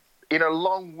in a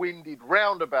long-winded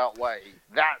roundabout way,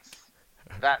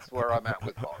 that's where I'm at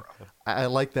with horror. I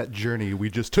like that journey we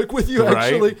just took with you,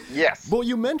 actually. Yes. Well,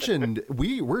 you mentioned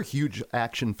we're huge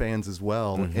action fans as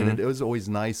well, and it was always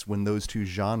nice when those two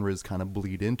genres kind of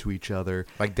bleed into each other.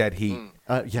 Like Dead Heat.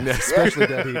 Especially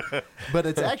Dead Heat. But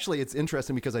it's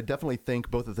interesting because I definitely think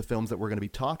both of the films that we're going to be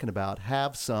talking about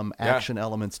have some action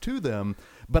elements to them.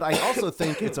 But I also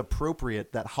think it's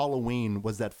appropriate that Halloween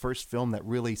was that first film that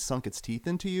really sunk its teeth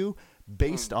into you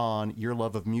based on your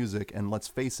love of music and, let's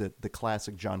face it, the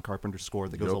classic John Carpenter score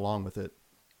that goes along with it.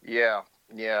 Yeah.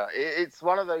 It's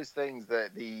one of those things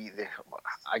that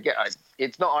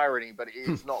it's not irony, but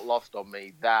it's not lost on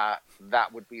me that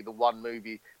would be the one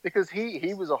movie, because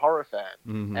he was a horror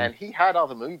fan and he had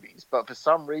other movies, but for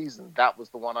some reason that was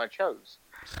the one I chose.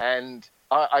 And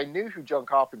I knew who John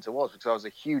Carpenter was because I was a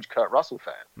huge Kurt Russell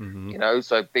fan, you know,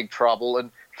 so Big Trouble.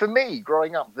 And for me,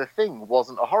 growing up, The Thing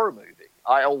wasn't a horror movie.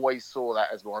 I always saw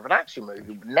that as more of an action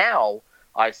movie. Now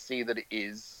I see that it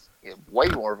is way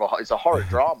more of it's a horror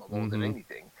drama more than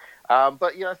anything.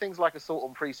 But, you know, things like Assault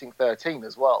on Precinct 13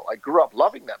 as well. I grew up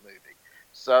loving that movie.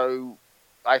 So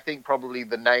I think probably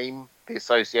the name, the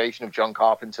association of John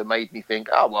Carpenter made me think,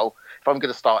 oh, well, if I'm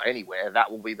going to start anywhere, that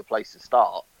will be the place to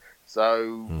start.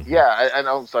 So, yeah, and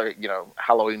also, you know,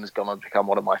 Halloween has gone on to become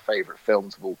one of my favorite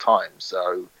films of all time.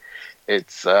 So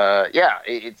it's,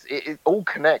 it all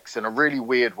connects in a really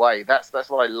weird way. That's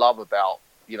what I love about,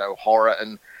 you know, horror,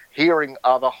 and hearing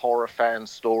other horror fan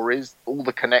stories, all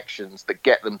the connections that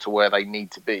get them to where they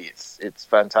need to be. It's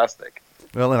fantastic.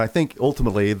 Well, and I think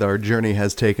ultimately our journey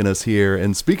has taken us here.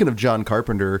 And speaking of John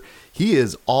Carpenter, he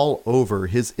is all over.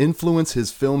 His influence,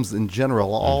 his films in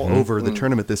general, all over the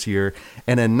tournament this year.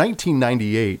 And in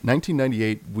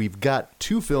 1998, we've got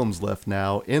 2 films left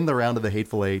now in the round of the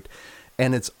Hateful Eight.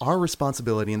 And it's our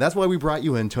responsibility, and that's why we brought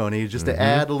you in, Tony, just to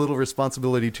add a little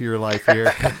responsibility to your life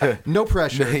here. No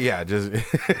pressure.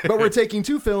 But we're taking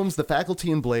 2 films, The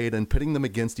Faculty and Blade, and pitting them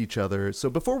against each other.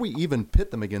 So before we even pit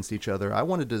them against each other, I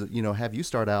wanted to, you know, have you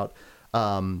start out.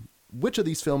 Which of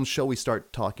these films shall we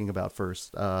start talking about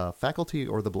first? Faculty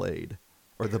or The Blade?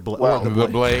 Or the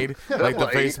Blade? Like the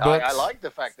Facebook. I like the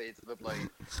fact that it's The Blade.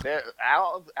 They're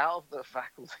out of The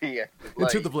Faculty and The Blade.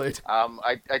 Into The Blade.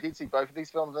 I did see both of these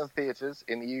films in the theaters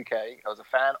in the UK. I was a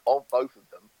fan of both of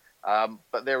them.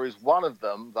 But there is one of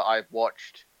them that I've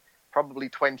watched probably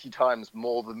 20 times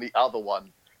more than the other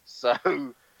one. So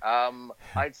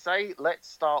I'd say let's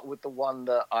start with the one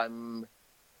that I'm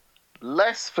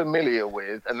less familiar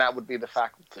with, and that would be The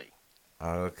Faculty.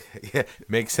 Okay, yeah,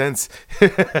 makes sense.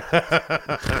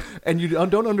 And you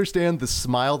don't understand the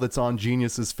smile that's on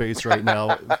Genius's face right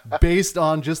now, based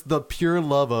on just the pure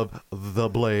love of The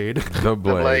Blade. The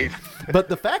Blade. But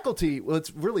The Faculty,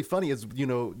 what's really funny is, you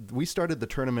know, we started the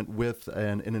tournament with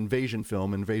an invasion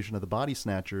film, Invasion of the Body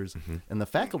Snatchers, and The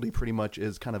Faculty pretty much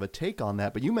is kind of a take on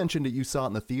that. But you mentioned that you saw it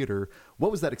in the theater.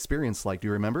 What was that experience like? Do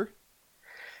you remember?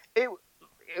 It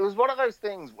was one of those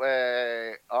things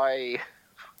where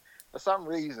for some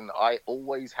reason, I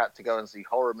always had to go and see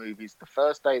horror movies the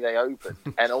first day they opened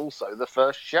and also the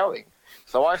first showing.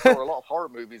 So I saw a lot of horror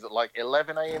movies at like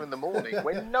 11 a.m. in the morning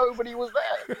when nobody was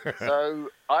there. So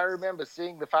I remember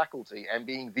seeing The Faculty and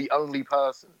being the only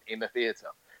person in the theater.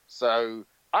 So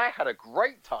I had a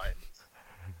great time.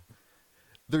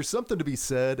 There's something to be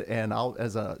said, and I'll,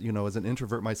 as an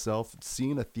introvert myself,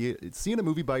 seeing a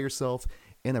movie by yourself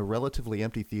in a relatively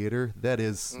empty theater, that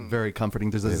is very comforting.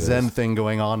 There's a Zen thing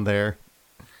going on there.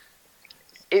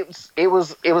 It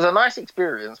was a nice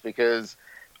experience because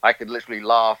I could literally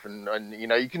laugh and you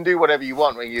know, you can do whatever you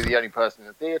want when you're the only person in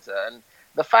the theater. And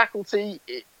The Faculty,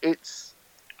 it's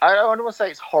I don't want to say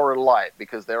it's horror light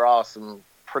because there are some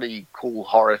pretty cool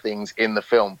horror things in the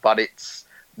film, but it's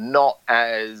not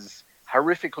as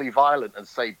horrifically violent as,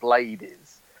 say, Blade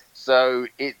is. So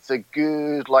it's a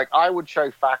good, like, I would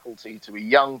show Faculty to a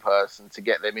young person to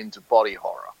get them into body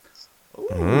horror. Ooh,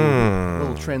 a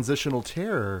little transitional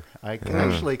terror. I can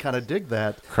actually kind of dig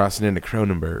that. Crossing into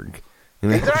Cronenberg.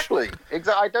 Exactly.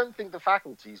 I don't think The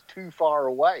Faculty is too far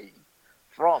away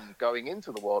from going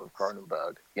into the world of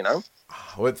Cronenberg, you know?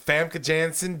 With Famke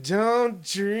Janssen, don't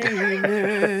dream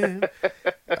it.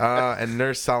 And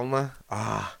Nurse Salma.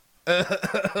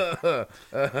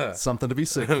 Something to be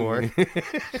sick for.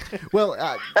 Well,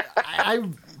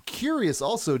 I'm curious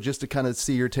also just to kind of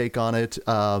see your take on it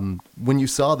when you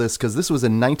saw this, because this was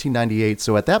in 1998.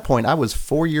 So at that point, I was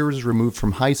 4 years removed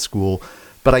from high school,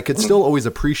 but I could still always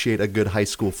appreciate a good high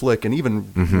school flick. And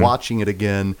even watching it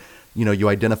again, you know, you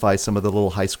identify some of the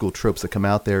little high school tropes that come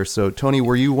out there. So, Tony,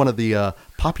 were you one of the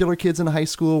popular kids in high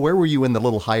school? Where were you in the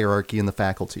little hierarchy in the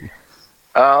faculty?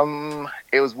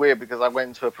 It was weird because I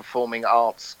went to a performing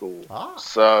arts school,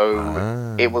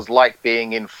 so it was like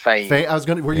being in fame.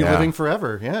 Were you living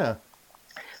forever? Yeah.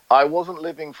 I wasn't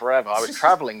living forever. I was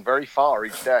traveling very far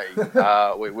each day,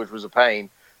 which was a pain.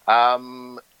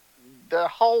 The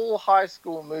whole high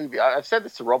school movie, I've said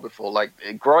this to Rob before, like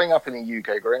growing up in the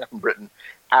UK, growing up in Britain,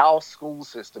 our school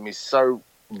system is so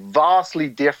vastly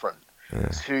different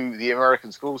to the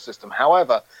American school system.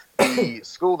 However, the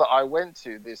school that I went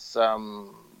to, this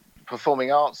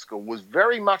performing arts school, was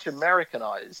very much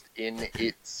Americanized in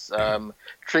its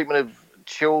treatment of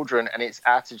children and its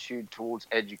attitude towards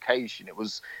education. It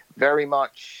was very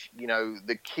much, you know,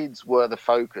 the kids were the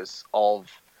focus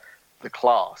of the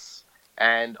class.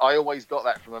 And I always got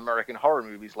that from American horror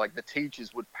movies. Like, the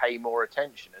teachers would pay more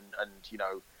attention and you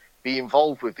know, be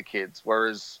involved with the kids.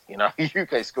 Whereas, you know,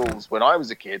 UK schools, when I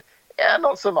was a kid, yeah,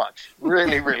 not so much.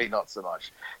 Really, really not so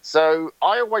much. So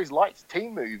I always liked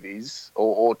teen movies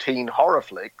or teen horror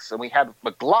flicks, and we had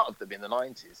a glut of them in the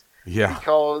 90s. Yeah.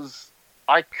 Because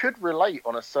I could relate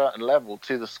on a certain level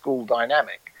to the school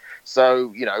dynamic.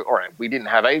 So, you know, all right, we didn't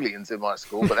have aliens in my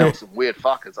school, but there were some weird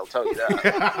fuckers, I'll tell you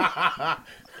that.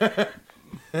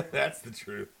 That's the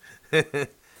truth.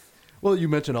 Well, you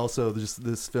mentioned also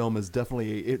this film is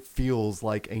definitely, it feels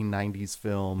like a 90s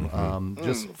film.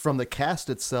 Just from the cast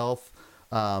itself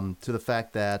to the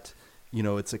fact that, you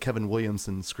know, it's a Kevin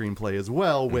Williamson screenplay as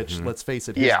well, which, let's face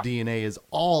it, his DNA is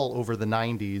all over the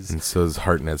 90s. And so is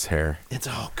Hartnett's hair. It's,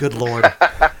 oh, good Lord.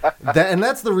 And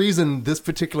that's the reason this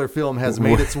particular film has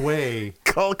made its way.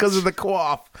 Because of the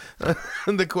coif.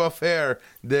 The coiffure,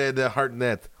 the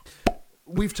Hartnett.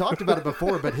 We've talked about it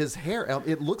before, but his hair,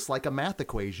 it looks like a math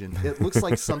equation. It looks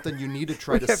like something you need to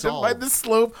try to solve. Find the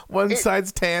slope. One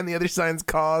side's tan, the other side's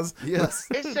cause. Yes.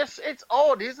 It's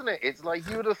odd, isn't it? It's like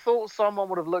you would have thought someone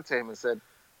would have looked at him and said,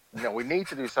 no, we need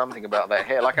to do something about that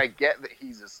hair. Like, I get that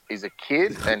he's a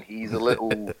kid and he's a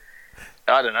little,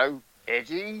 I don't know,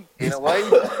 edgy in a way.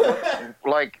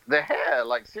 Like, the hair,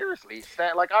 like, seriously,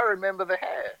 like, I remember the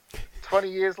hair. 20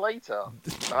 years later,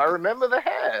 I remember the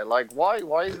hair. Like, why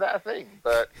is that a thing?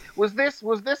 But was this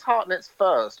Hartnett's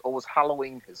first, or was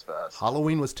Halloween his first?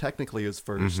 Halloween was technically his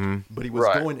first, but he was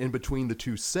going in between the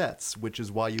two sets, which is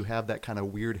why you have that kind of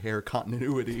weird hair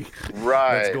continuity.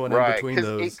 That's going in between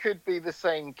those. It could be the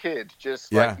same kid,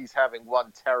 just like he's having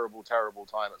one terrible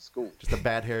time at school. Just a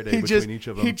bad hair day between each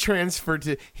of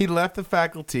them. He left the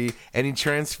faculty and he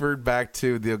transferred back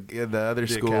to the other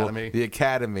school, the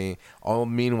academy. All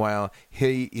meanwhile,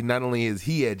 he not only is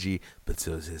he edgy, but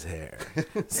so is his hair.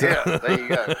 Yeah, there you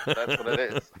go. That's what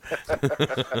it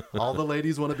is. All the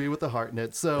ladies want to be with the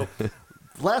Hartnett. So,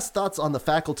 last thoughts on the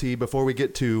faculty before we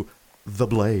get to The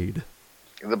Blade.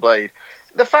 The Blade.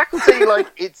 The faculty, like,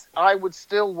 I would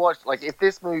still watch, like, if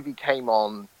this movie came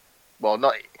on, well,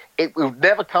 it would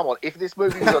never come on. If this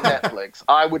movie was on Netflix,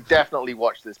 I would definitely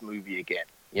watch this movie again.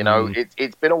 You know,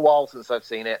 it's been a while since I've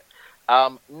seen it.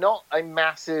 Not a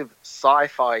massive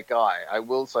sci-fi guy, I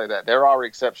will say that. There are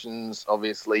exceptions,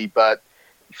 obviously, but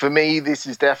for me, this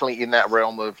is definitely in that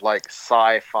realm of, like,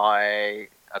 sci-fi,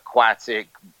 aquatic,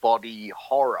 body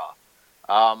horror.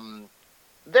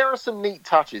 There are some neat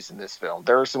touches in this film.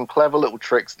 There are some clever little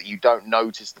tricks that you don't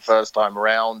notice the first time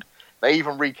around. They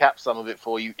even recap some of it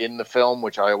for you in the film,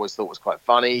 which I always thought was quite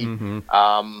funny.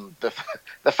 The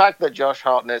fact that Josh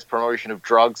Hartnett's promotion of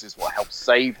drugs is what helped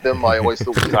save them, I always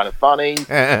thought was kind of funny.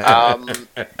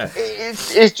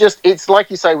 It's like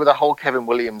you say with the whole Kevin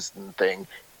Williamson thing.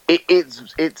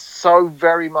 It's so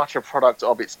very much a product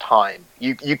of its time.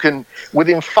 You can,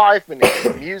 within 5 minutes,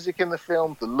 the music in the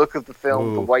film, the look of the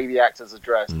film, the way the actors are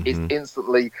dressed, it's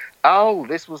instantly, oh,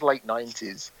 this was late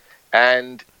 90s.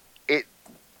 And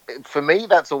for me,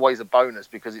 that's always a bonus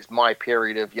because it's my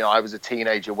period of, you know, I was a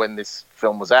teenager when this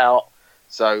film was out,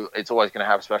 so it's always going to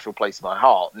have a special place in my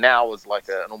heart. Now, as like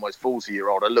an almost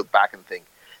 40-year-old, I look back and think,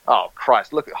 oh,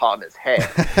 Christ, look at Hartnett's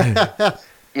hair.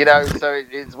 You know, so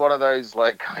it's one of those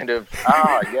like kind of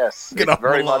yes, Get it's off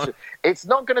very the lawn. much. It's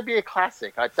not going to be a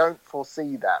classic. I don't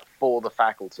foresee that for the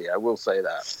faculty. I will say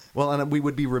that. Well, and we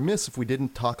would be remiss if we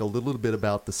didn't talk a little bit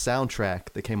about the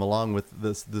soundtrack that came along with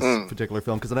this particular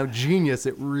film, because I know Genius,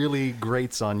 it really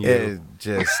grates on you. It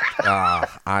just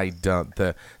I don't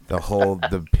the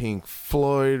Pink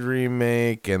Floyd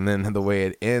remake, and then the way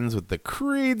it ends with the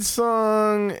Creed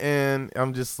song, and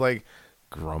I'm just like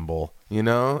grumble, you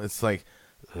know? It's like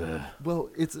well,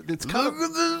 it's kind of, look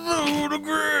at this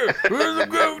photograph.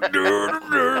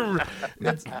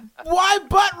 Why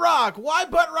butt rock? Why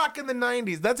butt rock in the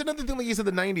 90s? That's another thing that you said,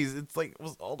 the 90s. It's like it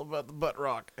was all about the butt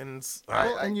rock, and it's,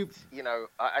 well, and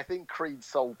I think Creed's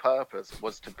sole purpose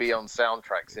was to be on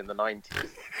soundtracks in the 90s.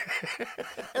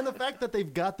 and the fact that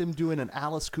they've got them doing an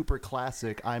Alice Cooper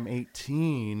classic, I'm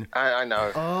 18. I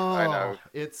know. Oh, I know.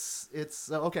 It's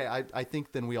okay. I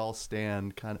think then we all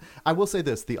stand kind of. I will say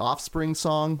this: the Offspring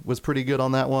song was pretty good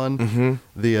on that one. Mm-hmm.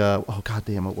 The oh god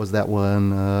damn, what was that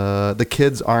one? The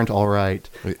Kids Aren't All Right.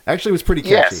 Actually, it was pretty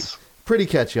catchy. Yes. Pretty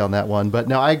catchy on that one. But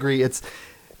no, I agree. It's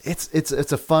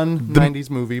a fun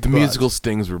 90s movie. the musical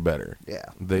stings were better. Yeah.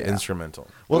 The instrumental.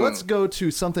 Well, let's go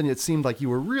to something it seemed like you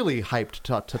were really hyped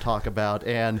to talk about,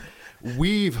 and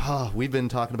we've been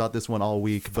talking about this one all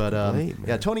week. But Blade,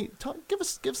 yeah, Tony,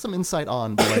 give some insight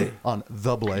on Blade, on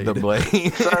the Blade. The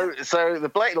Blade. So the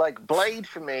Blade, like Blade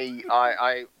for me,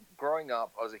 I growing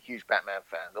up, I was a huge Batman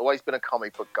fan. Always been a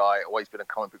comic book guy, always been a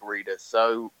comic book reader.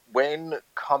 So when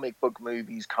comic book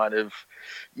movies kind of,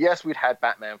 yes, we'd had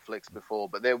Batman flicks before,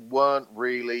 but there weren't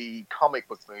really comic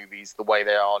book movies the way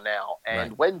they are now.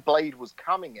 And when Blade was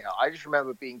coming out, I just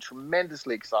remember being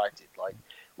tremendously excited. Like,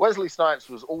 Wesley Snipes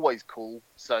was always cool,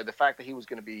 so the fact that he was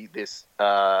going to be this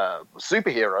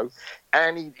superhero,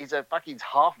 and he's a fucking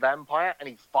half vampire, and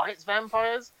he fights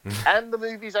vampires, and the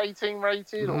movie's 18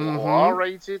 rated or R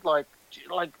rated, like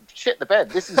shit the bed.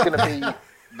 This is going to be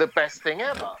the best thing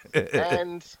ever.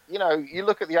 And you know, you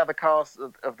look at the other cast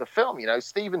of the film. You know,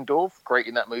 Stephen Dorff, great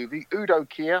in that movie. Udo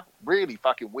Kier, really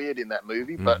fucking weird in that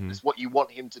movie, but it's what you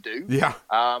want him to do. Yeah.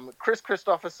 Chris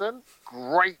Christopherson,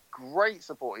 great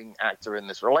supporting actor in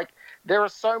this role. Like, there are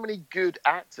so many good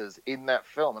actors in that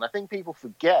film, and I think people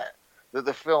forget that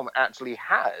the film actually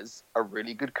has a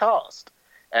really good cast.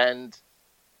 And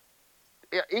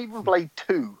even Blade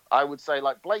 2, I would say,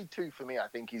 like, Blade 2 for me, I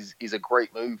think is a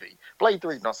great movie. Blade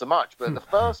 3, not so much, but the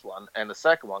first one and the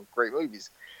second one, great movies.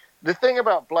 The thing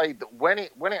about Blade, that when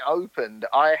it opened,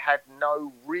 I had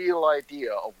no real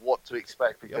idea of what to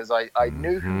expect, because I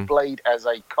knew who Blade as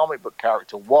a comic book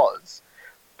character was,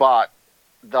 but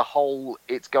the whole,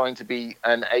 it's going to be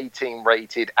an 18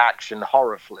 rated action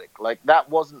horror flick, like, that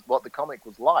wasn't what the comic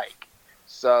was like.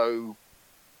 So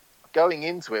going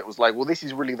into it was like, well, this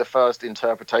is really the first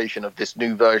interpretation of this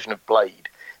new version of Blade.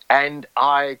 And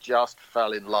I just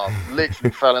fell in love,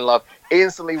 literally fell in love.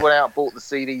 Instantly went out, bought the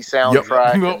CD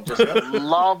soundtrack, and just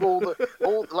love all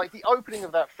like the opening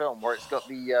of that film where it's got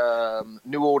the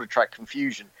New Order track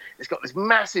Confusion. It's got this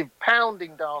massive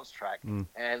pounding dance track,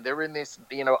 and they're in this,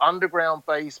 you know, underground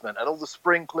basement, and all the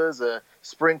sprinklers are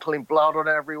sprinkling blood on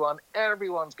everyone.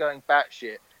 Everyone's going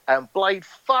batshit, and Blade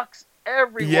fucks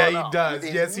everyone up. Yeah, he does.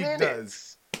 Within Yes, he minutes.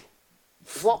 does.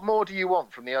 What more do you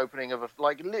want from the opening of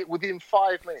within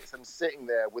 5 minutes, I'm sitting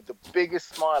there with the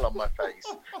biggest smile on my face.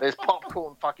 There's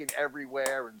popcorn fucking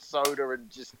everywhere and soda, and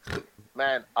just,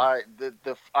 man, I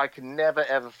can never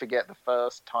ever forget the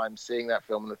first time seeing that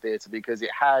film in the theater, because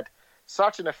it had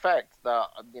such an effect that,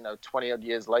 you know, 20 odd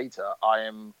years later,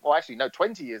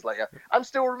 20 years later, I'm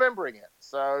still remembering it.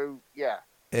 So yeah,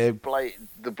 the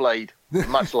Blade,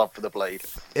 much love for the Blade.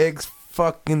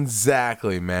 Fucking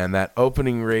exactly, man. That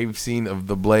opening rave scene of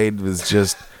the Blade was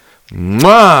just,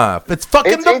 mwah! It's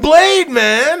fucking the Blade,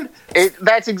 man.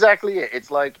 That's exactly it.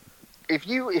 It's like, if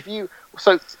you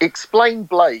so explain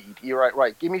Blade, you're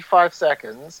right. Give me 5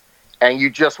 seconds, and you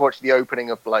just watch the opening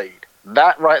of Blade.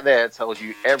 That right there tells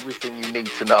you everything you need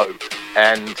to know,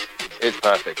 and it's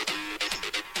perfect.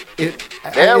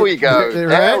 There we go.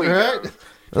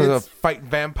 I'm gonna fight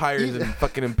vampires and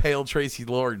fucking impale Tracy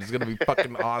Lord. It's gonna be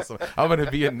fucking awesome. I'm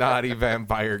gonna be a naughty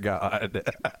vampire god.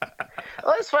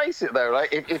 Let's face it, though, right?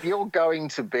 If you're going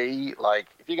to be like,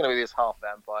 if you're gonna be this half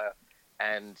vampire,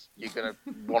 and you're gonna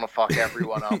want to fuck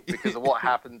everyone up because of what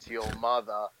happened to your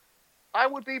mother, I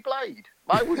would be Blade.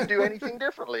 I wouldn't do anything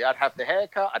differently. I'd have the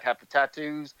haircut, I'd have the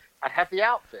tattoos, I'd have the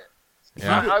outfit.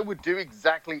 Yeah. I would do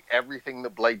exactly everything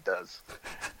that Blade does.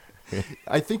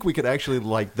 I think we could actually,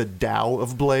 like the Tao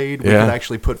of Blade, we could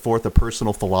actually put forth a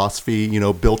personal philosophy, you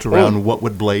know, built around what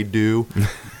would Blade do.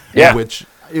 Yeah. Which,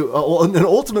 And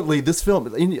ultimately, this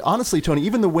film, honestly, Tony,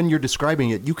 even though when you're describing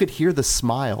it, you could hear the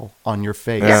smile on your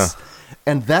face. Yeah.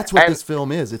 And that's what this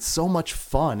film is. It's so much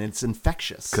fun. It's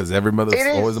infectious. Because always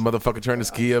a motherfucker trying to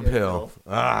ski uphill.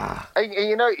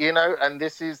 And, and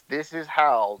this is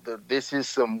how this is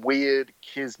some weird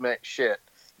kismet shit.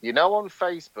 On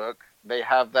Facebook they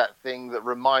have that thing that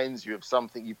reminds you of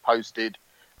something you posted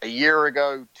a year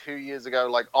ago, 2 years ago,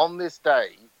 like on this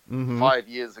day, 5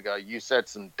 years ago, you said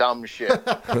some dumb shit.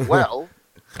 Well,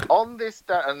 on this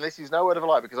day, and this is no word of a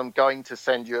lie because I'm going to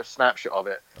send you a snapshot of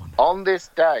it. On this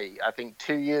day, I think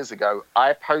 2 years ago,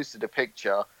 I posted a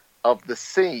picture of the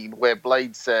scene where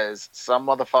Blade says, "Some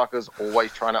motherfuckers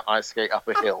always trying to ice skate up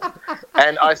a hill."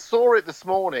 And I saw it this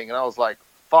morning and I was like,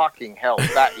 fucking hell,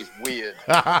 that is weird.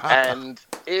 And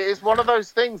it is one of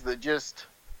those things that just,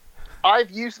 I've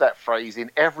used that phrase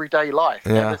in everyday life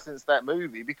ever since that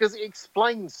movie because it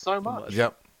explains so much.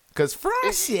 Yep. Because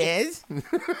Frost says...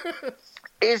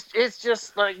 It's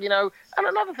just like, and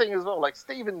another thing as well, like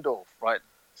Stephen Dorff, right?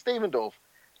 Stephen Dorff,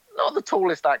 not the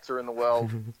tallest actor in the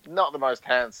world, not the most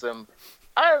handsome.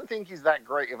 I don't think he's that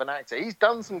great of an actor. He's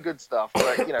done some good stuff,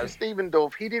 but, Stephen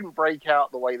Dorff, he didn't break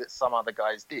out the way that some other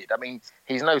guys did. I mean,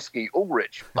 he's no Skeet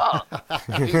Ulrich, but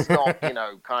he's not,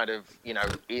 kind of,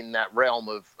 in that realm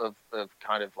of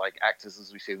kind of like actors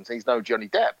as we see them. So he's no Johnny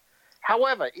Depp.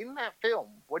 However, in that film,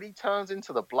 when he turns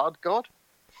into the blood god,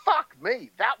 fuck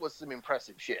me, that was some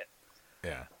impressive shit.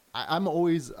 Yeah. I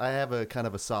have a kind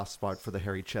of a soft spot for the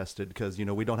hairy-chested because,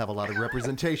 we don't have a lot of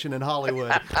representation in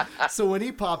Hollywood. So when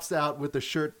he pops out with the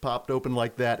shirt popped open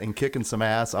like that and kicking some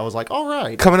ass, I was like, all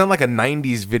right. Coming on like a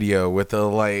 90s video with the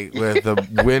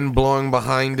wind blowing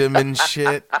behind him and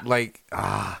shit.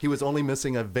 He was only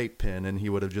missing a vape pen and he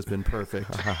would have just been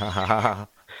perfect.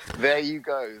 There you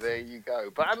go.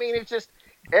 But I mean, it's just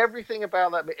everything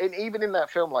about that, and even in that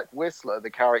film, like Whistler, the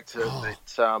character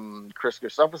that Chris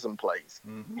Christopherson plays,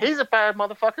 he's a bad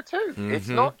motherfucker too. It's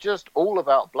not just all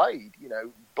about Blade,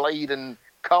 Blade and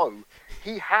co.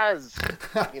 He has,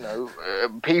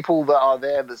 people that are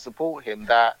there that support him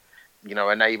that,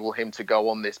 enable him to go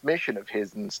on this mission of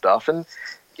his and stuff. And,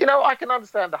 I can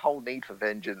understand the whole need for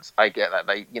vengeance. I get that.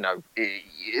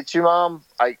 It's your mom.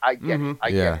 I get it.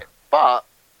 I get it. But,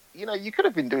 you could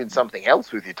have been doing something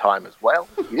else with your time as well.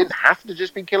 You didn't have to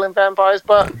just be killing vampires,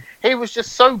 but he was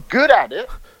just so good at it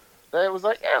that it was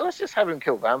like, yeah, let's just have him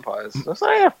kill vampires. I was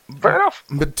like, yeah, fair enough.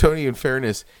 But Tony, in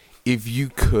fairness, if you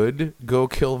could go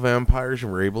kill vampires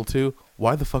and were able to,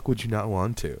 why the fuck would you not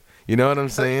want to? You know what I'm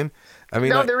saying? I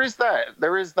mean, no, there is that.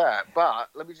 But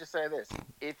let me just say this: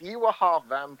 if you were half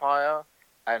vampire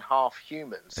and half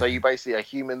human, so you basically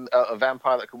a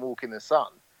vampire that can walk in the sun,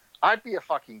 I'd be a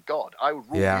fucking god. I would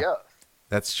rule the earth.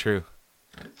 That's true.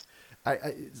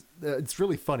 It's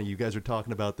really funny. You guys are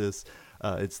talking about this.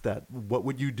 It's that, what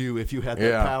would you do if you had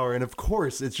that power? And of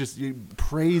course, it's just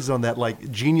praise on that.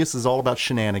 Like, genius is all about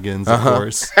shenanigans, of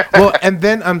course. Well, and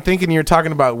then I'm thinking you're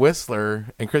talking about Whistler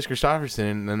and Chris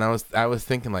Christopherson, and I was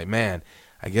thinking like, man,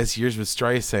 I guess yours with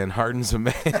Streisand hardens a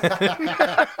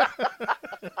man.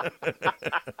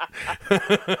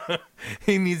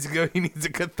 He needs a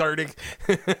cathartic.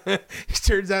 It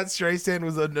turns out Streisand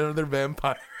was another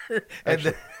vampire.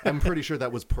 Actually, I'm pretty sure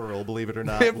that was Pearl, believe it or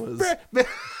not.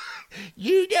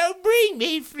 You don't bring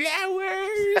me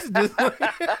flowers.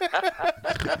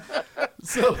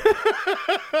 So,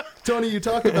 Tony, you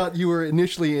talked about you were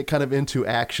initially kind of into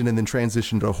action and then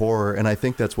transitioned to horror, and I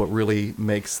think that's what really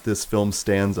makes this film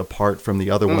stands apart from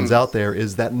the other ones out there,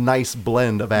 is that nice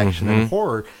blend of action and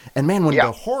horror. And man, when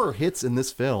the horror hits in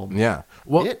this film,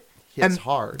 well, it hits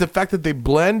hard. The fact that they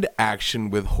blend action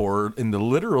with horror in the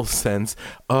literal sense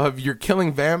of you're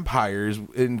killing vampires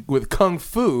with kung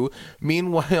fu,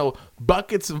 meanwhile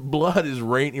buckets of blood is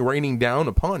raining down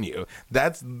upon you.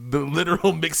 That's the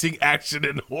literal mixing action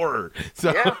and horror.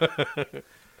 So the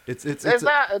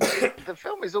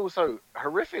film is also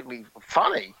horrifically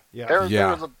funny. There was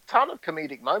a ton of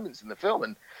comedic moments in the film,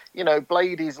 and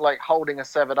Blade is like holding a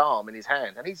severed arm in his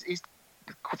hand, and he's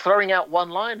throwing out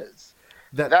one-liners.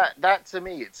 That to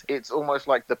me, it's almost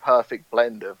like the perfect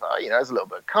blend of there's a little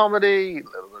bit of comedy, a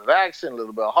little bit of action, a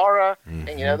little bit of horror, and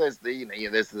there's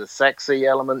there's the sexy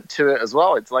element to it as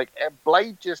well. It's like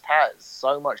Blade just has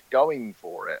so much going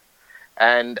for it,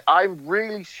 and I'm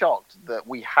really shocked that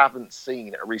we haven't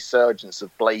seen a resurgence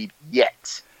of Blade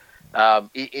yet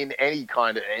in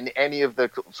any of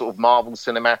the sort of Marvel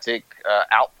cinematic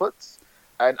outputs,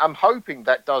 and I'm hoping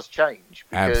that does change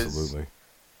because. Absolutely.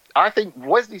 I think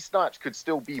Wesley Snipes could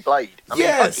still be Blade. I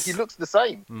mean, he looks the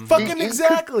same. Fucking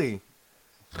exactly.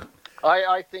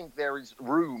 I think there is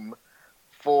room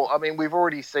I mean, we've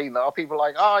already seen that. People are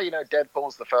like, oh, you know,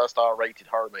 Deadpool's the first R-rated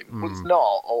horror movie. Well, it's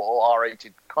not, or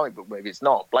R-rated comic book movie. It's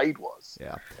not. Blade was.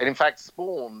 Yeah. And in fact,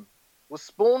 was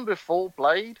Spawn before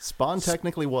Blade? Spawn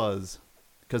technically was.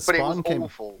 Because But it Spawn was came.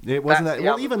 awful. It wasn't That's that. the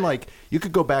Well, other even thing. like you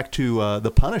could go back to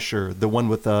the Punisher, the one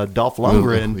with Dolph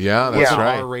Lundgren. Yeah, that's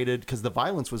right. R-rated because the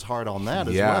violence was hard on that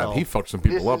as Yeah, well. he fucked some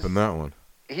people This up is- in that one.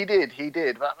 He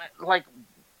did. But like,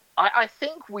 I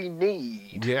think we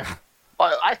need. Yeah.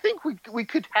 I think we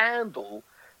could handle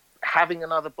having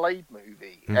another Blade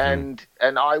movie, Mhm.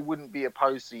 and I wouldn't be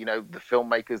opposed to, you know, the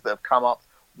filmmakers that have come up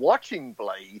watching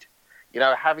Blade, you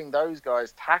know, having those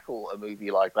guys tackle a movie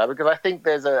like that, because I think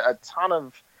there's a ton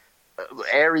of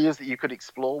areas that you could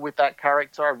explore with that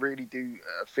character. I really do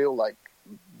feel like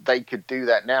they could do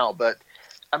that now, but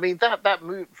I mean that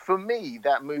movie, for me,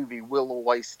 that movie will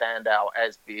always stand out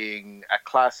as being a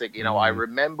classic. You know, I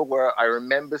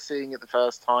remember seeing it the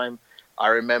first time. I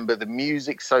remember the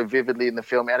music so vividly in the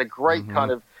film. It had a great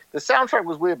kind of. The soundtrack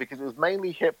was weird because it was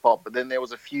mainly hip hop, but then there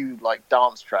was a few like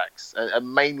dance tracks,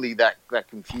 and mainly that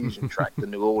Confusion track, the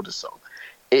New Order song.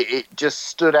 It just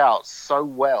stood out so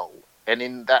well, and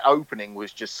in that opening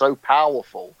was just so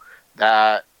powerful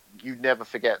that you never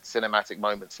forget cinematic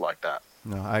moments like that.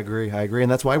 No, I agree,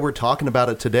 and that's why we're talking about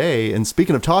it today. And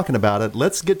speaking of talking about it,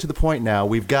 let's get to the point now.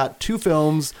 We've got two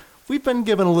films we've been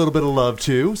giving a little bit of love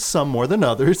to, some more than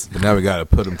others. But now we got to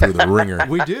put them through the ringer.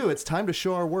 We do. It's time to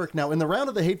show our work. Now, in the round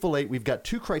of the Hateful Eight, we've got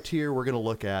two criteria we're going to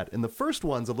look at. And the first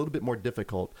one's a little bit more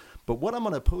difficult. But what I'm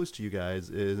going to pose to you guys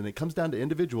is, and it comes down to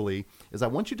individually, is I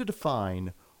want you to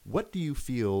define what do you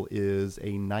feel is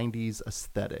a 90s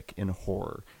aesthetic in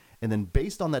horror? And then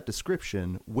based on that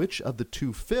description, which of the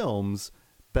two films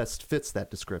best fits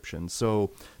that description?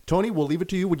 So, Tony, we'll leave it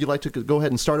to you. Would you like to go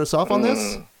ahead and start us off on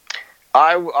this?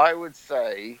 I would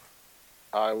say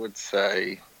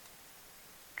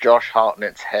Josh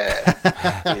Hartnett's hair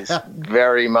is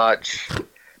very much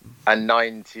a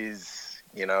 90s,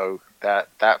 you know,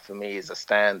 that for me is a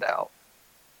standout.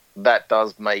 That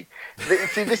does make...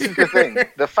 See, this is the thing.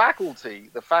 The Faculty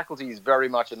is very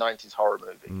much a 90s horror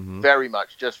movie. Very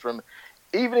much. Just from...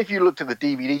 Even if you looked at the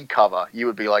DVD cover, you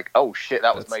would be like, oh shit,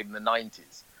 that was made in the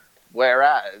 90s.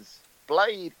 Whereas...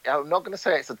 Blade, I'm not going to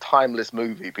say it's a timeless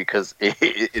movie because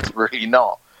it's really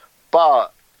not.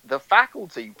 But The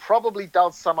Faculty probably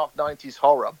does sum up 90s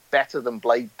horror better than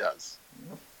Blade does.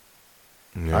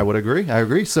 Yeah. I would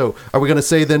agree. So are we going to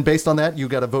say then, based on that, you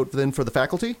got to vote then for The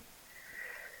Faculty?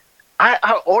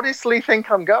 I honestly think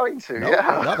I'm going to.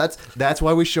 No, that's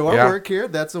why we show our work here.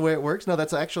 That's the way it works. No,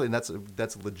 that's actually, and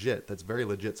that's legit. That's very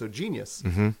legit. So genius.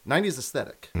 90s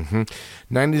aesthetic.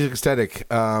 90s aesthetic.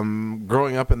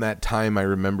 Growing up in that time, I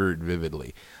remember it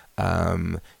vividly.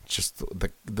 Just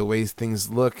the ways things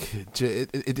look.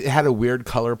 It had a weird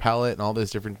color palette and all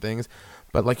those different things.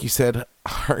 But like you said,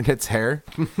 Hartnett's hair,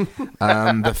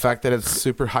 the fact that it's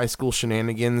super high school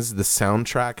shenanigans, the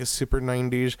soundtrack is super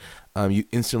 90s. You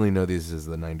instantly know this is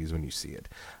the 90s when you see it.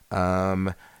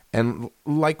 And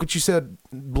like what you said,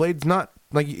 Blade's not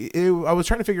like I was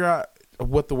trying to figure out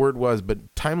what the word was,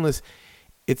 but timeless.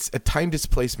 It's a time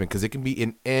displacement because it can be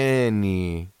in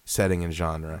any setting and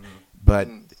genre. But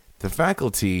The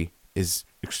Faculty is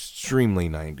extremely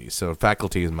 90s, so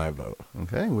Faculty is my vote.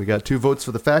 Okay, we got 2 votes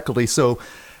for The Faculty. So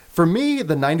for me,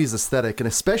 the 90s aesthetic, and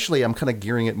especially I'm kind of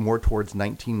gearing it more towards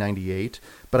 1998,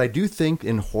 but I do think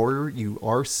in horror you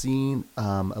are seeing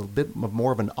a bit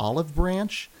more of an olive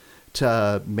branch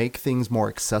to make things more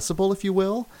accessible, if you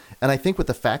will. And I think with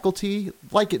The Faculty,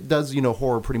 like it does, you know,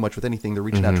 horror pretty much with anything, they're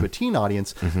reaching out to a teen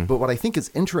audience. But what I think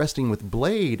is interesting with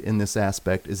Blade in this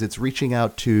aspect is it's reaching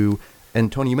out to,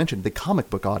 and Tony, you mentioned the comic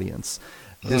book audience.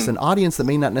 There's an audience that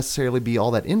may not necessarily be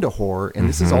all that into horror, and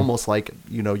this is almost like,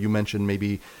 you know, you mentioned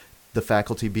maybe The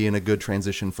Faculty being a good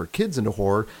transition for kids into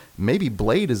horror. Maybe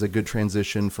Blade is a good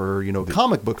transition for, you know,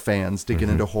 comic book fans to get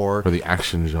into horror. Or the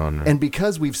action genre. And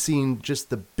because we've seen just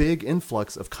the big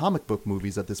influx of comic book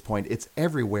movies at this point, it's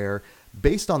everywhere.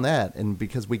 Based on that, and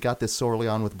because we got this so early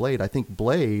on with Blade, I think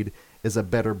Blade is a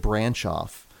better branch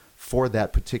off for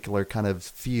that particular kind of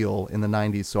feel in the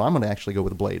 90s. So I'm going to actually go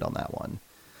with Blade on that one.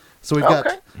 So we've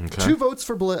got 2 votes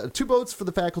for 2 votes for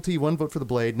The Faculty, 1 vote for the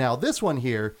Blade. Now this one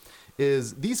here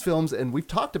is these films, and we've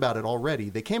talked about it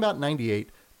already. They came out in 98.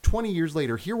 20 years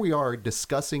later, here we are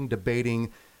discussing,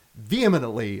 debating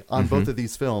vehemently on both of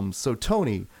these films. So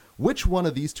Tony, which one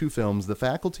of these 2 films, The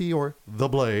Faculty or The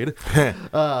Blade,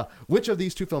 which of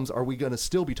these 2 films are we going to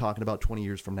still be talking about 20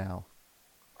 years from now?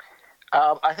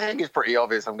 I think it's pretty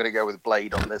obvious. I'm going to go with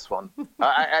Blade on this one.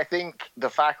 I think The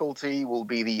Faculty will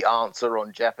be the answer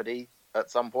on Jeopardy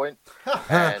at some point.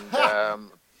 And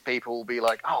people will be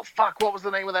like, "Oh fuck, what was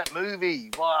the name of that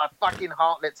movie? Well, fucking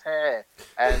Hartnett's hair,"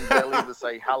 and they'll either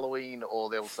say Halloween or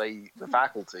they'll say The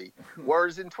Faculty.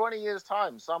 Whereas in 20 years'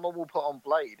 time, someone will put on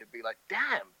Blade and be like,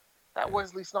 "Damn, that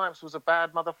Wesley Snipes was a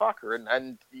bad motherfucker,"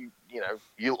 and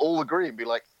you'll all agree and be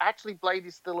like, "Actually, Blade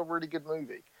is still a really good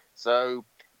movie." So,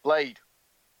 Blade.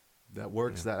 That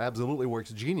works. That absolutely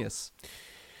works. Genius.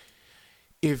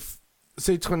 If,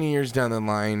 say, 20 years down the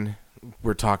line,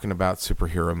 we're talking about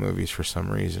superhero movies for some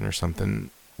reason or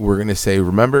something, we're going to say,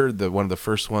 remember, one of the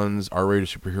first ones, R-rated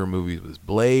superhero movies was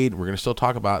Blade. We're going to still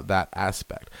talk about that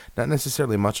aspect. Not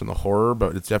necessarily much on the horror,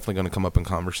 but it's definitely going to come up in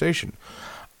conversation.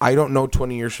 I don't know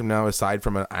 20 years from now, aside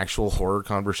from an actual horror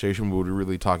conversation, we'll be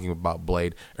really talking about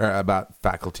Blade, or about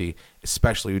Faculty,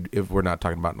 especially if we're not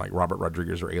talking about like Robert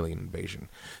Rodriguez or Alien Invasion.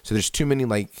 So there's too many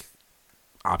like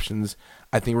options.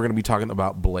 I think we're going to be talking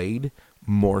about Blade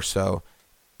more so,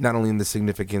 not only in the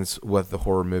significance with the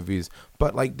horror movies,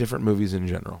 but like different movies in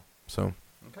general. So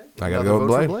I gotta go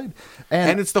with Blade.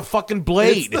 And it's the fucking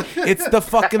Blade. It's the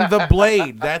fucking the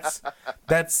Blade. That's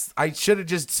I should have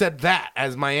just said that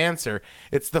as my answer.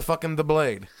 It's the fucking the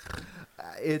Blade.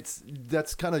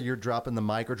 That's kind of you're dropping the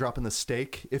mic or dropping the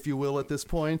steak, if you will, at this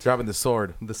point. Dropping the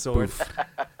sword. The sword.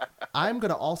 I'm going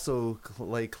to also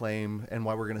lay claim, and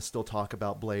why we're going to still talk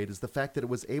about Blade, is the fact that it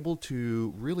was able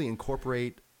to really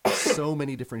incorporate so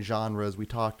many different genres. We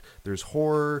talked, there's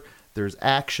horror, there's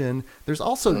action, there's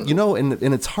also,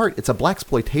 in its heart, it's a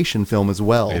blaxploitation film as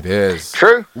well. It is.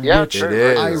 True. Yeah, which true. It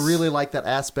is. I really like that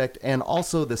aspect. And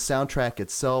also the soundtrack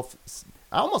itself,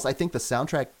 I think the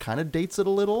soundtrack kind of dates it a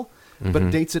little,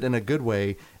 but dates it in a good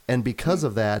way. And because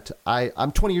of that,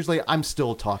 I'm 20 years later, I'm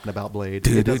still talking about Blade.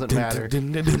 It doesn't matter.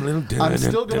 I'm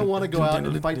still going to want to go out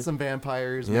and fight some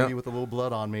vampires, maybe with a little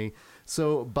blood on me.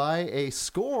 So by a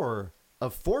score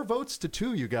of 4 votes to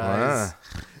 2, you guys,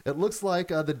 it looks like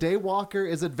the Daywalker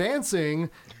is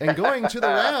advancing and going to the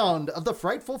round of the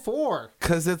Frightful Four.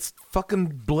 Because it's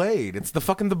fucking Blade. It's the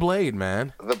fucking the Blade,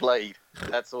 man. The Blade.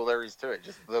 That's all there is to it,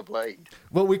 just the Blade.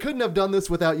 Well, we couldn't have done this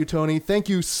without you, Tony. Thank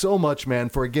you so much, man,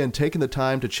 for, again, taking the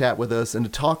time to chat with us and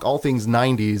to talk all things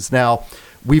 90s. Now,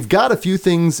 we've got a few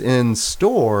things in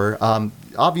store.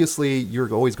 Obviously,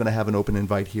 you're always going to have an open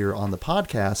invite here on the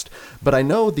podcast, but I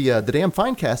know the Damn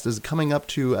Finecast is coming up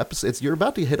to episodes. You're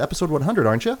about to hit episode 100,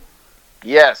 aren't you?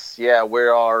 Yes, yeah, we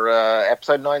are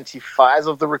episode 95 as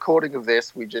of the recording of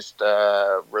this. We just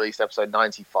released episode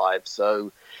 95,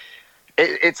 so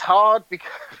it's hard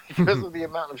because of the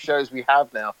amount of shows we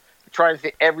have now. We're trying to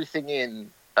fit everything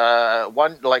in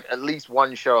at least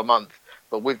one show a month.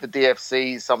 But with the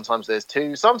DFCs, sometimes there's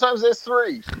 2, sometimes there's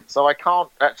 3. So I can't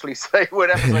actually say when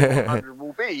episode 100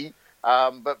 will be.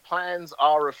 But plans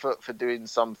are afoot for doing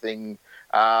something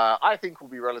I think will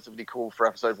be relatively cool for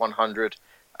episode 100.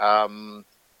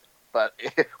 But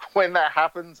when that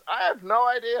happens, I have no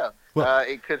idea. Well,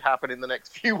 it could happen in the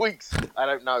next few weeks. I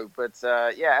don't know. But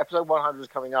yeah, episode 100 is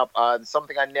coming up.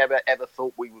 Something I never, ever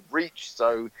thought we would reach.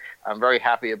 So I'm very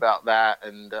happy about that.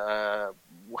 And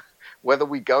whether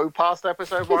we go past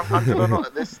episode 100 or not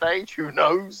at this stage, who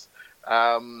knows?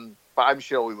 But I'm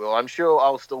sure we will. I'm sure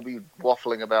I'll still be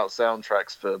waffling about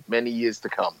soundtracks for many years to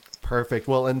come. Perfect.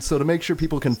 Well, and so to make sure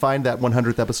people can find that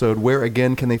 100th episode, where,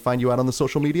 again, can they find you out on the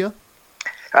social media?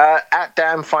 At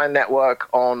Damn Fine Network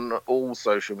on all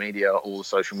social medias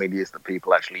that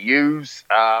people actually use.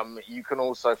 You can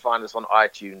also find us on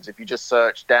iTunes. If you just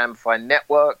search Damn Fine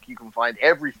Network, you can find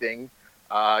everything.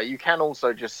 You can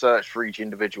also just search for each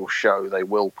individual show. They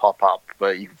will pop up.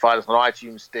 But you can find us on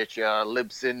iTunes, Stitcher,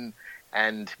 Libsyn,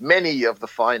 and many of the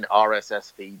fine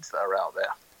RSS feeds that are out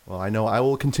there. Well, I know I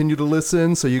will continue to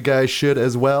listen, so you guys should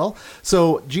as well.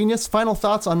 So, Genius, final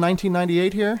thoughts on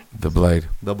 1998 here? The Blade.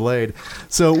 The Blade.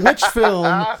 So, which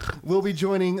film will be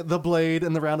joining The Blade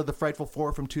in the round of the Frightful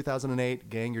Four from 2008?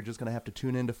 Gang, you're just going to have to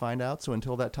tune in to find out. So,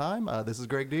 until that time, this is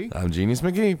Greg D. I'm Genius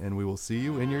McGee. And we will see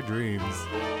you in your dreams.